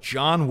 directed by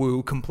John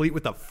Woo, complete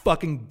with the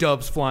fucking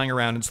doves flying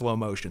around in slow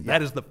motion.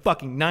 That is the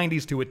fucking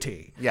 90s to a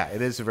T. Yeah,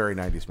 it is a very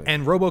 90s movie.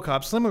 And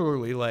RoboCop,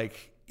 similarly,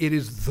 like it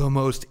is the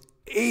most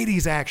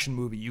 80s action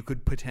movie you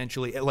could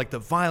potentially, like the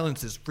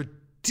violence is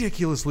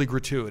ridiculously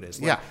gratuitous.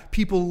 Like,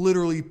 people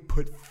literally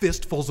put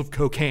fistfuls of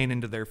cocaine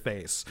into their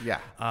face. Yeah.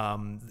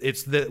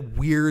 It's the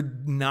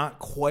weird, not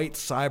quite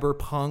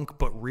cyberpunk,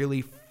 but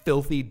really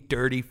filthy,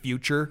 dirty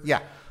future. Yeah.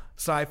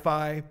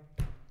 Sci-fi.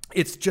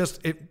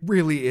 It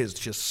really is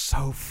just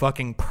so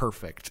fucking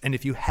perfect. And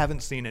if you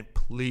haven't seen it,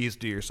 please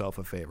do yourself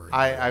a favor.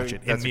 And watch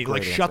it. That's a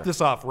great shut answer. this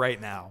off right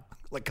now.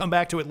 Like, come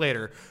back to it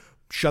later.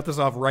 Shut this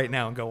off right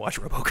now and go watch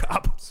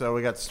RoboCop. So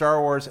we got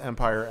Star Wars,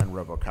 Empire, and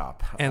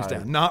RoboCop. Hands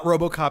down. Not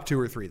RoboCop 2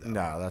 or 3, though.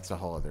 No, that's a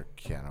whole other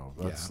can of.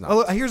 That's not.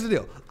 Although, here's the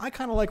deal. I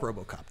kind of like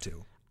RoboCop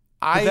 2.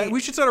 We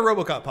should start a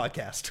RoboCop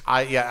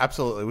podcast. Yeah,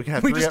 absolutely. We can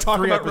have We three, just talk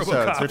three about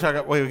episodes.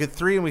 RoboCop. We get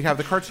 3, and we have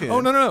the cartoon. Oh,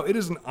 no. It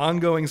is an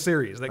ongoing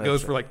series that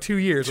goes for like 2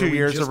 years. 2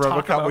 years of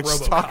RoboCop. We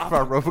just talk RoboCop.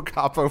 about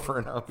RoboCop over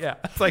and over. Yeah.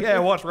 It's like, hey, I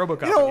watched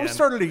RoboCop You know, again. we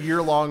started a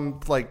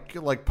year-long like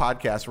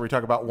podcast where we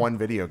talk about one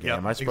video game.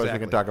 Yep, I suppose we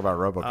can exactly. talk about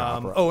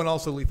RoboCop. And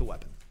also Lethal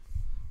Weapon.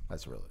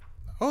 That's really.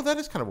 Oh, that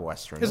is kind of a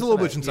Western. It's a isn't little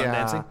it? Butch and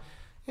Sundancey.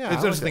 Yeah,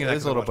 It's just thinking it that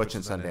is a could little watch Butch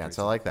and Butch and Sundance.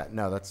 I like that.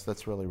 No,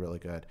 that's really, really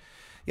good.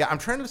 Yeah, I'm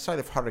trying to decide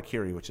if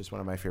Harakiri, which is one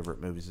of my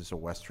favorite movies, is a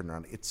Western or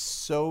not. It's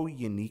so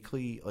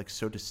uniquely,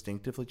 so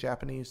distinctively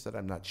Japanese that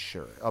I'm not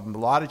sure. A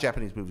lot of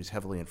Japanese movies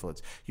heavily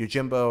influenced.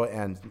 Yojimbo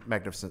and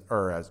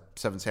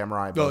Seven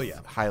Samurai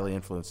both highly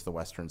influenced the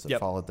Westerns that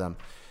followed them.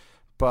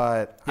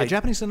 But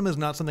Japanese cinema is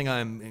not something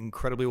I'm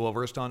incredibly well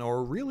versed on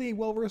or really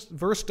well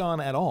versed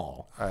on at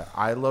all.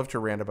 I love to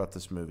rant about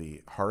this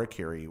movie.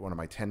 Harakiri, one of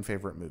my 10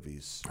 favorite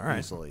movies,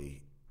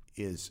 easily,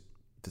 is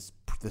this.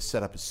 The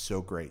setup is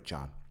so great,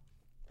 John.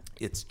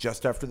 It's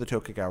just after the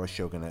Tokugawa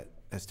shogunate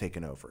has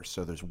taken over.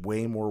 So there's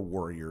way more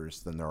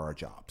warriors than there are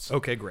jobs.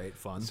 Okay, great,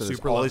 fun. So there's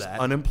Super all love these that.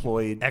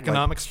 unemployed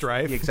Economic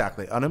strife.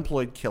 Exactly,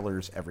 unemployed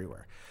killers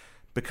everywhere.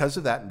 Because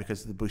of that, and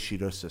because of the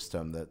Bushido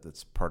system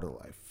that's part of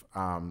life,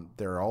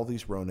 there are all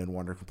these Ronin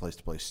wandering from place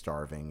to place,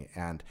 starving.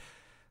 And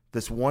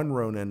this one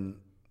Ronin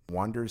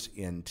wanders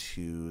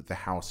into the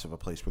house of a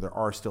place where there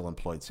are still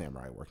employed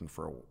samurai working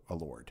for a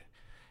lord.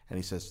 And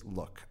he says,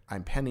 "Look,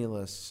 I'm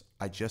penniless.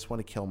 I just want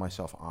to kill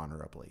myself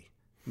honorably.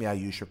 May I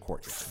use your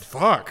courtyard?"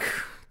 Fuck.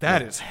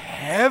 That is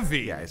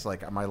heavy. Yeah, it's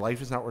like, "My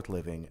life is not worth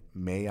living.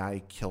 May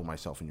I kill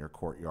myself in your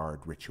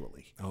courtyard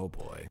ritually?" Oh,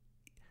 boy.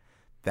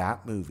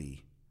 That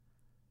movie,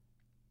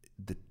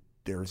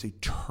 there is a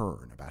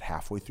turn about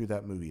halfway through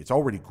that movie. It's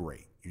already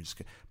great.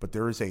 But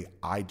there is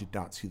I did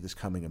not see this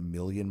coming a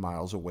million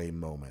miles away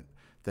moment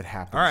that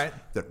happens. All right.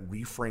 That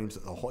reframes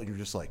the whole. You're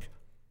just like,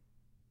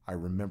 I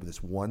remember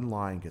this one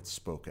line gets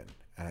spoken,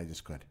 and I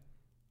just go,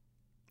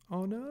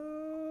 Oh,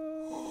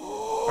 no.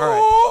 All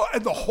right.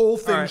 and the whole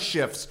thing All right.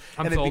 shifts,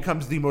 I'm and sold. it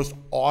becomes the most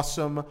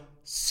awesome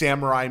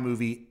samurai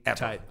movie ever.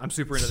 Tight. I'm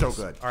super into so this.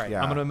 good. All right.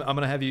 Yeah. I'm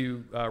gonna have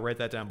you write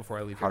that down before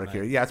I leave here Harakiri.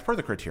 tonight. Yeah, it's part of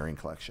the Criterion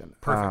Collection.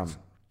 Perfect.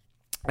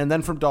 And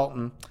then from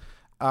Dalton,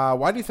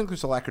 why do you think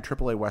there's a lack of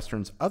AAA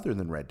westerns other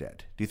than Red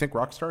Dead? Do you think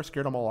Rockstar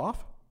scared them all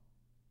off?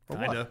 Or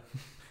what? Kinda.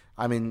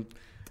 I mean,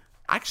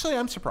 actually,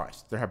 I'm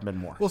surprised there haven't been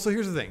more. Well, so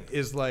here's the thing: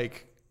 is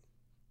like,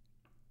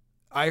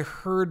 I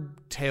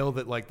heard tale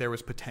that like there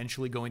was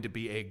potentially going to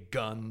be a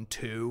Gun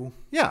 2.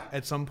 Yeah.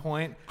 At some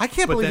point. I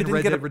can't but believe then it didn't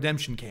Red get Dead a-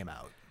 Redemption came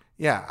out.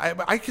 Yeah,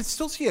 I could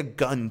still see a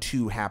Gun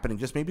 2 happening,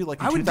 just maybe like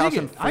in I would dig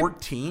it.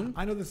 2014.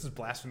 I know this is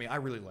blasphemy. I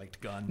really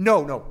liked Gun.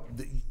 No.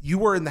 You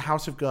were in the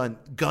House of Gun.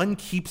 Gun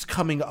keeps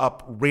coming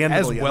up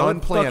randomly As well and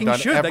it unplanned fucking on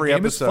should. That every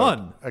game is episode.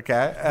 fun.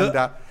 Okay,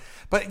 and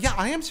but yeah,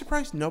 I am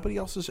surprised nobody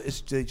else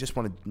is. They just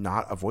want to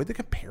not avoid the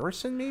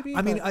comparison, maybe.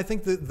 I mean, I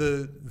think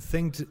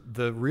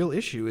the real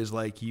issue is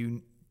like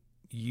you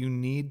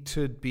need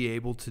to be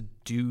able to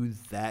do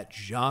that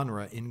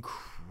genre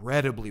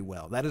incredibly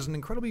well. That is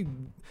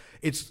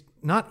it's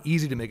not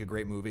easy to make a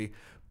great movie,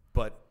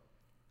 but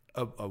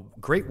a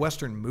great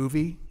Western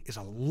movie is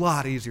a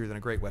lot easier than a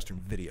great Western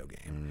video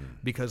game.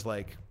 Because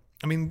like,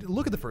 I mean,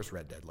 look at the first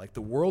Red Dead. Like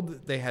the world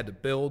that they had to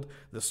build,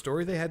 the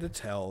story they had to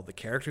tell, the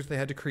characters they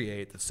had to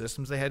create, the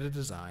systems they had to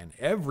design,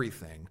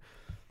 everything.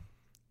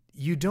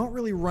 You don't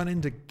really run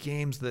into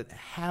games that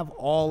have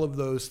all of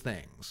those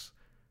things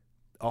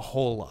a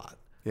whole lot.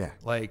 Yeah.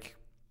 Like,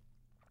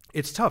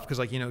 it's tough because,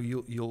 like, you know,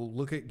 you'll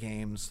look at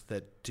games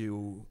that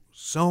do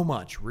so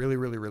much really,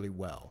 really, really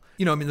well.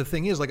 You know, I mean, the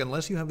thing is, like,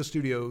 unless you're a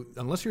studio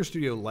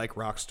like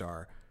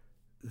Rockstar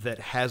that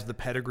has the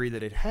pedigree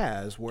that it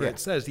has, where it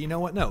says, you know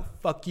what, no,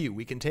 fuck you,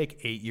 we can take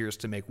 8 years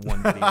to make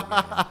one video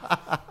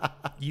game.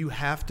 You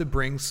have to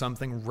bring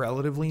something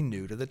relatively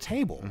new to the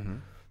table,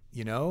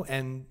 you know,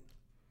 and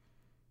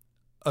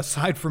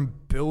aside from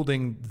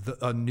building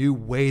a new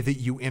way that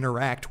you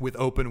interact with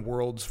open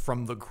worlds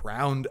from the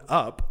ground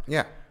up,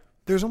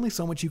 there's only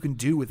so much you can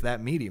do with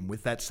that medium,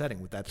 with that setting,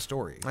 with that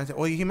story.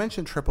 Well, you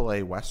mentioned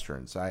AAA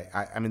westerns.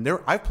 I mean,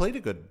 I've played a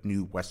good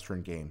new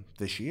western game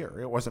this year.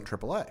 It wasn't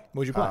AAA.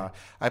 What'd you play?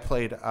 I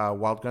played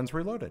Wild Guns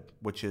Reloaded,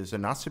 which is a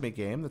Natsume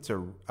game that's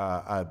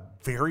a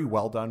very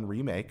well done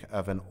remake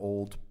of an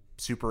old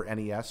Super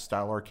NES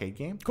style arcade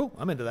game. Cool,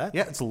 I'm into that.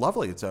 Yeah, it's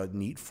lovely. It's a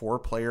neat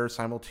 4-player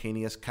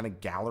simultaneous kind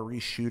of gallery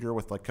shooter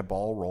with like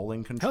Cabal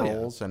rolling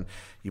controls, and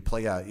you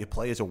play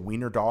as a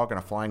wiener dog on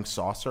a flying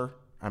saucer.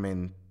 I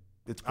mean,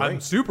 it's great. I'm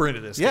super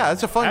into this. Yeah, game.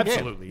 it's a fun game.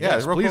 Absolutely. Yeah, Yes,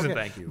 it's a real please cool and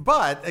game. thank you.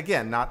 But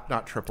again, not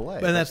AAA.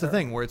 And that's the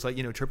thing where it's like,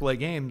 you know, AAA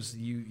games,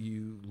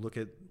 you look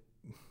at,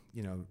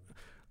 you know,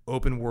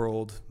 open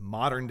world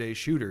modern day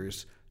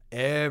shooters.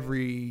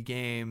 Every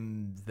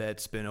game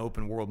that's been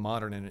open world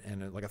modern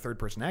and like a third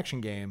person action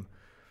game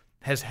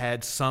has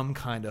had some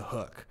kind of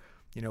hook.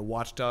 You know,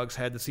 Watch Dogs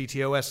had the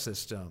CTOS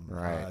system.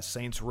 Right.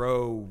 Saints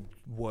Row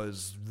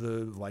was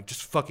the like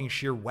just fucking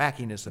sheer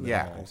wackiness of it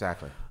all. Yeah,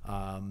 exactly.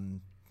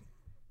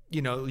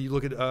 You know, you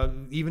look at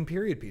even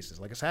period pieces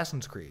like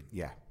Assassin's Creed.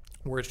 Yeah.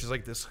 Where it's just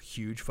like this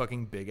huge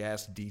fucking big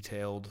ass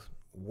detailed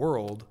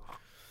world.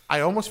 I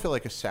almost feel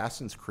like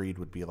Assassin's Creed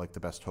would be like the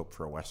best hope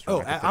for a Western. Oh,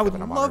 I could think I would of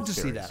in a love modern to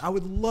see series. that. I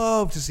would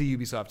love to see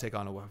Ubisoft take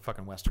on a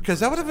fucking Western.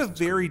 Because that would have a Assassin's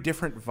very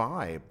different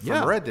vibe from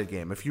Yeah. a Red Dead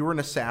game. If you were an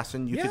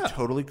assassin, you Yeah. could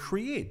totally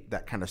create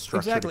that kind of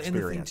structured Exactly, and the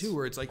experience. thing too,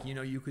 where it's like, you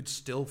know, you could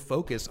still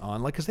focus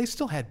on like, because they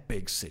still had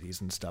big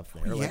cities and stuff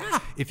there. Like, Yeah.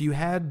 if you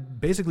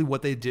had basically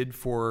what they did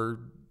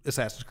for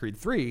Assassin's Creed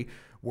 3,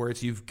 where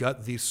it's you've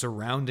got the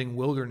surrounding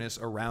wilderness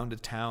around a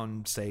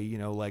town, say, you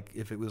know, like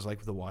if it was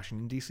like the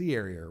Washington D.C.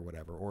 area or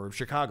whatever, or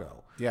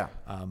Chicago, Yeah.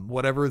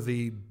 whatever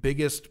the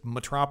biggest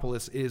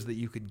metropolis is that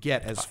you could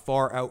get as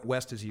far out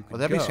west as you could. Well,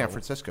 that'd go. be San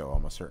Francisco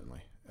almost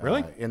certainly.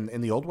 Really? In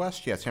the Old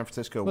West, yeah, San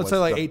Francisco Let's was say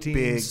like the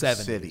big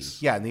 1870s.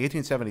 city. Yeah, in the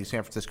 1870s,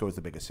 San Francisco was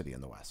the biggest city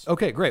in the West.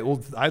 Okay, great.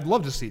 Well, I'd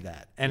love to see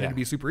that, and Yeah. it'd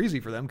be super easy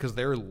for them because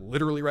they're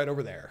literally right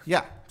over there.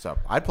 Yeah, so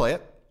I'd play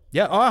it.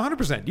 Yeah,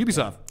 100%.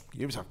 Ubisoft.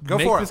 Go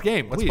Make for this it.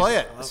 game, Let's please. play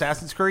it.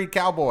 Assassin's Creed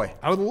Cowboy.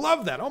 I would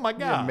love that. Oh my It'd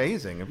be god.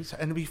 amazing.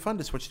 It'd be fun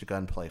to switch to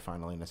gunplay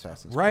finally in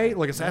Assassin's Right? Creed.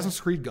 Like Assassin's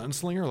Creed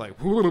Gunslinger? Like,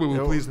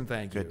 please and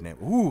thank you. Good name.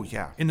 Ooh,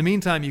 yeah. In the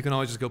meantime, you can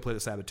always just go play the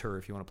Saboteur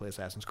if you want to play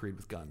Assassin's Creed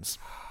with guns.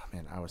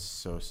 Man, I was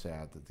so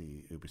sad that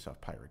the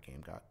Ubisoft Pirate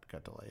game got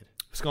delayed.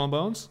 Skull and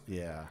Bones?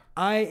 Yeah.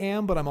 I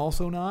am, but I'm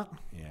also not.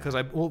 Yeah. Because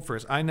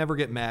first, I never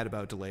get mad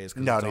about delays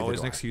because No, it's neither always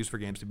do an I. excuse for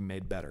games to be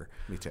made better.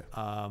 Me too.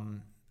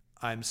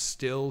 I'm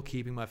still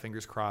keeping my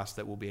fingers crossed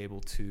that we'll be able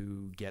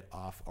to get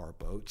off our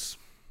boats.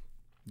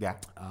 Yeah.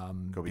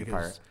 Go be a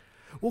pirate.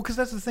 Well, because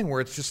that's the thing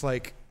where it's just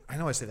like, I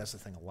know I say that's the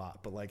thing a lot,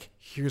 but like,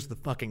 here's the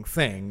fucking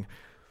thing.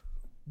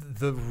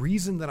 The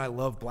reason that I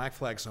love Black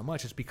Flag so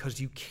much is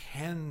because you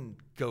can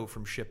go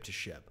from ship to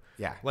ship.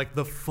 Yeah. Like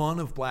the fun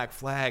of Black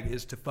Flag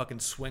is to fucking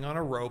swing on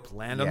a rope,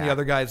 land on the Yeah.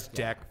 other guy's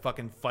deck,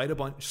 fucking fight a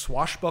bunch,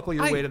 swashbuckle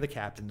your way to the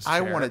captain's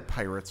I chair. wanted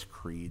Pirates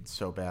Creed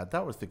so bad.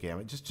 That was the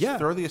game. Just Yeah.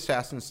 throw the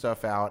assassin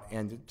stuff out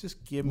and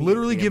just give me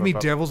Literally a game give me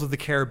about- Devils of the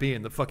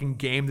Caribbean, the fucking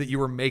game that you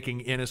were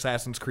making in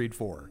Assassin's Creed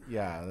 4.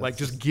 Yeah, that's Like,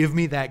 just give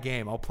me that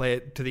game. I'll play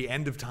it to the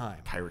end of time.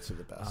 Pirates are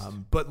the best.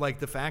 But, like,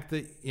 the fact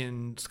that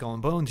in Skull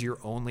and Bones, you're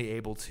only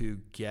able to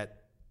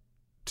get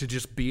to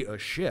just be a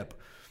ship.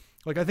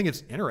 Like, I think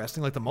it's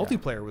interesting. Like, the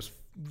multiplayer was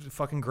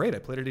fucking great. I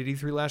played it at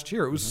E3 last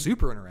year. It was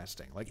super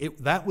interesting. Like,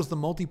 that was the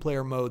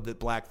multiplayer mode that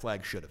Black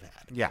Flag should have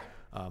had. Yeah.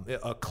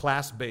 A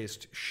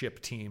class-based ship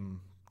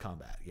team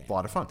combat game. A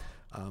lot of fun.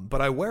 But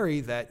I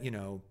worry that,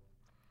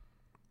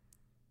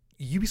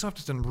 Ubisoft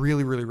has done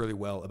really, really, really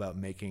well about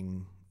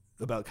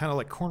kind of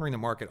like cornering the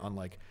market on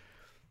like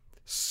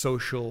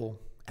social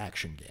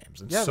action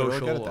games and Yeah, they're really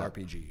social good at that.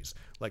 RPGs.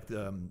 Like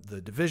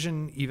the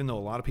Division, even though a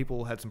lot of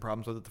people had some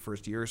problems with it the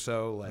first year or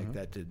so, like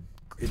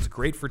it's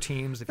great for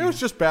teams. If It was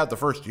just bad the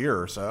first year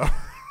or so.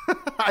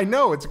 I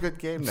know it's a good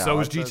game now. so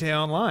is It's GTA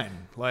Online.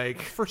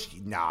 Like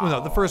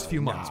no, the first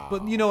few months,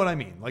 but you know what I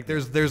mean. Like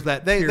there's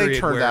that They period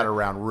turned where, that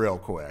around real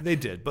quick. They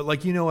did, but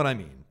like you know what I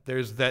mean.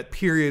 There's that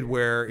period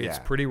where it's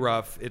Yeah. pretty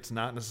rough. It's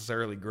not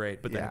necessarily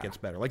great, but then it Yeah. gets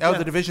better. Like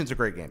The Division's a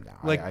great game now.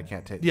 like I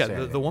can't take. Yeah, say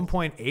the anything.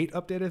 1.8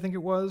 update I think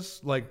it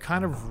was like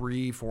kind of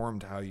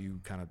reformed how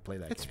you kind of play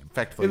that It's game.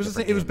 effectively It was a the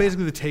different same- it was game now.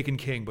 basically the Taken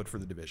King but for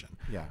the Division.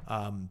 Yeah.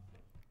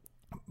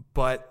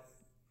 But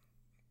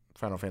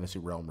Final Fantasy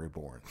Realm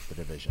Reborn, the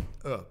Division.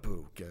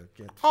 boo, get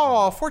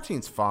Oh,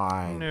 14's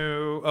fine.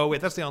 no. Oh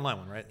wait, that's the online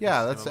one, right?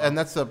 Yeah, That's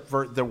that's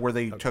where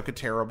they took a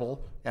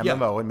terrible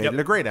MMO and made Yep. it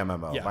a great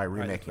MMO Yeah, by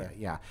right, remaking right. it.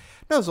 Yeah,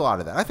 there's a lot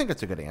of that. I think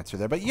it's a good answer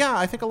there. But yeah,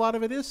 I think a lot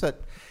of it is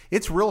that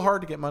it's real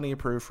hard to get money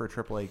approved for a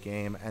AAA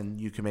game,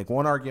 and you can make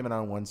one argument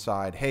on one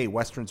side, hey,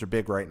 Westerns are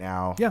big right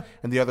now. Yeah.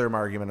 And the other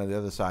argument on the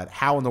other side,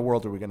 how in the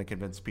world are we going to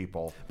convince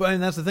people? But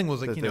and that's the thing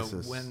was like That you know this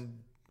is- when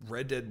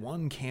Red Dead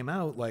 1 came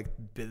out, like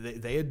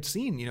they had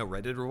seen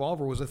Red Dead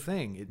Revolver was a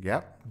thing. It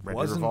Yep. Red Dead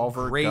wasn't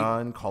Revolver, great.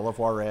 Gun, Call of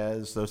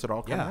Juarez, those had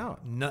all come Yeah,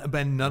 out.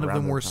 but none of Around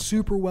them that were time.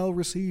 super well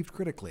received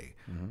critically.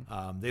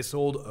 They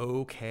sold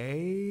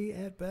okay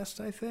at best,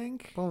 I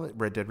think. Well,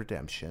 Red Dead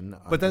Redemption.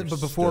 But before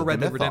understood Red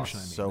the Dead mythos Redemption,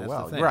 I mean, so that's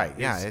well, the thing, right?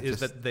 Yeah, is, it is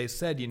just- that they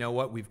said, you know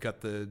what, we've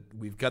got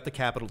the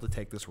capital to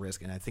take this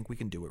risk, and I think we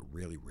can do it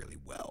really, really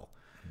well,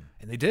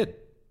 and they did.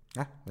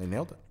 yeah, they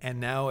nailed it.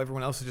 And now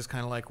everyone else is just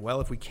kind of like, well,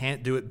 if we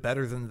can't do it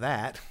better than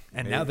that,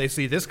 and now they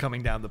see this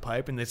coming down the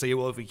pipe, and they say,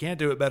 well, if we can't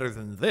do it better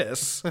than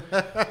this.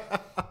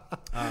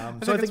 I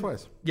think it's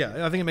wise.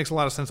 Yeah, I think it makes a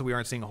lot of sense that we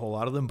aren't seeing a whole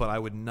lot of them, but I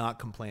would not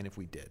complain if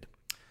we did.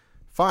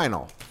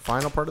 Final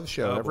part of the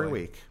show Oh, every boy.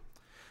 week.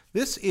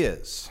 This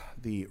is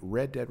the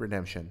Red Dead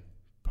Redemption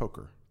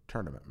poker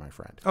tournament, my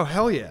friend. Oh,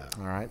 hell yeah.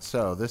 All right,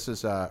 so this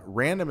is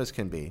random as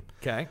can be.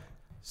 Okay.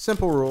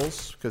 Simple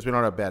rules because we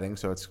don't have betting,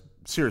 so it's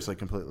seriously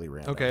completely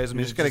random. Okay, so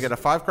you're just going to get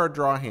a 5-card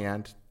draw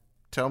hand.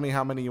 Tell me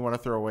how many you want to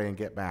throw away and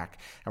get back,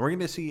 and we're going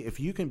to see if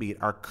you can beat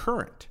our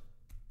current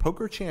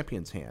poker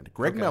champions hand,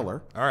 Greg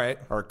Miller. All right.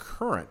 Our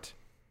current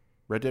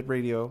Red Dead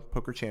Radio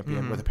poker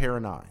champion with a pair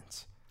of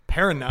 9s.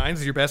 Pair of 9s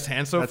is your best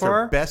hand so That's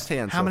far? our best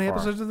hand How so many far.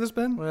 episodes have this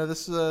been? Well,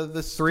 this is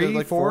this 3,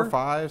 like 4 or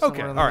 5. Okay.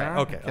 somewhere All in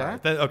right. there. Okay. All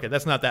right. Okay.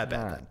 That's not that bad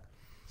All right. then.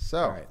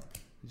 So, right.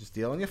 just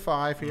dealing you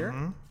 5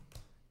 here.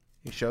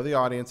 You show the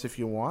audience if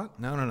you want.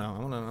 No. I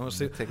want to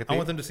see. Take a I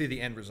want peek. them to see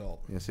the end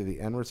result. You see the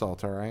end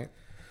result, all right?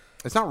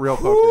 It's not real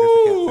poker because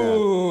we can't bet.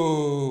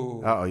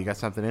 Ooh. Uh-oh, you got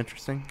something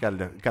interesting?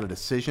 Got a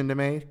decision to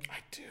make? I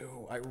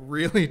do. I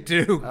really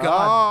do.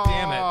 God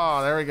damn it.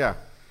 Oh, there we go.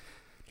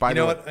 By You the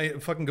know way, what? I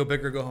fucking go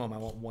big or go home. I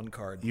want one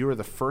card. you are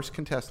the first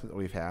contestant that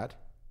we've had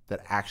that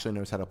actually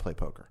knows how to play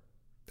poker.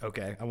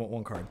 Okay. I want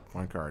one card.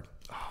 One card.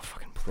 Oh,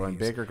 fucking please. Going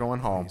big or going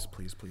home?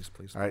 Please.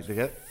 All right, did you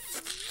get it?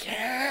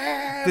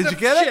 Yeah. Did you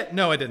get it? Shit.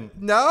 No, I didn't.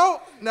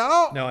 No.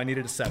 No, I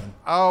needed a 7.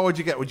 Oh, what'd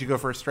you get? Would you go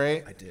for a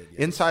straight? I did, yes.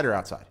 Inside or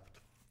outside?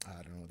 I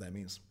don't know what that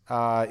means.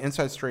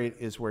 Inside straight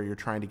is where you're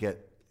trying to get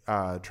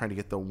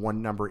the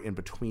one number in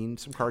between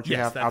some cards you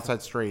have. that's-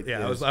 Outside straight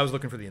Yeah, is I was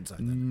looking for the inside.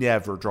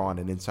 never drawn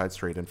an inside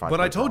straight in 5.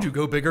 But I told you,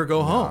 go big or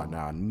go home.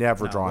 No,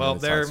 never drawn Well, an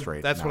inside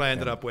straight. that's No, what I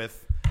ended never. up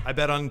with. I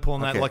bet on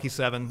pulling that Okay. lucky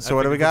 7. So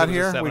what do we got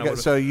here?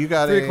 So you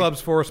got 3 clubs,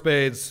 4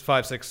 spades,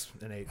 5, 6,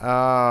 and 8.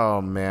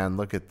 Oh man,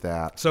 look at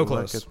that. So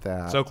close. Look at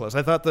that. So close.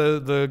 I thought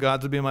the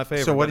gods would be in my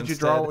favor. So what but did you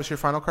draw? instead, What was your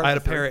final card? I had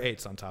a The pair three? of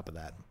 8s on top of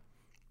that.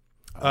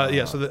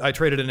 So I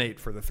traded an 8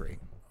 for the 3.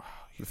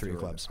 The 3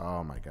 clubs.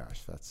 Oh my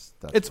gosh, that's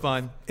It's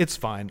fine. It's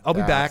fine. I'll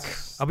be back.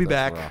 I'll be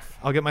that's back. rough.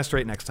 I'll get my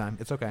straight next time.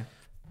 It's okay.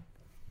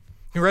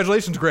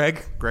 Congratulations,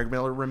 Greg. Greg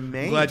Miller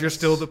remains. Glad you're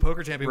still the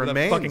poker champion with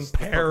a fucking the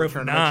pair poker of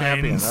tournament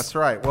champion. 9s. That's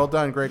right. Well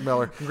done, Greg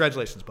Miller.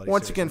 Congratulations, buddy.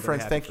 Once Seriously, again, very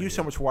friends, happy thank for you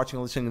so much for watching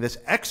and listening to this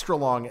extra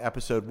long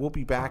episode. We'll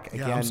be back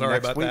again I'm sorry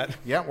next about week. that.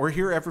 Yeah, we're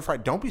here every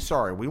Friday. Don't be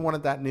sorry. We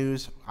wanted that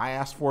news. I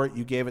asked for it.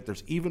 You gave it.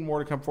 There's even more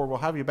to come forward. We'll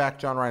have you back,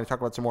 John Ryan, to talk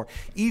about some more.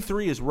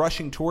 E3 is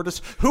rushing toward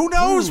us. Who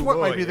knows Ooh, what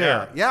boy, might be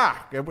there? Yeah.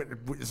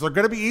 Is there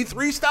going to be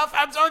E3 stuff?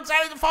 I'm so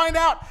excited to find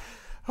out.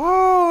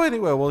 Oh,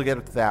 anyway, we'll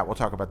get to that. We'll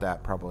talk about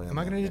that probably. Am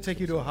I going to need to take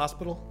you to a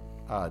hospital?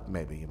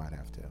 Maybe you might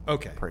have to.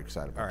 Okay. Pretty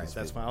excited about All right, this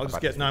that's week- fine. I'll just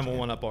about get this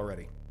 911 up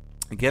already.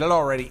 Get it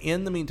already.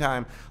 In the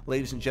meantime,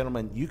 ladies and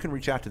gentlemen, you can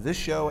reach out to this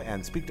show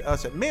and speak to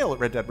us at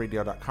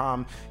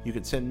mail@reddeadradio.com. You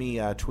can send me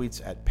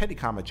tweets at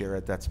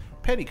petty_Jared. That's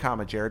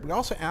petty_Jared. We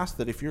also ask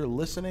that if you're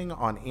listening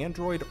on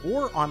Android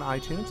or on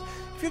iTunes,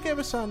 if you give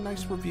us a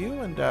nice review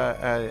and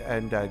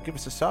give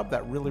us a sub,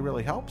 that really,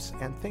 really helps.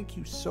 And thank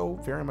you so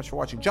very much for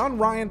watching. John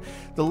Ryan,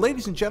 the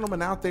ladies and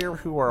gentlemen out there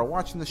who are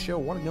watching the show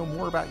want to know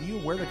more about you,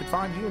 where they can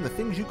find you, and the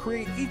things you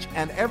create each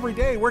and every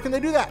day. Where can they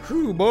do that?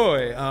 Ooh,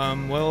 boy.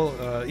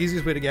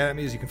 Easiest way to get at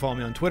me is you can follow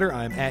me on Twitter.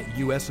 I'm at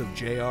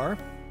USofJR.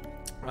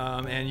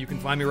 And you can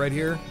find me right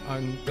here,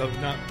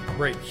 not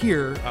right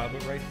here,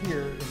 but right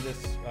here in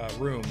this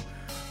room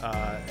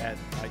at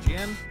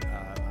IGN.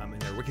 I'm in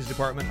their wikis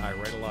department. I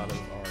write a lot of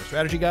our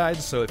strategy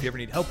guides. So if you ever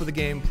need help with the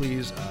game,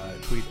 please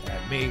tweet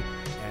at me,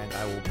 and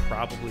I will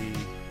probably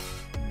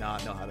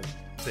not know how to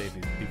save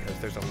you because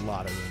there's a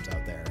lot of rooms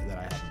out there that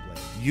I haven't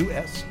played.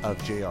 US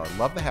of JR.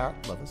 Love the hat.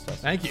 Love the stuff.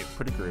 Thank you.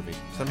 Pretty groovy.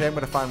 Someday I'm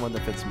going to find one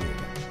that fits me again.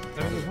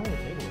 There's no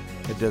table.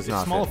 It does not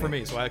It's small fit for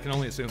me, so I can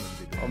only assume it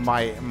would be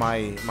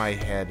big. My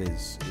head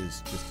is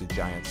just a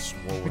giant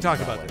swollen. We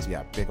talked about belly. this.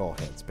 Yeah, big old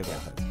heads. Big old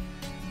heads.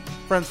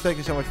 Friends, thank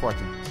you so much for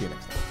watching. See you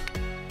next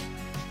time.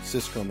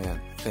 Cisco Man,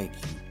 thank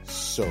you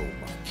so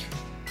much.